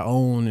that I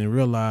own and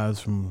realize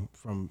from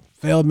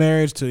failed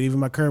marriage to even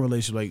my current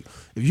relationship. Like,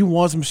 if you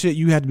want some shit,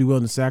 you have to be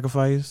willing to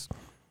sacrifice.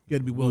 You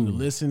have to be willing to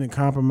listen and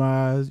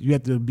compromise. You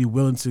have to be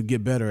willing to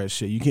get better at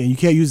shit. You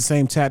can't use the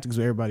same tactics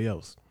with everybody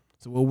else.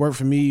 So what worked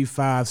for me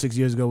 5-6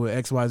 years ago with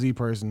XYZ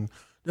person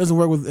doesn't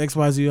work with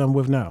XYZ I'm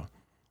with now.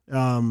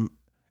 And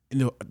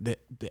the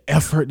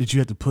effort that you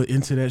have to put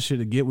into that shit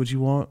to get what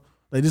you want.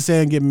 Like, just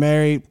saying get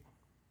married,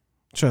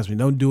 trust me,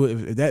 don't do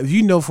it. If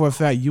you know for a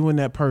fact you and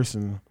that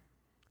person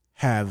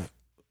have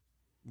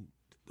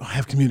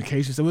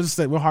communication. So we'll just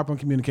say we're harping on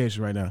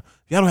communication right now.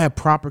 If y'all don't have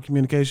proper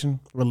communication,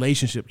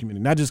 relationship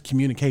communication, not just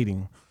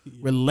communicating,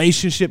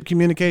 relationship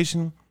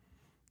communication,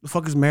 the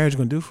fuck is marriage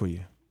gonna do for you?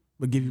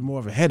 But give you more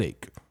of a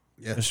headache.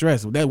 Yeah.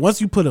 Stress. That once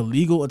you put a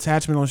legal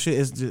attachment on shit,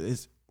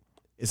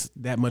 it's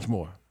that much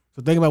more.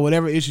 So think about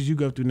whatever issues you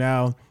go through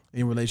now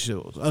in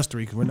relationship with us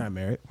three, because we're not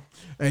married,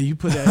 and you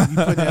put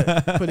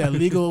that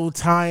legal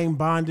time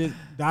bonded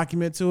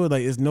document to it.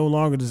 Like, it's no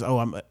longer just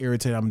I'm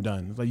irritated, I'm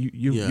done. It's like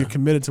you're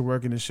committed to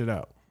working this shit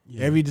out.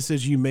 Yeah. Every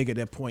decision you make at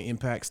that point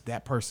impacts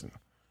that person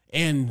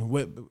and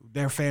with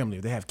their family.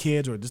 If they have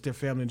kids or just their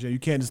family in general, you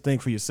can't just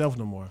think for yourself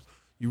no more.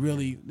 You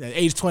really at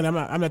age 20, I'm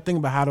not thinking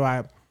about how do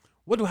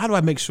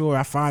I make sure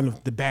I find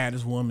the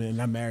baddest woman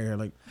and I marry her?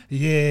 Like,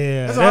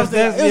 that's all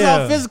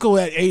physical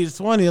at age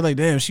 20. Like,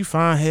 damn, she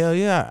fine. Hell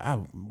yeah, I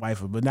wife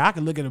her. But now I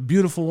can look at a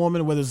beautiful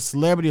woman, whether it's a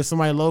celebrity or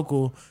somebody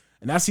local,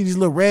 and I see these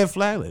little red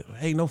flags. Like,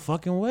 hey, no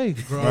fucking way,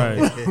 bro.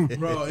 Right.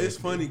 Bro, it's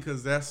funny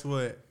because that's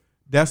what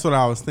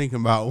I was thinking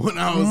about when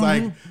I was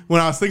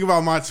when I was thinking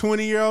about my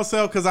 20-year-old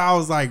self. Because I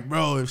was like,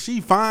 bro, if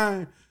she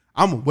fine,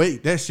 I'm gonna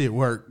wait. That shit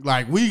work.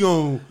 Like, we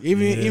gonna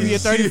even your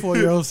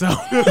 34-year-old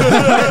self to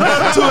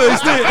an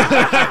extent.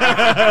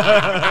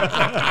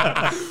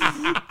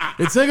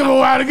 It took him a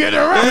while to get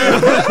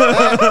around.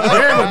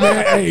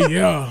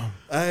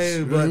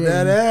 Hey, but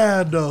that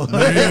ad though,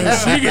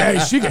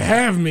 she can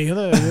have me.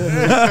 No,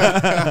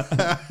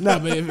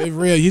 but if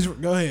real,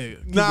 go ahead.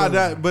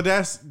 But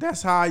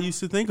that's how I used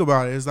to think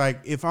about it. It's like,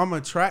 if I'm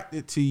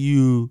attracted to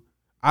you,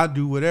 I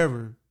do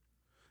whatever,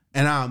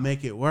 and I'll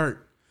make it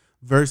work.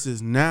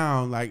 Versus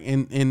now, like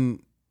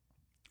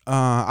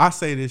I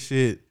say this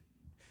shit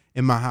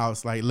in my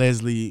house. Like,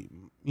 Leslie,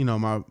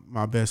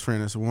 my best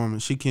friend is a woman.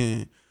 She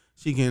can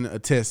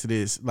attest to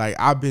this. Like,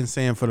 I've been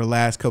saying for the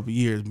last couple of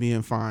years,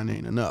 being fine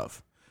ain't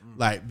enough.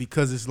 Like,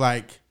 because it's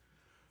like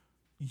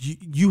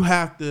you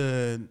have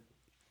to,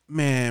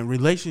 man,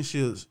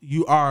 relationships,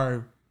 you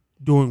are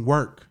doing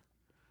work.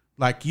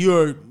 Like,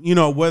 you're,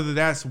 whether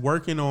that's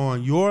working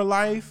on your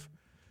life,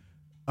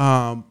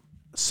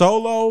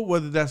 solo,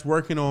 whether that's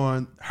working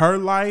on her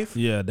life,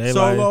 they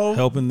solo, like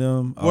helping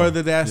them,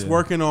 whether that's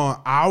working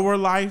on our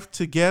life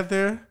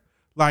together,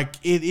 like,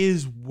 it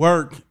is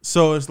work.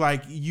 So it's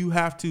like you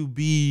have to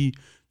be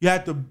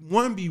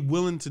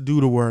willing to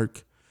do the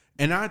work.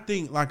 And I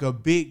think, like, a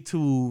big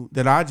tool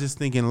that I just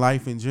think in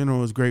life in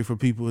general is great for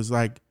people is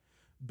like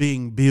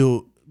being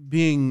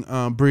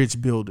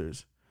bridge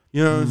builders.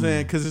 You know what I'm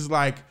saying? Because it's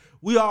like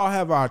we all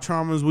have our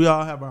traumas, we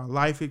all have our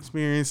life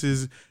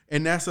experiences,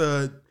 and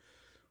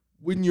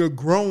when you're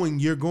growing,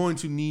 you're going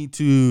to need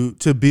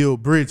to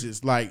build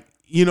bridges. Like,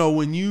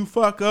 when you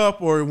fuck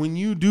up or when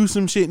you do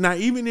some shit, now,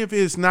 even if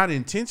it's not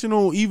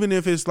intentional, even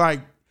if it's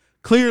like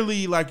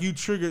clearly like you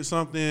triggered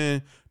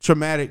something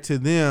traumatic to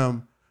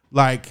them,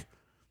 like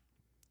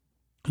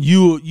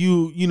you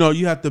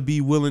have to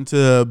be willing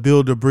to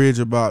build a bridge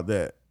about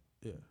that.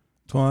 Yeah.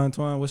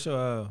 Twan, what's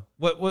your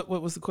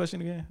what's the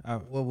question again?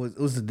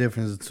 What's the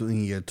difference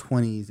between your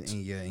 20s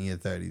and your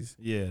 30s?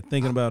 Yeah,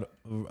 thinking about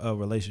a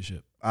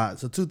relationship.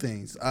 So two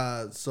things.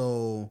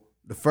 So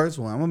the first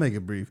one, I'm gonna make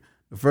it brief.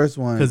 The first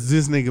one, because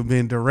this nigga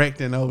been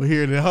directing over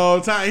here the whole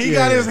time. He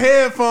got his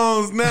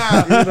headphones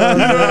now. You know what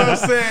I'm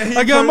saying?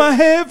 I got my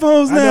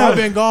headphones now. I've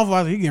been gone for a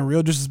while. He getting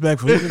real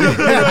disrespectful. He pointed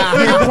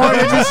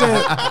at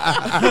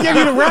you, he gave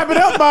you the wrap it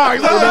up bar.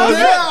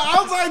 I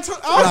was like,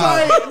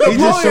 he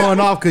just showing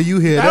off because you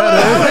hear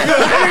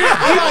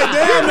that. I'm like,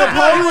 damn,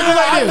 Napoleon.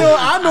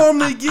 I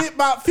normally get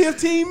about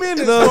 15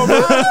 minutes for my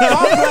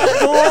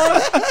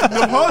platform.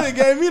 Napoleon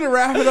gave me the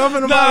wrap it up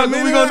in about a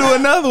minute. We're gonna do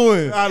another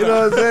one. You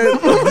know what I'm saying?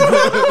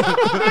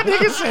 That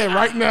nigga said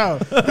right now.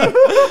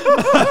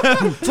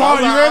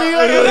 Twan, you ready?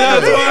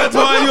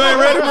 Twan, you ain't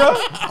ready, bro?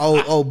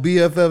 Oh,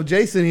 BFF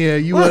Jason here.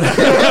 You would.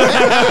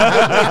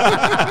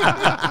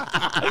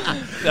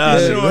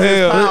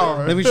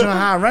 Let me show you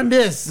how I run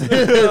this.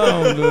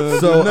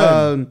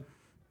 So,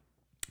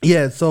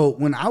 so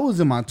when I was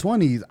in my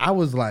 20s, I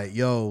was like,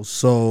 yo,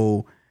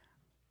 so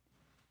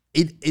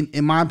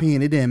in my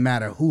opinion, it didn't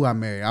matter who I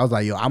married. I was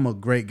like, yo, I'm a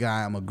great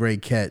guy. I'm a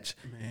great catch.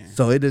 Man.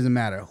 So it doesn't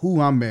matter who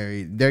I'm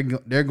married.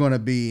 They're going to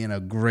be in a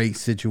great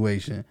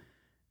situation.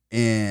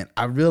 And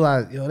I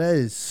realized, yo, that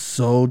is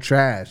so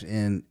trash.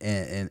 And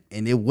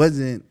it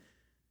wasn't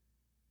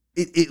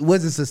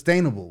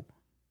sustainable.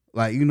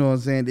 Like, you know what I'm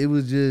saying? It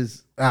was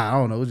just, I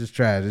don't know, it was just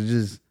trash. It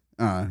just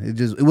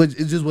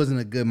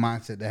wasn't a good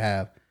mindset to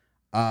have.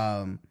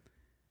 And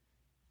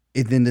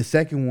then the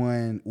second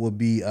one would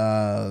be,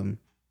 what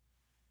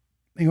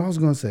I was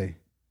gonna say,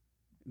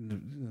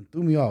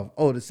 threw me off.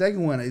 Oh, the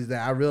second one is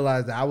that I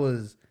realized that I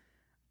was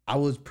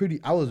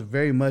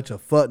very much a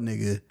fuck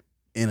nigga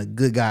in a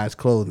good guy's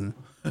clothing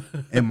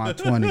in my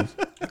 20s.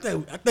 I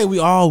think we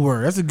all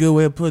were. That's a good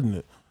way of putting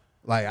it.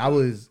 Like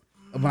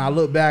when I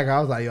look back,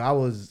 I was like, yo, I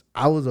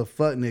was a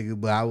fuck nigga,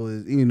 but I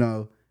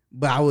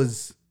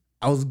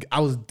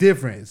was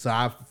different. So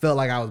I felt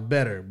like I was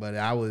better, but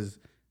I was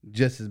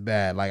just as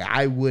bad. Like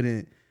I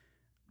wouldn't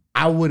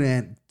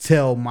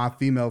tell my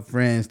female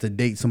friends to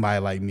date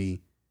somebody like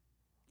me.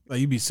 Like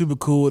you be super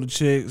cool with the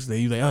chicks.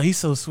 Then you like, oh, he's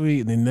so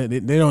sweet. And then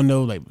they don't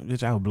know, like,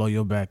 bitch, I would blow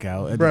your back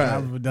out at the drop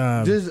of a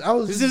dime. I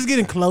was just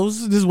getting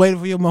close, just waiting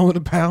for your moment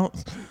to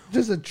pounce.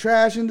 Just a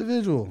trash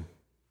individual.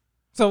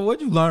 So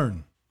what'd you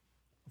learn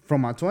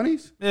from my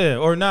 20s? Yeah,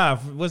 or nah?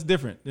 What's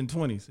different than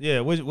 20s?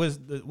 Yeah, what's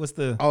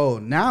the? Oh,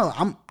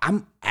 now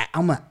I'm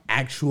an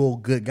actual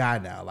good guy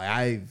now. Like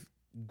I've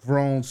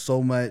grown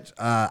so much.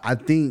 I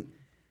think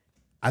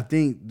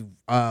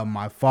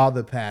my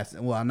father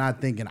passing. Well, I'm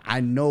not thinking. I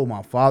know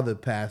my father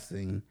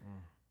passing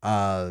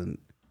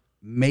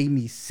made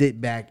me sit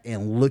back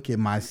and look at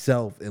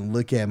myself and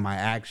look at my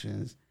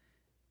actions,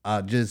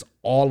 just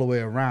all the way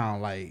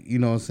around. Like, you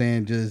know what I'm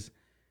saying?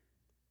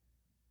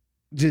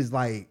 Just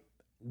like,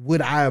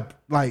 would I,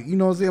 like, you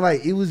know what I'm saying?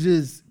 Like, it was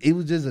just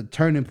a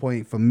turning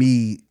point for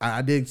me.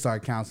 I did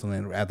start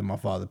counseling after my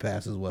father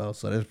passed as well,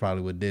 so that's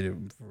probably what did it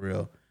for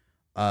real.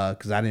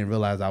 Because I didn't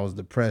realize I was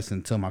depressed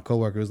until my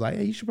coworker was like,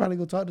 hey, you should probably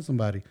go talk to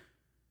somebody.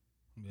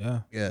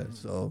 Yeah.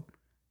 So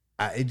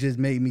it just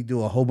made me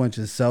do a whole bunch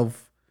of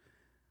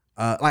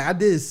I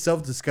did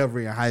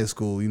self-discovery in high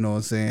school, you know what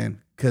I'm saying?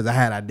 Because I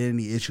had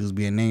identity issues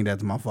being named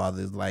after my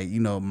father. It's like,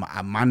 you know,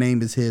 my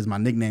name is his, my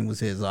nickname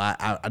was his. So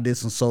I did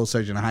some soul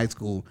searching in high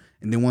school.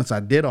 And then once I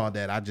did all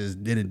that, I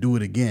just didn't do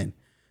it again.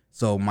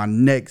 So my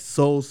next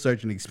soul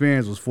searching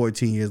experience was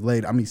 16 years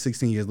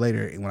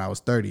later when I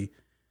was 30.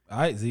 All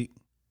right, Zeke.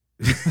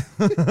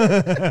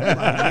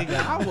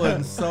 I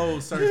wasn't soul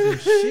searching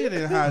shit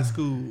in high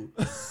school.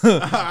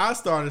 I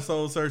started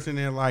soul searching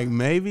at like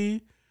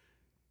maybe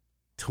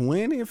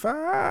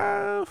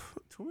 24,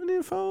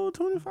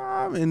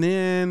 25, and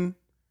then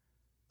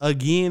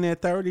again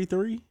at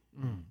 33.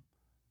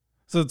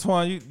 So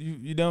Twan,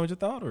 you done with your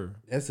thought, or?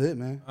 That's it,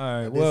 man. All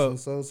right. I did some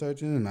soul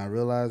searching, and I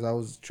realized I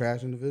was a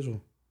trash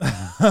individual.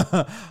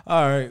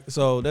 All right,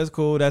 so that's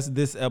cool. That's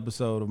this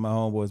episode of My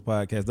Homeboys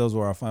Podcast. Those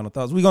were our final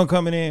thoughts. We're gonna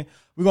come in.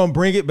 We're gonna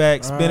bring it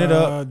back, spin it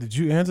up. Did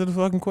you answer the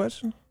fucking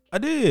question? I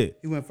did.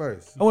 You went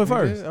first. I went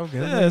first. Okay.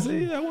 Yeah,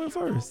 see, I went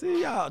first.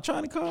 See, y'all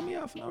trying to call me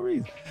out for no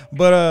reason.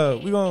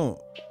 But we're gonna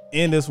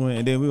end this one,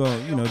 and then we're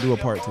gonna, do a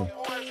part 2.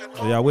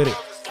 So y'all with it?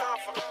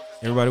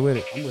 Everybody with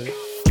it? I'm with it.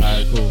 All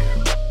right, cool.